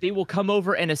that they will come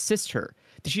over and assist her.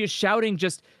 She is shouting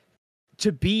just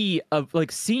to be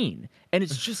seen, and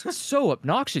it's just so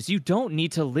obnoxious. You don't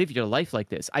need to live your life like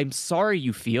this. I'm sorry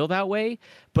you feel that way,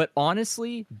 but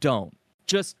honestly, don't.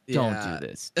 Just don't do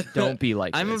this. Don't be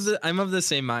like this. I'm of the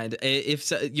same mind.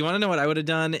 If you want to know what I would have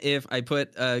done if I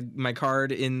put my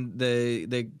card in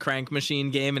the crank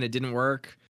machine game and it didn't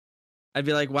work, I'd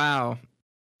be like, wow,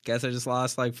 guess I just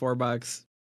lost like $4.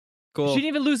 Cool. She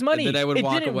didn't even lose money. And then I would it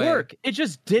walk didn't away. work. It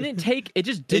just didn't take. It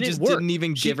just didn't work. Didn't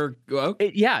even give her. Oh.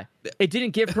 It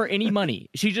didn't give her any money.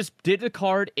 She just did the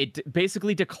card. It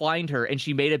basically declined her, and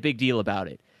she made a big deal about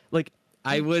it. Like,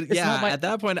 I would, at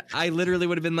that point, I literally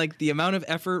would have been like, the amount of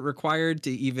effort required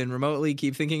to even remotely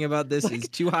keep thinking about this is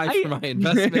too high for my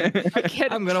investment.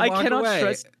 I'm gonna walk away.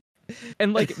 Stress.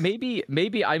 And like, maybe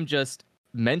I'm just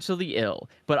mentally ill,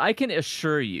 but I can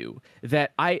assure you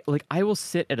that I will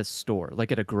sit at a store,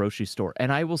 like at a grocery store,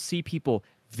 and I will see people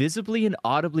visibly and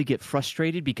audibly get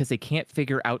frustrated because they can't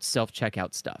figure out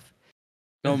self-checkout stuff.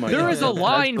 Oh my There God. is a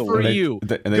line for you.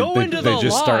 Go into the They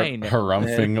just line. start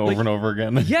harumphing over and over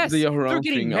again. Yes, The they're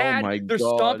getting harumphing, mad. oh my They're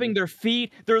God. stomping their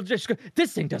feet. They're just,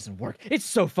 this thing doesn't work. It's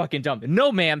so fucking dumb.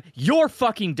 No, ma'am, you're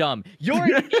fucking dumb. You're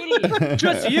an idiot.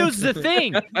 Just use the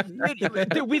thing.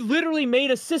 We literally made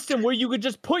a system where you could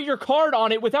just put your card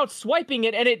on it without swiping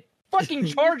it, and it fucking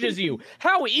charges you.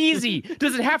 How easy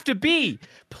does it have to be?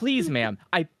 Please, ma'am,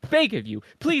 I beg of you.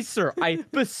 Please, sir, I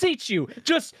beseech you.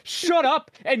 Just shut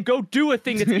up and go do a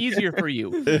thing that's easier for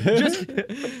you. Just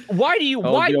why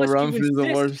must you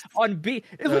insist on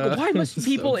why must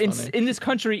people in this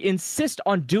country insist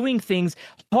on doing things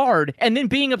hard and then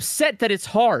being upset that it's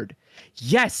hard?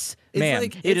 Yes, man,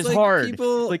 like, it is like hard.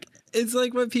 People, like it's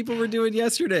like what people were doing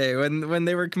yesterday when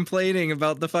they were complaining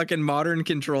about the fucking modern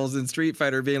controls in Street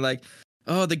Fighter, being like,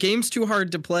 oh, the game's too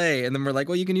hard to play. And then we're like,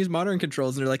 well, you can use modern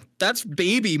controls. And they're like, that's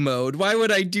baby mode. Why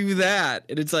would I do that?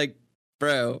 And it's like,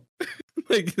 bro,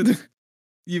 like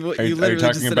you literally are you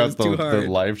talking just said about it was too hard. the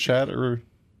live chat or?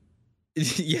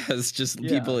 Yes, just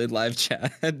people in live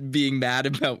chat being mad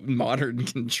about modern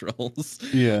controls.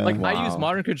 Yeah, like I use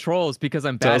modern controls because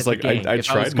I'm bad so I was at the game. I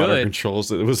tried modern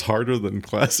controls. It was harder than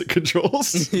classic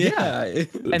controls. Yeah.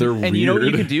 They're weird. And you know what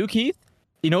you could do, Keith?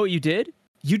 You know what you did?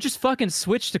 You just fucking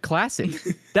switched to classic.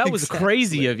 That was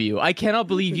crazy of you. I cannot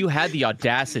believe you had the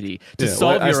audacity to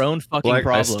solve your own fucking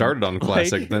problem. I started on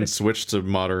classic, then switched to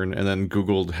modern, and then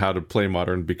Googled how to play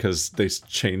modern because they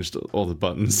changed all the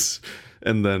buttons.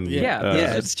 And then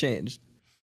it's changed.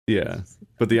 Yeah,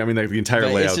 but the entire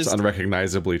layout's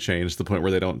unrecognizably changed to the point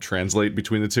where they don't translate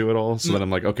between the two at all. So then I'm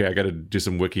like, okay, I got to do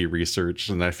some wiki research,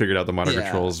 and I figured out the modern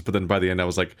controls. But then by the end, I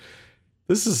was like,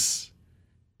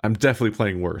 I'm definitely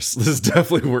playing worse. This is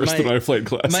definitely worse than I played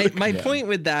classic. My point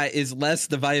with that is less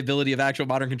the viability of actual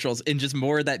modern controls and just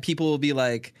more that people will be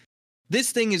like,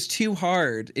 this thing is too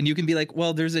hard, and you can be like,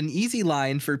 well, there's an easy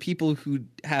line for people who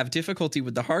have difficulty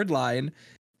with the hard line.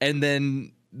 And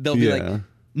then they'll be like,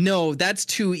 no, that's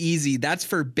too easy. That's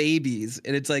for babies.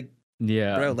 And it's like,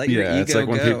 bro, let your ego it's like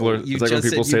when go. people You it's like when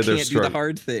people say they're can't do the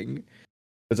hard thing.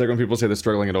 It's like when people say they're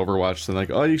struggling at Overwatch, and like,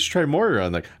 oh, you should try Moira.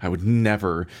 And like, I would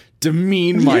never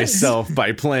demean myself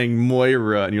by playing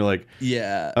Moira. And you're like,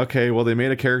 yeah, okay, well, they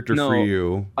made a character for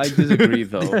you. I disagree,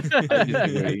 though.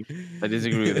 I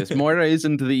disagree with this. Moira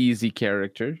isn't the easy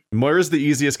character. Moira's the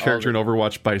easiest character in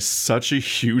Overwatch by such a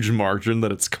huge margin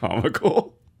that it's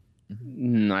comical.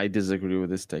 I disagree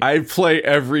with this take. I play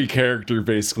every character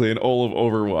basically in all of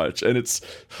Overwatch, and it's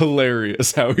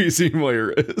hilarious how easy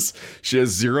Moira is. She has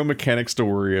zero mechanics to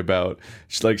worry about.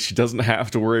 She doesn't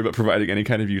have to worry about providing any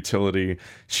kind of utility.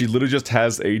 She literally just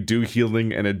has a do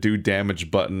healing and a do damage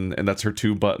button, and that's her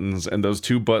two buttons. And those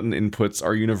two button inputs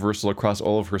are universal across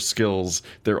all of her skills.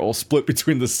 They're all split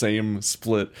between the same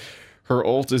split. Her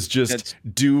ult is just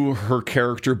do her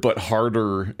character but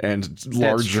harder and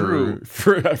larger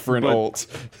for an ult.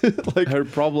 Like her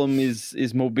problem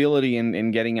is mobility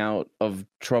and getting out of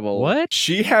trouble. What?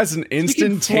 She has an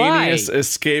instantaneous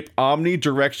escape,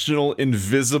 omnidirectional,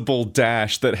 invisible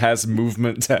dash that has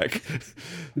movement tech.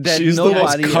 She's the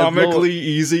most comically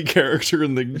easy character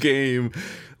in the game.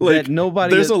 Like,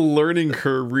 there's a learning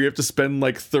curve where you have to spend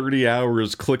like 30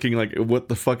 hours clicking like what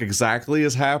the fuck exactly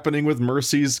is happening with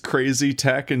Mercy's crazy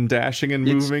tech and dashing and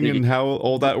moving and how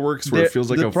all that works, where it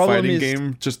feels like a fighting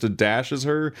game just to dash as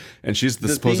her, and she's the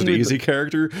supposed easy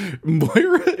character.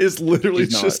 Moira is literally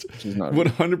just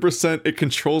 100%. It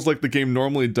controls like the game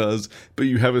normally does, but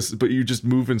you just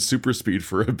move in super speed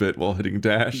for a bit while hitting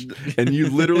dash, and you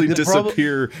literally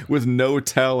disappear with no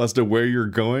tell as to where you're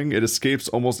going. It escapes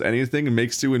almost anything and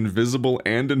makes you invisible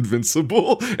and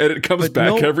invincible, and it comes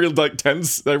back every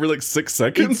 6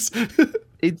 seconds.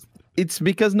 It's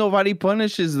because nobody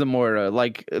punishes the Moira.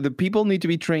 Like, the people need to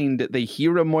be trained. They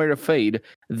hear a Moira fade,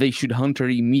 they should hunt her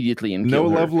immediately and kill her.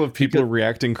 No level of people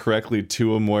reacting correctly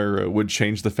to a Moira would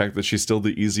change the fact that she's still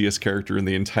the easiest character in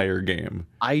the entire game.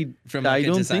 I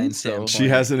don't think so. She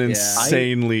has an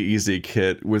insanely easy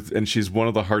kit and she's one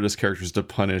of the hardest characters to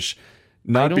punish.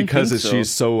 Not because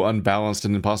she's so unbalanced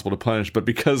and impossible to punish, but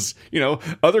because,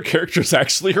 other characters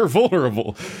actually are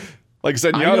vulnerable. Like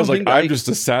Zenyatta's like, I'm just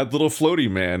a sad little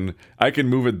floaty man. I can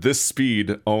move at this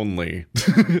speed only.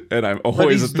 And I'm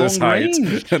always at this height.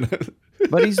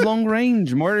 But he's long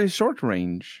range. Moira is short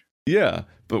range. Yeah.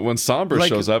 But when Sombra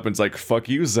shows up and it's like, fuck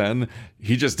you, Zen,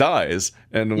 he just dies.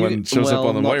 And when it shows up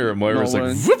on the Moira's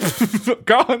like, whoop,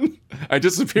 gone. I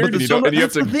disappeared, and you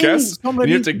have to guess. And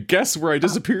you have to guess where I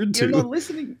disappeared to.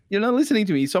 You're not listening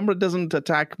to me. Sombra doesn't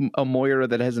attack a Moira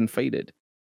that hasn't faded.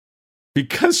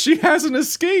 Because she has an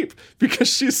escape. Because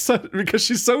she's so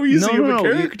easy of a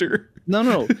character.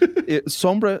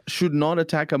 Sombra should not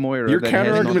attack a Moira. Your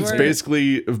counter argument's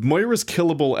basically, Moira's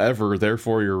killable ever,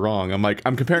 therefore you're wrong.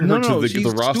 I'm comparing her to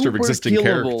the roster of existing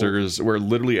characters where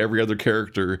literally every other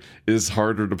character is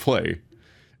harder to play.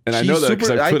 And I know that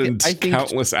because I put in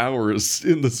countless hours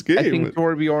in this game. I think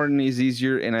Torbjorn is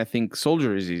easier, and I think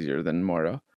Soldier is easier than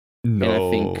Moira.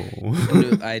 No,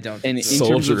 I don't. And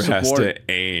Soldier has to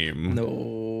aim. No,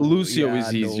 Lucio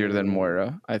is easier than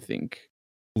Moira, I think.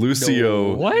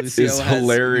 Lucio is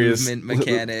hilarious. Movement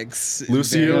mechanics.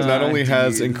 Lucio not only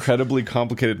has incredibly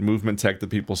complicated movement tech that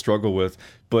people struggle with,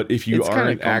 but if you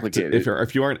aren't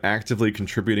actively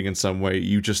contributing in some way,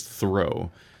 you just throw.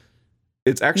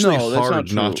 It's actually No, that's hard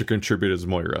not not true. to contribute as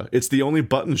Moira. It's the only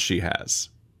button she has.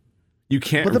 You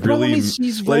can't But the problem really is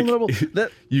she's like. vulnerable.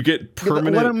 You get what I'm-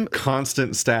 permanent,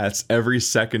 constant stats every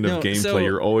second of No, gameplay. so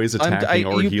You're always attacking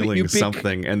or you healing pick-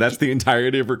 something, and that's the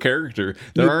entirety of her character.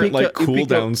 There you aren't pick like a- you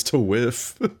pick a- cooldowns to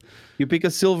whiff. You pick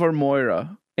a silver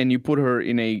Moira and you put her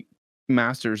in a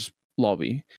master's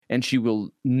lobby, and she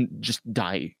will just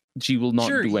die. She will not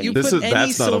Sure, do you anything. This put is- any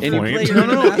that's not a silver point. player No, in no,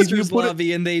 the no, if you Masters put it-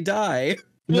 lobby and they die.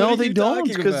 What No, are they you don't,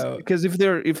 talking about? because if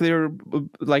they're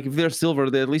like if they're silver,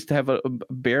 they at least have a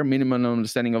bare minimum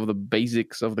understanding of the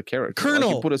basics of the character. Like, you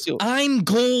Colonel, put a silver. I'm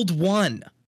gold 1.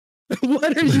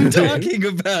 What are you talking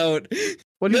about?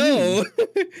 What do you mean?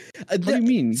 What do you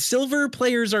mean? Silver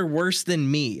players are worse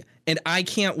than me, and I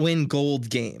can't win gold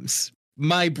games.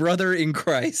 My brother in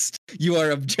Christ, you are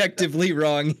objectively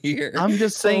wrong here. I'm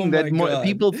just saying Oh that my God.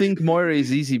 people think Moira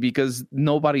is easy because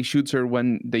nobody shoots her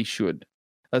when they should.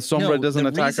 Sombra No, doesn't the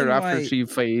attack her reason after why- she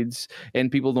fades,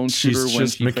 and people don't shoot her She's when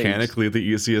just she fades. mechanically the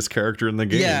easiest character in the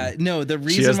game. Yeah, no, the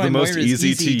reason She has why the most Moira is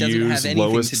easy to doesn't have use, anything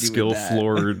lowest to do skill with that.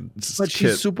 floor But kit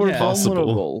she's super Yeah. possible.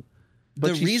 vulnerable. But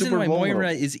The she's reason super why vulnerable.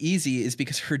 Moira is easy is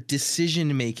because her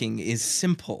decision making is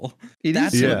simple. It is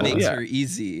That's Yeah. what makes yeah. her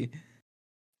easy.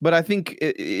 But I think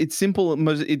it's simple.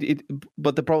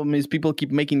 But the problem is people keep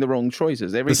making the wrong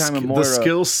choices every time. A Moira, The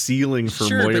skill ceiling for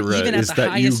Sure, but Moira even at is the that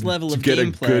highest you level of get a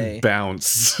gameplay- good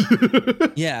bounce.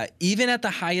 Yeah, even at the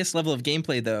highest level of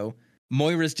gameplay, though,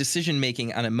 Moira's decision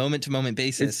making on a moment to moment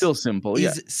basis it's still simple. Yeah,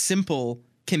 is simple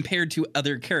compared to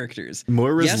other characters.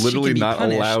 Moira's Yes, she literally can be not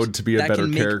punished. allowed to be a That better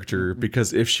can make- character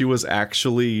because if she was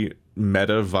actually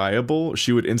meta viable,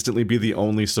 she would instantly be the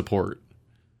only support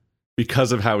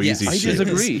because of how Yes. easy I she is.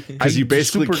 disagree. Because you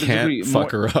basically super can't disagree.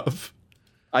 fuck her up.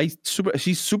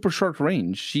 She's super short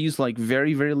range. She's like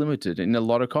very limited in a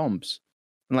lot of comps.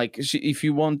 Like if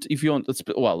you want,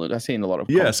 well, I say in a lot of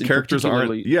Yes, comps, characters aren't.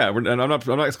 particularly- Yeah, and I'm not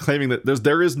claiming that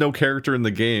there is no character in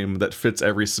the game that fits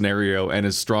every scenario and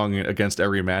is strong against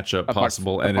every matchup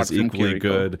possible and is from equally Kiriko.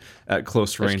 good at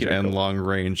close range and Kiriko. long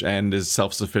range and is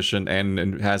self-sufficient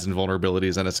and has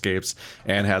invulnerabilities and escapes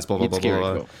and has blah blah It's blah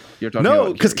blah. Kiriko. You're talking No,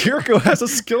 about because Kiriko. Kiriko has a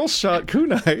skill shot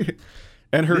kunai,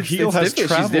 and her heal has She's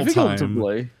travel difficult time. to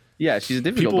play. Yeah, she's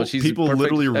difficult, but she's People perfect,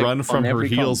 literally like, run from on her every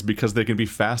heals comp. because they can be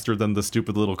faster than the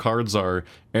stupid little cards are,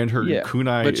 and her Yeah,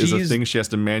 kunai but is a she's- thing she has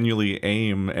to manually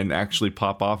aim and actually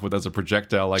pop off with as a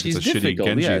projectile, like She's it's a shitty difficult.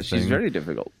 Genji Yeah, thing. she's very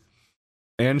difficult.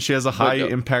 And she has a high uh,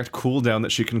 impact cooldown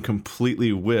that she can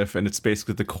completely whiff, and it's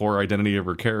basically the core identity of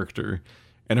her character.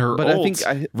 And her But I ult think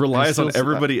I relies still on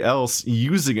everybody else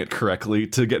using it correctly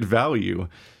to get value.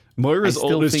 Moira's I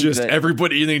still ult is think just that-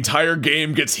 everybody in the entire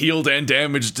game gets healed and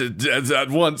damaged at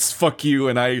once. Fuck you,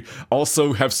 and I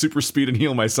also have super speed and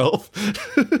heal myself.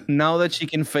 Now that she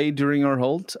can fade during her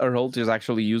ult is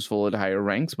actually useful at higher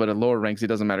ranks, but at lower ranks it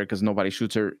doesn't matter because nobody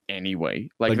shoots her anyway.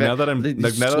 Like now that I'm it's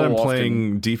now that so I'm often-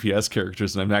 playing DPS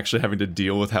characters and I'm actually having to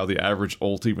deal with how the average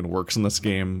ult even works in this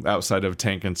game outside of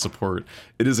tank and support,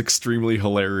 it is extremely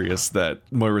hilarious that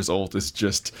Moira's ult is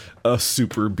just a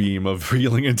super beam of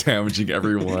healing and damaging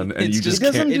everyone, and It's you just just- It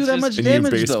doesn't can't. do that it's much just- And you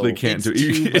damage basically though. can't It's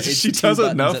do. it's She two does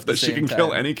buttons enough at the that she same can kill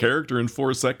time. any character in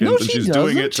 4 seconds, No, and she she's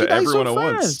doing it doesn't. to She dies everyone so at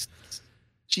once. fast.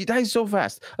 She dies so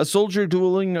fast. A soldier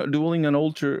dueling an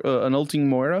ulting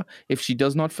Moira. If she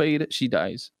does not fade, she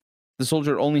dies. The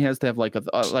soldier only has to have like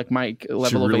my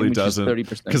level of aim, which is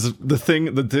 30%. Because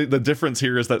the difference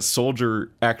here is that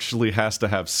Soldier actually has to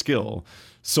have skill.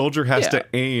 Soldier has to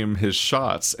aim his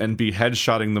shots and be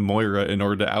headshotting the Moira in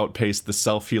order to outpace the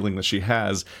self-healing that she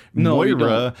has. No, you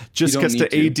Moira just don't gets to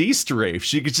need AD strafe.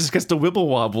 She just gets to wibble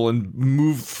wobble and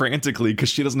move frantically because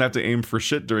she doesn't have to aim for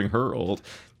shit during her ult.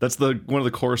 That's one of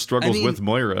the core struggles with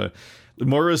Moira.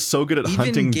 Moira is so good at Even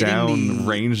hunting getting down the-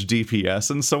 range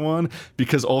DPS and so on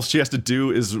because all she has to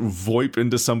do is VoIP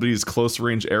into somebody's close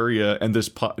range area and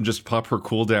just pop her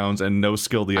cooldowns and no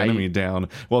skill the enemy down.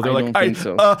 Well, they're I like, don't think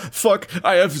so. fuck,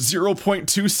 I have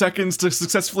 0.2 seconds to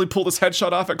successfully pull this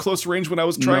headshot off at close range when I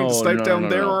was trying to snipe down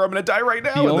there, or I'm gonna die right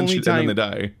now. And then they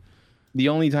die. The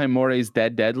only time Moira is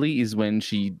that deadly is when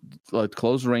she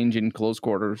close range in close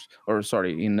quarters, or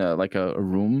sorry, in like a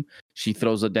room. She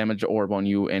throws a damage orb on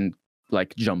you and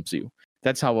like jumps you.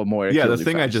 That's how a Moira. Yeah, the kills you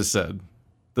thing I fast. just said.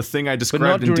 The thing I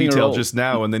described in during her detail ult. just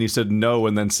now, and then you said no,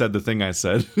 and then said the thing I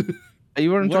said.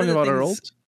 You weren't What are talking the about her things-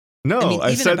 ult. No, I mean, I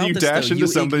even said about you this, dash though, into you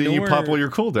somebody, you pop ignore- all your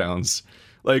cooldowns.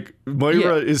 Like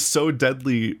Moira is so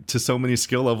deadly to so many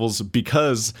skill levels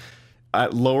because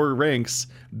at lower ranks,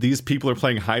 these people are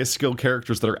playing high skill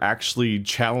characters that are actually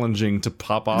challenging to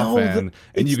pop off and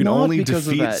you can only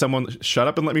defeat someone. Shut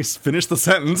up and let me finish the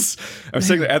sentence. I'm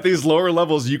saying that at these lower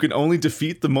levels, you can only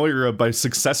defeat the Moira by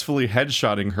successfully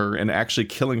headshotting her and actually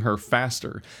killing her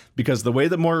faster. Because the way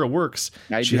that Moira works,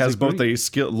 she has both a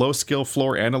low skill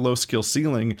floor and a low skill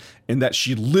ceiling, in that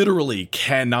she literally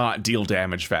cannot deal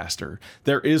damage faster.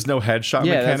 There is no headshot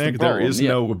mechanic. There is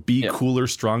no be cooler,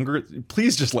 stronger.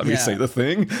 Please just let me say the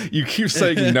thing. You keep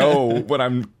saying no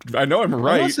when I know I'm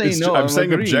right. I'm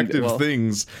saying objective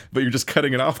things, but you're just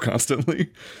cutting it off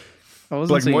constantly.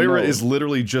 Like Moira is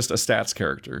literally just a stats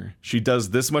character. She does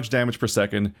this much damage per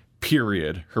second,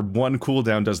 period. Her one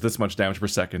cooldown does this much damage per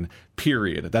second,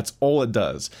 period. That's all it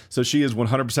does. So she is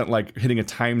 100% like hitting a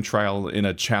time trial in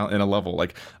a level.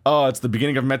 Like, oh, it's the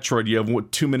beginning of Metroid. You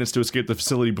have 2 minutes to escape the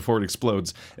facility before it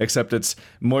explodes. Except it's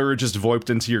Moira just VoIPed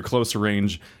into your closer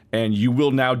range, and you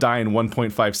will now die in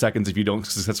 1.5 seconds if you don't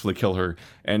successfully kill her.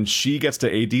 And she gets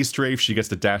to AD strafe, she gets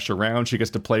to dash around, she gets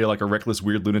to play like a reckless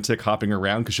weird lunatic hopping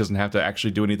around because she doesn't have to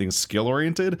actually do anything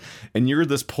skill-oriented. And you're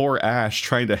this poor Ash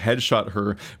trying to headshot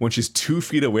her when she's 2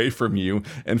 feet away from you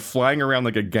and flying around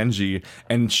like a Genji,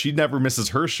 and she never misses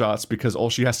her shots because all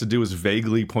she has to do is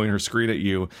vaguely point her screen at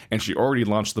you, and she already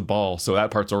launched the ball, so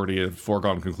that part's already a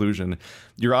foregone conclusion.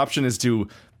 Your option is to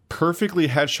perfectly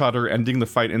headshot her, ending the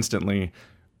fight instantly,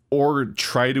 or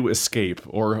try to escape,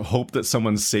 or hope that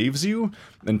someone saves you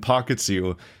and pockets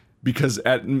you, because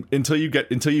until you get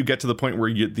to the point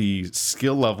where the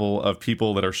skill level of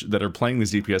people that are playing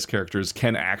these DPS characters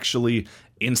can actually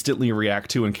instantly react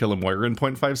to and kill a Moira in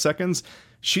 0.5 seconds,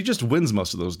 she just wins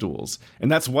most of those duels,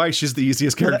 and that's why she's the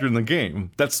easiest character in the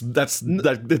game. It's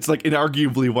like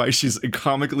inarguably why she's a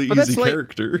comically easy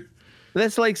character.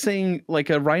 That's like saying like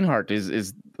a Reinhardt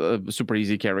is a super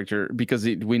easy character because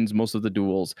it wins most of the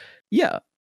duels. Yeah,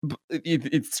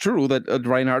 it's true that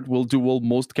Reinhardt will duel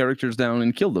most characters down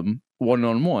and kill them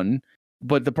one-on-one.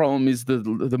 But the problem is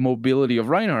the mobility of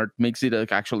Reinhardt makes it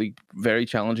actually very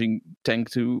challenging tank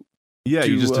to. Yeah,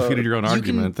 you just defeated your own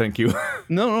argument. Thank you.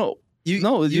 No.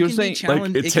 You're saying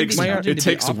like it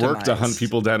takes work to hunt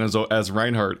people down as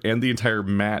Reinhardt, and the entire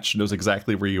match knows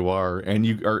exactly where you are, and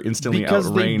you are instantly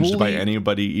outranged by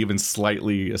anybody even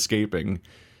slightly escaping.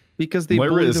 Because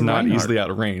Moira is not easily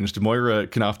outranged. Moira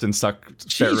can often suck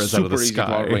Pharahs out of the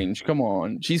sky. Range. Come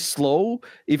on, she's slow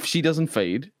if she doesn't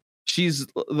fade.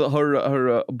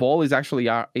 Her ball is actually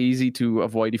easy to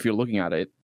avoid if you're looking at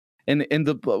it. And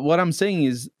what I'm saying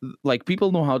is, like,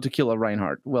 people know how to kill a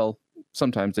Reinhardt. Well,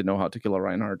 sometimes they know how to kill a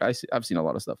Reinhardt. I've seen a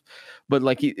lot of stuff, but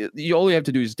like all you have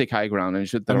to do is take high ground and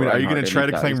shoot. I mean, are you going to try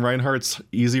to claim Reinhardt's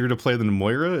easier to play than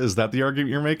Moira? Is that the argument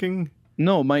you're making?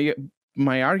 No, my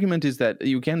argument is that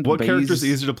you can. What character is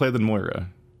easier to play than Moira?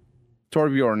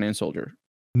 Torbjorn and Soldier.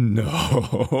 No,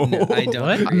 I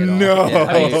don't. No,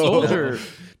 I mean, Soldier.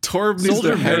 Torb needs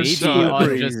the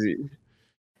headshot.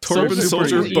 Torb and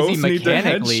Soldier both need the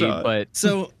headshot. But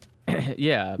so.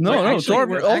 Yeah. No.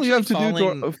 Torbjorn. All you have to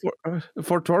do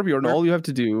for Torbjorn, all you have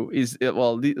to do is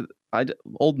old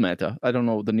meta. I don't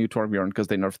know the new Torbjorn because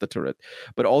they nerfed the turret.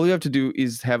 But all you have to do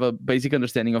is have a basic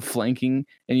understanding of flanking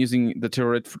and using the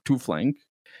turret to flank.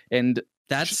 And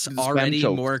that's already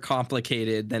more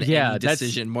complicated than any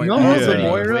decision.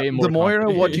 The Moira,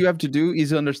 what you have to do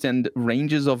is understand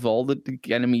ranges of all the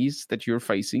enemies that you're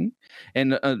facing,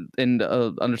 and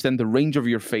understand the range of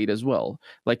your fade as well.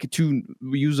 Like, to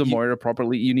use a Moira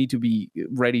properly, you need to be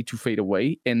ready to fade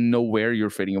away and know where you're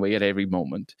fading away at every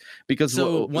moment. Because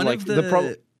the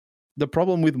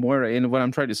problem with Moira, and what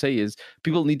I'm trying to say is,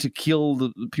 people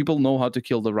know how to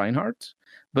kill the Reinhardt,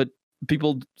 but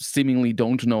people seemingly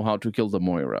don't know how to kill the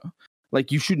Moira.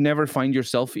 Like, you should never find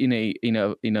yourself in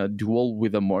a duel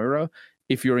with a Moira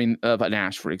if you're in an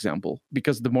Ashe, for example,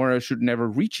 because the Moira should never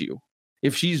reach you.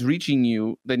 If she's reaching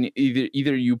you, then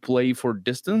either you play for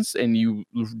distance and you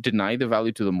deny the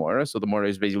value to the Moira, so the Moira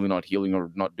is basically not healing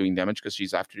or not doing damage because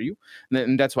she's after you.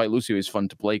 And that's why Lucio is fun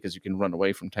to play, because you can run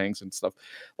away from tanks and stuff.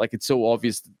 Like, it's so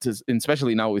obvious,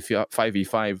 especially now with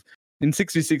 5v5. In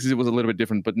 6v6 it was a little bit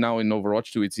different, but now in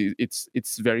Overwatch 2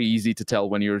 it's very easy to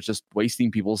tell when you're just wasting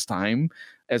people's time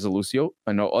as a Lucio.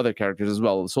 I know other characters as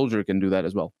well. The Soldier can do that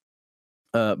as well.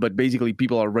 But basically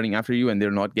people are running after you and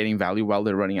they're not getting value while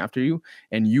they're running after you,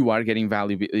 and you are getting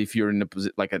value if you're in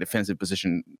a defensive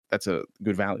position. That's a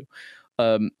good value.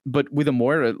 But with a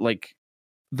Moira, like,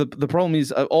 the problem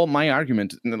is all my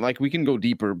argument, like, we can go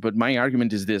deeper, but my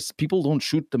argument is this: people don't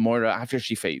shoot the Moira after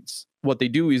she fades. What they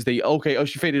do is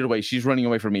she faded away, she's running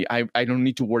away from me, I don't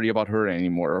need to worry about her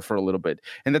anymore, or for a little bit.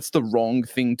 And that's the wrong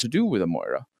thing to do with a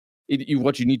Moira.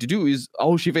 What you need to do is,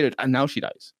 she faded and now she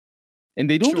dies. And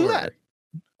they don't do that.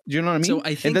 Do you know what I mean? So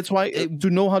I think and that's why to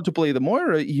know how to play the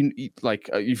Moira,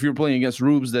 if you're playing against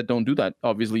rubes that don't do that,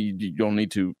 obviously you don't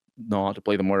need to know how to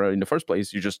play the Moira in the first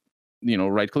place. You just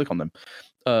right click on them.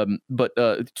 But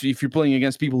if you're playing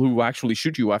against people who actually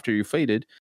shoot you after you faded,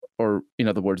 or in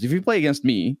other words, if you play against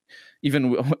me,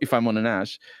 even if I'm on an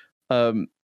Ashe,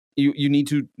 you need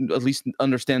to at least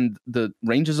understand the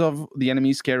ranges of the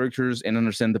enemy's characters and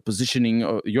understand the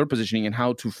positioning, your positioning, and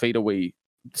how to fade away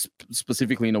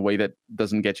specifically in a way that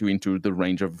doesn't get you into the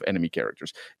range of enemy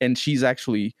characters. And she's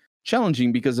actually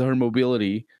challenging because her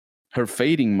mobility, her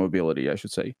fading mobility, I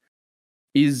should say,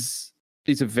 is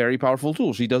a very powerful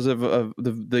tool. She does have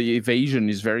the evasion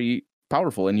is very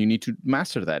powerful, and you need to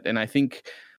master that. And I think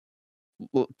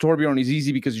Torbjorn is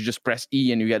easy because you just press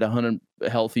E and you get 100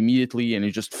 health immediately, and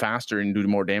you're just faster and do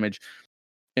more damage.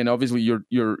 And obviously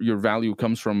your value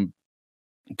comes from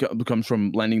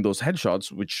landing those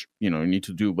headshots, which you need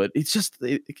to do. But it's just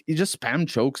you just spam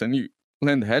chokes and you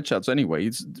land headshots anyway.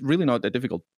 It's really not that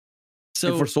difficult. So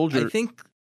and for soldier, I think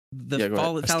the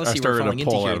fallacy I we're falling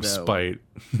into out here, of though, spite.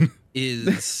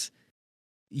 is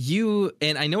you,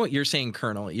 and I know what you're saying,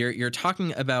 Colonel. You're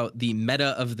talking about the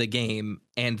meta of the game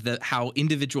and how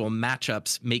individual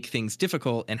matchups make things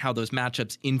difficult and how those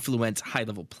matchups influence high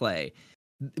level play.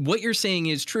 What you're saying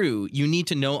is true. You need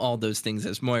to know all those things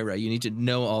as Moira. You need to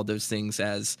know all those things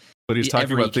as. But he's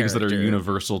talking about things that are character.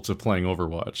 Universal to playing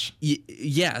Overwatch.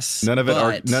 Yes. None of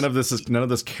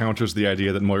this counters the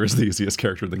idea that Moira's the easiest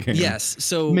character in the game. Yes.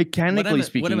 So mechanically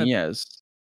speaking, yes.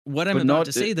 What I'm about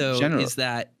to say though is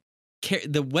that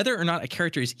the whether or not a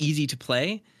character is easy to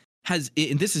play and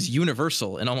this is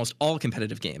universal in almost all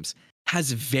competitive games,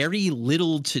 has very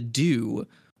little to do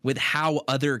with how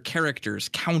other characters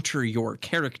counter your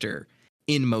character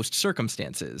in most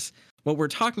circumstances. What we're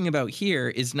talking about here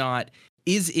is not,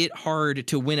 is it hard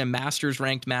to win a Masters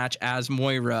ranked match as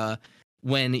Moira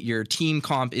when your team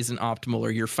comp isn't optimal, or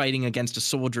you're fighting against a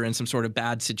soldier in some sort of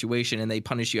bad situation and they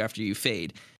punish you after you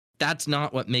fade? That's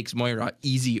not what makes Moira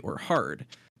easy or hard.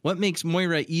 What makes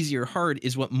Moira easy or hard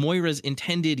is what Moira's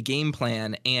intended game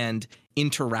plan and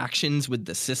interactions with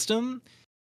the system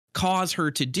cause her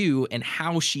to do and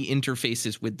how she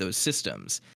interfaces with those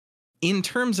systems. In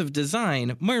terms of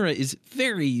design, Moira is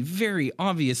very, very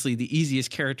obviously the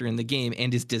easiest character in the game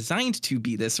and is designed to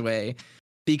be this way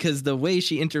because the way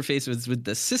she interfaces with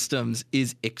the systems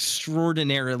is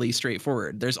extraordinarily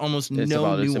straightforward. There's almost no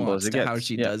nuance to how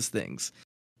she does things.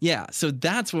 Yeah, so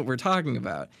that's what we're talking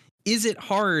about. Is it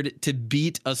hard to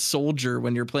beat a soldier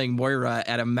when you're playing Moira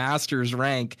at a master's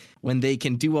rank when they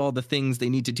can do all the things they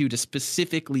need to do to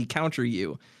specifically counter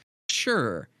you?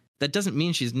 Sure. That doesn't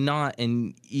mean she's not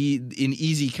an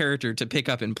easy character to pick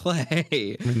up and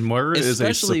play. I mean, Moira is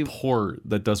a support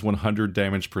that does 100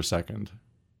 damage per second.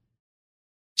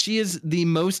 She is the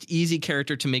most easy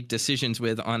character to make decisions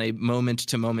with on a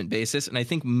moment-to-moment basis, and I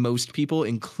think most people,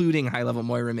 including high-level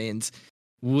Moira mains,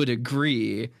 would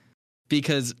agree,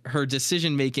 because her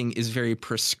decision-making is very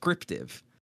prescriptive.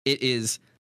 It is,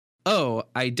 oh,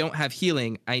 I don't have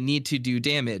healing. I need to do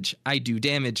damage. I do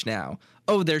damage now.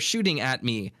 Oh, they're shooting at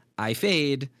me. I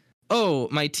fade. Oh,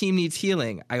 my team needs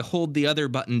healing. I hold the other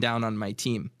button down on my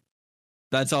team.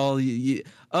 That's all.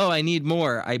 Oh, I need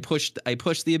more. I push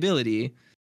the ability.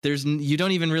 You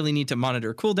don't even really need to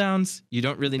monitor cooldowns. You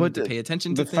don't really need to pay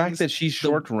attention to the fact that she's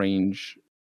short range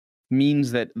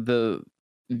means that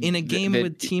in a game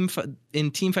with team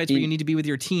fights where you need to be with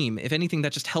your team, if anything,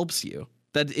 that just helps you.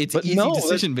 That it's easy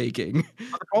decision making.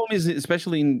 The problem is,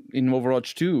 especially in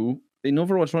Overwatch 2, in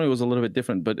Overwatch 1 it was a little bit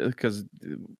different, but because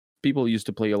people used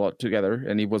to play a lot together,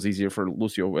 and it was easier for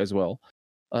Lucio as well.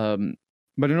 But in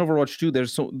Overwatch 2,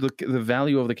 there's the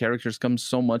value of the characters comes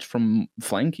so much from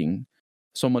flanking,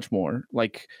 so much more.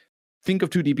 Like, think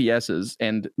of 2 DPSs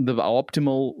and the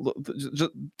optimal.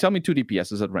 Just tell me 2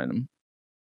 DPSs at random.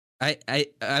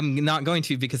 I'm not going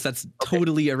to, because that's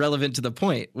totally irrelevant to the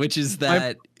point, which is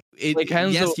that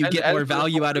yes, you get more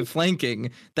value out of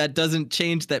flanking. That doesn't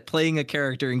change that playing a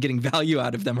character and getting value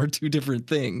out of them are 2 different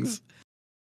things.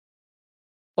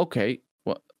 Okay,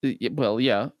 well,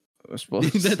 yeah, I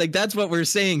suppose. That's what we're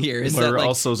saying here. Is Moira that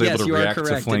also is able to react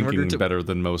to flanking better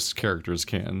than most characters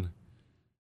can.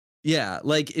 Yeah,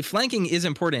 like if flanking is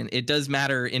important, it does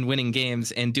matter in winning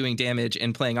games and doing damage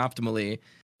and playing optimally.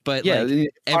 But yeah,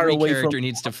 every character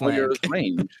needs to flank.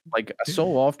 Range. Like,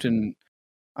 so often,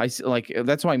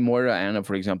 that's why Moira Ana,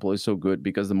 for example, is so good,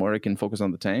 because the Moira can focus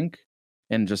on the tank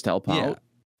and just help out,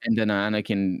 and then Ana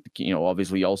can,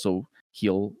 obviously also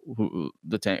heal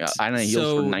the tank. Ana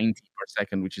heals for 90 per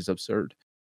second, which is absurd,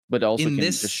 but also can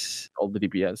just all the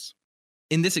DPS.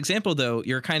 in this example, though,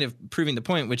 you're kind of proving the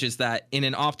point, which is that in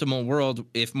an optimal world,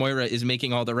 if Moira is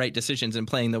making all the right decisions and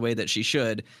playing the way that she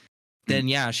should, then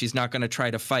yeah, she's not going to try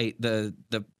to fight the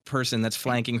person that's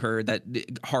flanking her that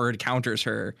hard counters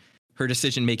her. Her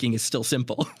decision making is still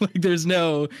simple. Like there's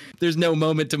no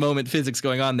moment to moment physics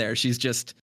going on there. She's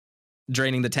just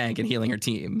draining the tank and healing her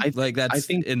team.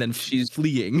 And then she's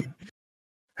fleeing.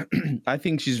 I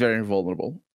think she's very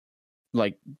vulnerable.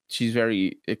 Like she's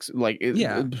very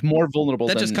more vulnerable.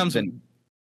 That than, just comes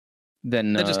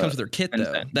than that just comes with her kit, though.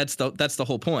 then. That's the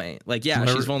whole point. Like, yeah,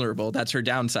 she's vulnerable. That's her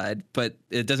downside, but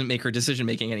it doesn't make her decision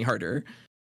making any harder.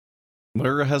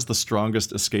 Moira has the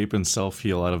strongest escape and self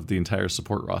heal out of the entire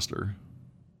support roster.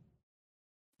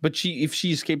 But if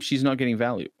she escapes, she's not getting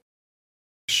value.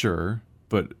 Sure,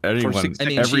 but anyone,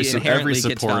 she inherently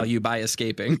gets value by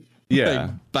escaping. Yeah,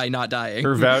 like, by not dying.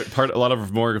 Her a lot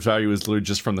of Moira's value is literally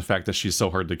just from the fact that she's so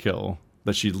hard to kill.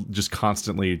 That she just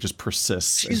constantly just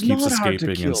persists and keeps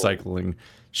escaping and cycling.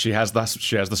 She has the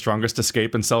strongest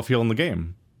escape and self heal in the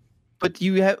game. But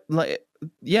you have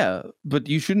but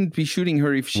you shouldn't be shooting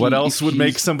her if she. What else would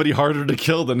make somebody harder to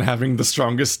kill than having the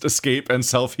strongest escape and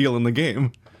self heal in the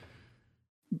game?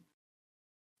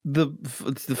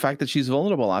 It's the fact that she's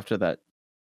vulnerable after that.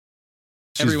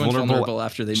 Everyone's vulnerable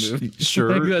after they move.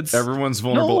 Sure, everyone's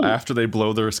vulnerable after they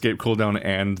blow their escape cooldown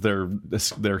and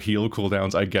their heal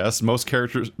cooldowns, I guess. Most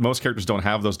characters don't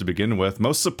have those to begin with.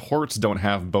 Most supports don't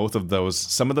have both of those.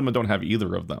 Some of them don't have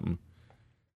either of them.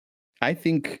 I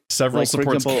think several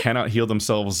supports cannot heal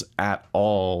themselves at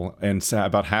all, and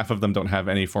about half of them don't have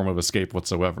any form of escape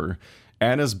whatsoever.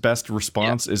 Anna's best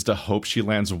response is to hope she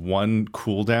lands one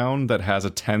cooldown that has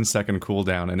a 10-second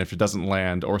cooldown, and if it doesn't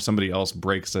land or somebody else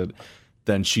breaks it,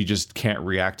 then she just can't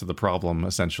react to the problem,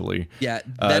 essentially. Yeah,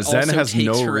 that Zen also has takes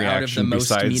no her out of the reaction most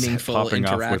besides meaningful popping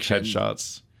off with interaction.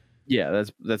 headshots. Yeah,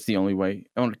 that's the only way.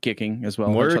 Or kicking as well.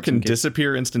 Moira can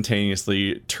disappear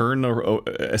instantaneously,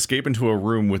 escape into a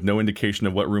room with no indication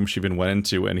of what room she even went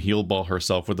into, and heal ball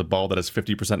herself with a ball that has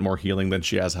 50% more healing than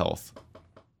she has health.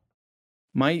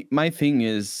 My thing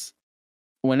is,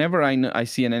 whenever I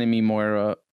see an enemy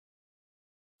Moira,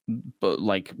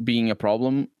 like being a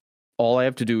problem, all I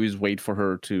have to do is wait for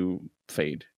her to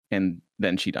fade, and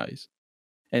then she dies.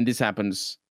 And this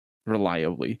happens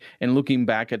reliably. And looking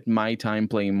back at my time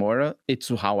playing Moira, it's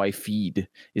how I feed,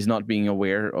 is not being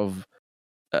aware of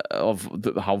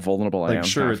how vulnerable I am.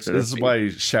 Sure, this is why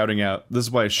shouting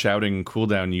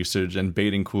cooldown usage and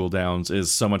baiting cooldowns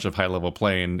is so much of high level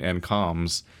play and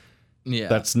comms. Yeah,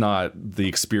 that's not the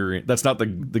experience. That's not the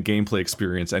gameplay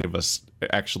experience any of us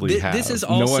actually have. This is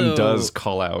also, no one does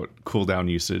call out cooldown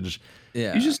usage.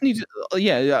 Yeah, you just need to.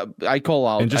 I call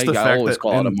out. And just the fact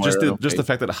just the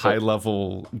fact that high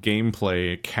level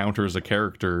gameplay counters a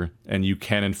character, and you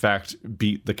can in fact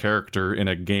beat the character in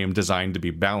a game designed to be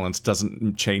balanced,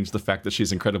 doesn't change the fact that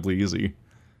she's incredibly eeasy.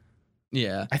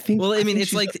 Yeah, I think. Well, I mean,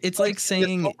 it's like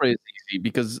saying Sombra is easy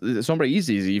because Sombra is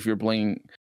easy if you're playing.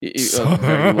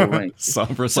 Very low rank.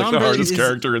 Sombra's like the hardest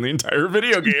character in the entire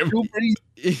video game.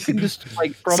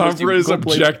 Sombra is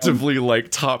objectively like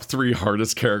top 3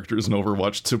 hardest characters in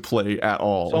Overwatch to play at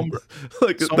all.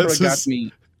 Sombra got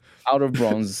me out of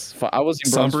bronze. I was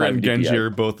in bronze. Sombra and Genji are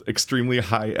both extremely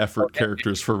high effort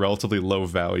characters for relatively low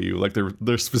value. Like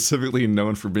they're specifically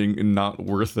known for being not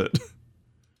worth it.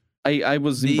 I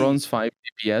was in bronze 5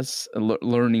 DPS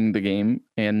learning the game,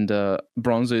 and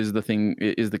bronze is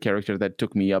the character that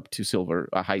took me up to silver,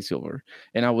 high silver,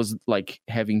 and I was like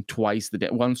having twice the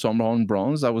one Sombra on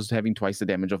bronze. I was having twice the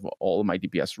damage of all my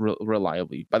DPS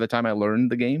reliably. By the time I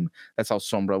learned the game, that's how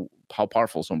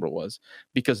powerful Sombra was,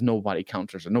 because nobody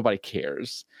counters her, nobody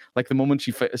cares. Like the moment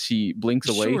she blinks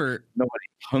away, nobody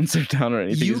hunts her down or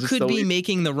anything. You could be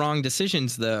making the wrong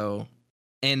decisions though.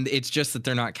 And it's just that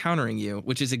they're not countering you,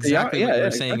 which is exactly what you're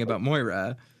saying about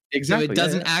Moira. Exactly. So it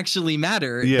doesn't actually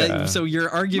matter. Yeah. So your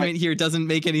argument here doesn't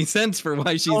make any sense for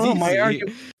why she's easy.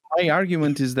 My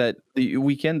argument is that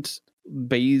we can't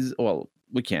base. Well,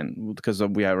 we can, because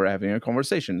we are having a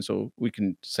conversation, so we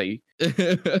can say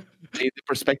the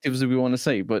perspectives that we want to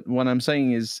say. But what I'm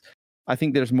saying is, I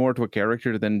think there's more to a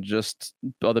character than just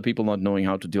other people not knowing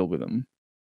how to deal with them.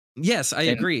 Yes, I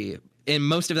agree. And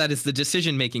most of that is the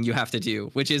decision making you have to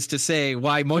do, which is to say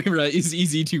why Moira is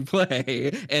easy to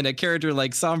play and a character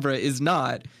like Sombra is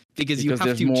not, because you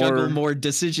have to juggle more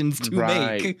decisions to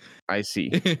make. I see.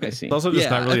 It's also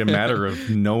just not really a matter of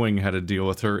knowing how to deal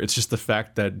with her. It's just the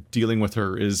fact that dealing with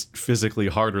her is physically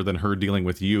harder than her dealing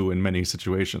with you in many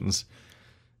situations.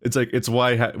 It's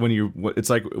why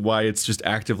it's just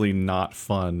actively not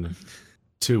fun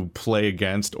to play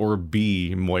against or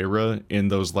be Moira in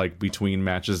those like between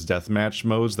matches deathmatch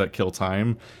modes that kill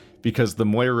time, because the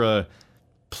Moira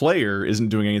player isn't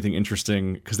doing anything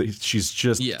interesting because she's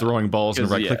just throwing balls and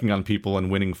right-clicking on people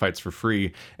and winning fights for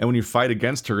free. And when you fight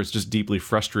against her, it's just deeply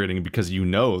frustrating because you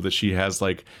know that she has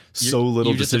like so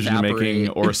little decision-making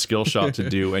or a skill shot to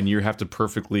do, and you have to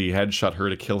perfectly headshot her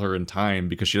to kill her in time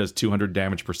because she does 200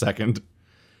 damage per second.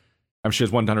 She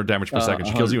has 100 damage per second.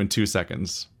 She kills you in 2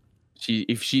 seconds.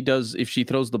 If she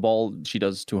throws the ball, she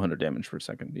does 200 damage per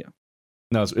second. Yeah.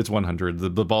 No, it's 100.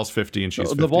 The ball's 50 and she's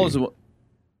 50. The ball is...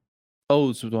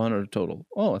 Oh, it's 100 total.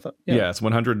 Oh, I thought... Yeah, it's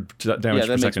 100 damage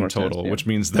per second total, which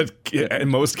means that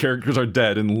most characters are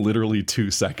dead in literally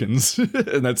 2 seconds.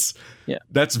 And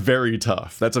that's very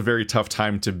tough. That's a very tough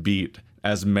time to beat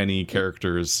as many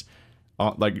characters.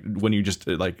 Like when you just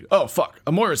like, oh fuck,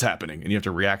 a Moira's happening, and you have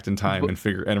to react in time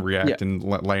and react and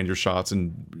land your shots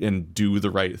and do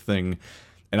the right thing.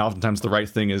 And oftentimes the right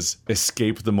thing is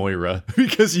escape the Moira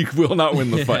because you will not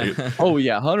win the fight. Oh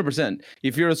yeah, 100%.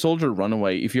 If you're a soldier, run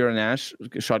away. If you're an Ashe,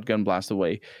 shotgun blast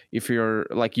away. If you're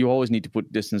like, you always need to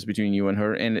put distance between you and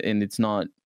her, and it's not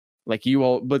like you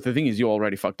all. But the thing is, you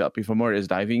already fucked up. If a Moira is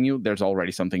diving you, there's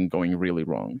already something going really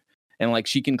wrong. And like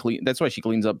she can clean. That's why she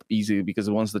cleans up easy, because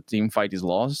once the team fight is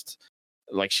lost,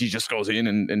 like she just goes in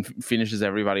and finishes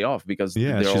everybody off because she's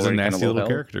a nasty little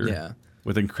character.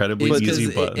 With incredibly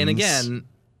easy buttons. And again.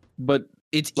 But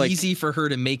it's like, easy for her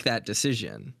to make that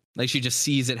decision. Like she just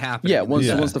sees it happen. Yeah, once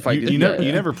the fight you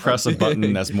never press a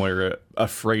button as Moira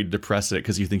afraid to press it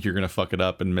because you think you're gonna fuck it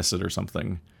up and miss it or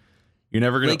something. You're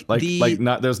never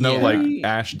gonna there's no like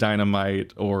Ashe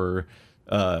Dynamite or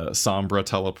Sombra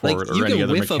teleport or any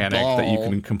other mechanic that you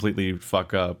can completely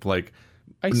fuck up. Like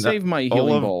I save my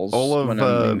healing balls. All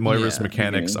of Moira's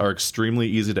mechanics are extremely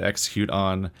easy to execute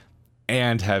on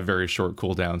and have very short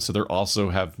cooldowns, so they also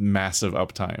have massive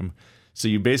uptime. So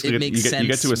you basically you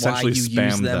get to essentially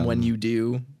spam them when you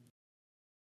do,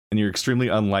 and you're extremely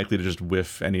unlikely to just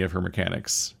whiff any of her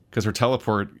mechanics because her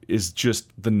teleport is just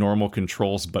the normal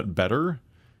controls but better.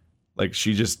 Like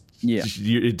she just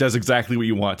it does exactly what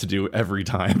you want to do every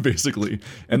time, basically.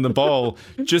 And the ball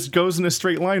just goes in a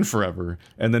straight line forever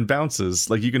and then bounces.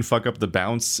 Like you can fuck up the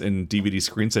bounce in DVD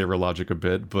screensaver logic a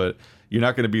bit, but you're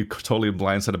not going to be totally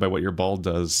blindsided by what your ball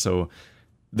does. So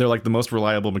they're like the most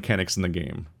reliable mechanics in the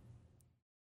game.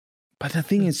 But the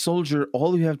thing is, Soldier,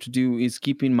 all you have to do is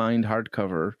keep in mind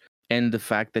hardcover and the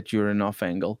fact that you're an off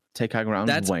angle. Take high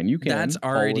ground when you can. That's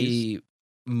already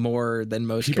more than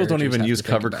most people don't even use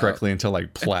cover correctly until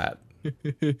like plat.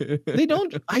 They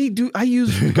don't. I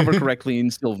use cover correctly in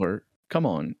silver. Come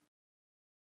on.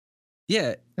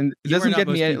 Yeah, and it doesn't get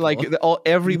me like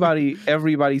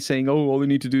everybody saying, "Oh, all you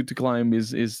need to do to climb is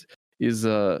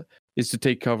to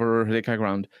take cover or take high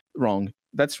ground." Wrong.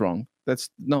 That's wrong. That's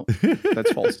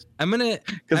false.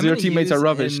 Because your teammates are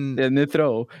rubbish and they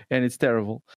throw, and it's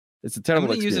terrible. It's a terrible.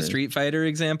 I'm gonna use a Street Fighter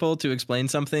example to explain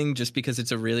something, just because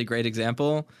it's a really great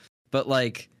example. But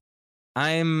like,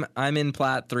 I'm in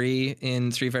Plat 3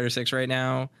 in Street Fighter 6 right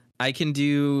now. I can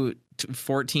do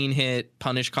 14 hit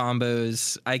punish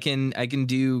combos. I can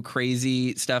do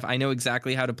crazy stuff. I know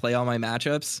exactly how to play all my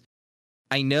matchups.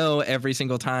 I know every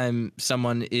single time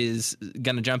someone is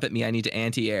gonna jump at me, I need to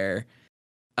anti-air.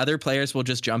 Other players will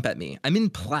just jump at me. I'm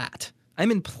in Plat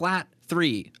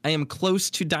 3. I am close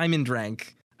to diamond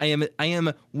rank. I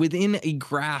am within a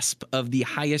grasp of the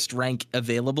highest rank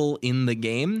available in the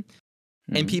game,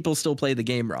 and people still play the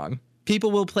game wrong. People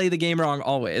will play the game wrong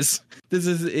always.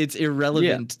 It's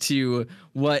irrelevant to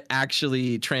what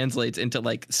actually translates into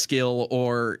like skill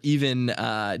or even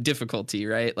difficulty,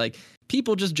 right? Like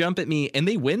people just jump at me and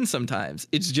they win sometimes.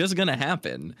 It's just gonna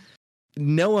happen.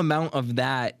 No amount of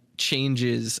that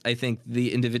changes, I think,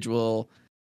 the individual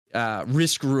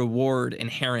risk reward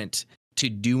inherent to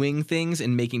doing things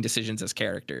and making decisions as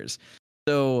characters.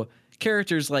 So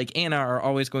characters like Anna are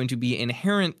always going to be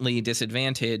inherently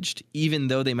disadvantaged, even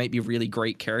though they might be really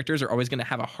great characters, are always going to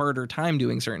have a harder time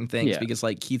doing certain things because,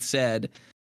 like Keith said,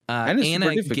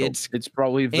 Anna gets... It's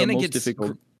probably the most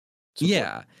difficult.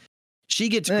 Yeah. She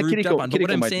gets grouped up on, but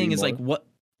what I'm saying is like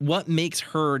what makes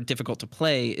her difficult to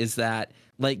play is that,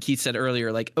 like Keith said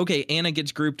earlier, like, okay, Anna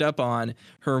gets grouped up on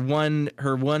her one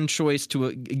choice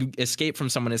to escape from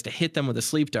someone is to hit them with a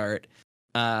sleep dart.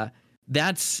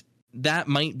 That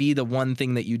might be the one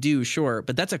thing that you do, sure,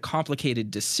 but that's a complicated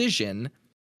decision.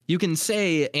 You can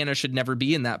say Anna should never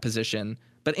be in that position,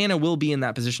 but Anna will be in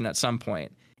that position at some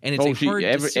point. And it's hard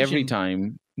decision. Every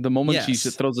time. The moment she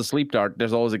throws a sleep dart,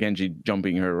 there's always a Genji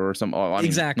jumping her or some.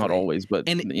 Exactly. Not always, but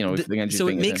if the Genji. So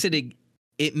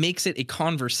it makes it a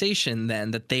conversation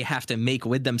then that they have to make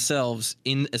with themselves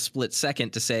in a split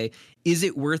second to say, is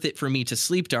it worth it for me to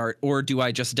sleep dart, or do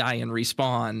I just die and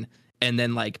respawn and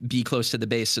then like be close to the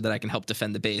base so that I can help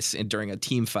defend the base during a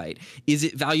team fight? Is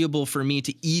it valuable for me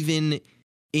to even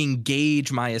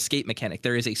engage my escape mechanic?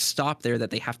 There is a stop there that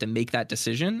they have to make that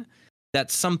decision.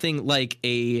 That's something like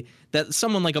that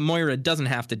someone like a Moira doesn't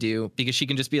have to do, because she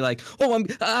can just be like, oh,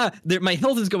 my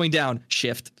health is going down,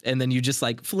 shift, and then you just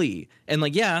like flee. And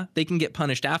like, yeah, they can get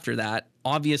punished after that.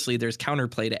 Obviously, there's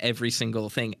counterplay to every single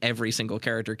thing every single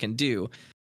character can do,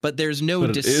 but there's no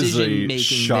decision making.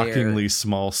 Shockingly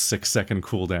small 6-second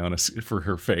cooldown for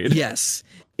her fade. Yes,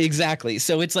 exactly.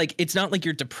 So it's like, it's not like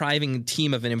you're depriving a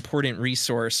team of an important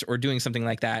resource or doing something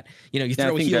like that. You know, you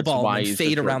throw a heal ball and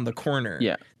fade around the corner.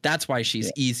 Yeah, that's why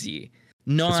she's easy.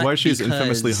 That's why she's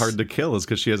infamously hard to kill, is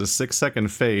because she has a 6-second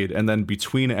fade, and then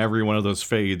between every one of those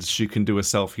fades, she can do a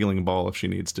self-healing ball if she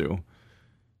needs to.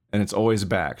 And it's always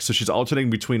back. So she's alternating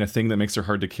between a thing that makes her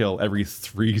hard to kill every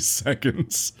 3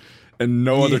 seconds. And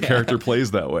no other character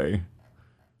plays that way.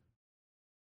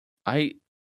 I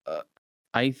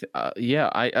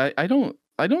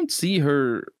don't see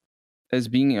her as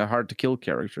being a hard to kill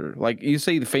character. Like you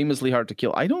say, famously hard to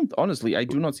kill. I do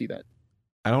not see that.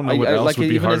 I don't know what else would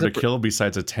be hard to kill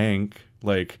besides a tank,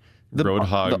 like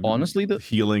Roadhog. Honestly,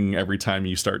 healing every time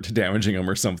you start damaging them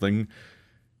or something.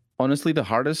 Honestly, the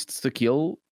hardest to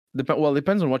kill,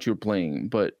 depends on what you're playing,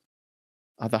 but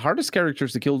the hardest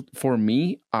characters to kill for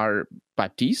me are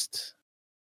Baptiste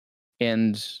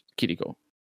and Kiriko.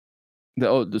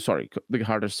 The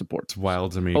hardest support. It's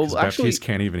wild to me because Baptiste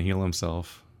can't even heal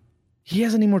himself. He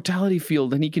has an immortality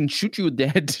field and he can shoot you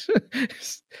dead,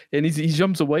 and he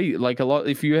jumps away like a lot.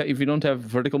 If you don't have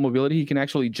vertical mobility, he can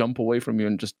actually jump away from you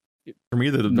and just. For me,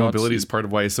 the mobility is part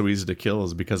of why it's so easy to kill,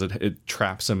 is because it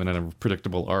traps him in a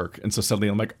predictable arc, and so suddenly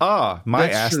I'm like, my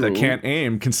That's ass true. that can't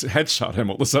aim can headshot him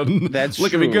all of a sudden. That's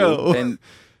look true. at me go. And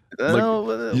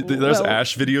there's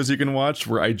Ash videos you can watch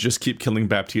where I just keep killing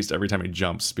Baptiste every time he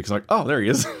jumps because I'm like, there he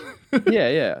is.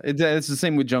 yeah. It's the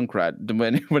same with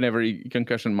Junkrat whenever he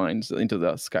concussion mines into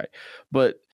the sky,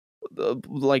 but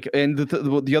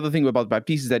the other thing about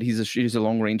Baptiste is that he's a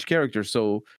long range character,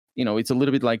 so. You know, it's a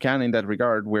little bit like Ana in that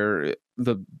regard, where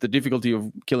the difficulty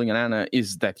of killing an Ana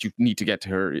is that you need to get to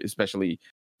her, especially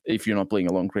if you're not playing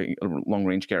a long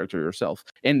range character yourself.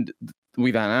 And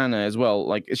with Ana as well,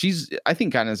 like I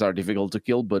think Anas are difficult to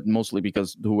kill, but mostly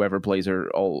because whoever plays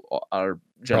her are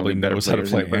probably knows how to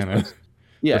play Ana.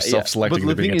 Yeah, they're self-selecting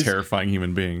to being a terrifying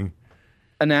human being.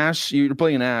 An Ashe, you're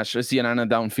playing an Ashe. I see an Ana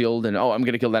downfield, and I'm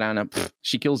gonna kill that Ana.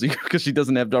 She kills you because she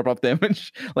doesn't have drop-off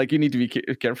damage. Like you need to be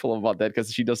careful about that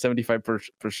because she does 75 per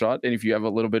shot, and if you have a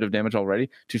little bit of damage already,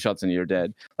 2 shots and you're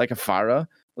dead. Like a Pharah,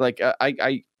 like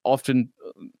I often,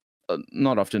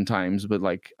 not oftentimes, but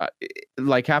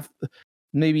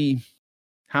maybe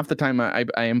half the time I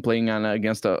am playing Ana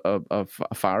against a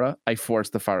Pharah, I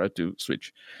force the Pharah to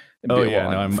switch.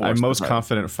 I'm most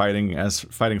confident fighting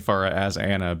Pharah as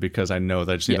Ana because I know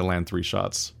that I just need to land 3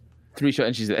 shots. 3 shots,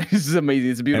 and she's this is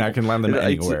amazing. It's beautiful, and I can land them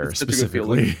anywhere it's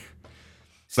specifically.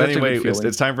 But anyway,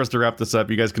 it's time for us to wrap this up.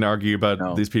 You guys can argue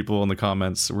about these people in the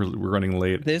comments. We're running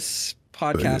late. This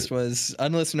podcast was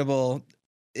unlistenable.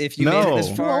 If you made it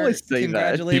this far,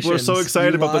 congratulations. People are so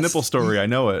excited about the nipple story. I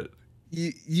know it.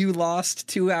 You lost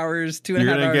 2 hours, 2.5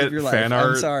 hours of your life.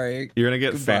 I'm sorry. You're gonna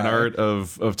get fan art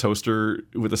of Toaster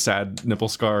with a sad nipple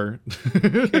scar.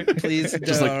 Please don't.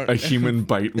 Just like a human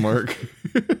bite mark.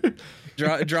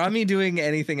 Draw me doing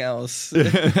anything else.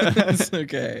 It's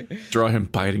okay. Draw him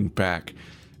biting back.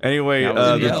 Anyway,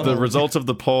 the results of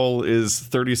the poll is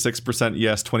 36%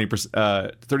 yes,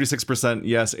 20%, 36%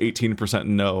 yes, 18%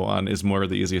 no on is Moira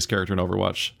the easiest character in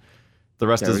Overwatch. The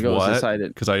rest is what?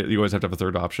 Because you always have to have a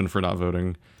third option for not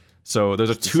voting. So there's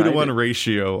a 2-to-1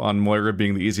 ratio on Moira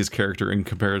being the easiest character in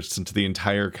comparison to the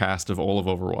entire cast of all of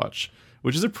Overwatch,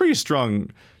 which is a pretty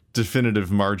strong definitive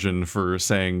margin for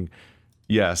saying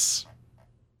yes,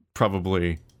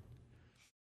 probably.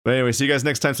 But anyway, see you guys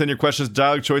next time. Send your questions to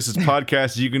Dialog Choices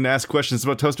Podcast. You can ask questions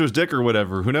about Toaster's dick or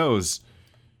whatever. Who knows?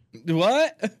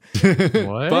 What?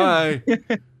 Bye.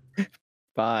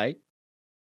 Bye.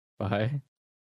 Bye.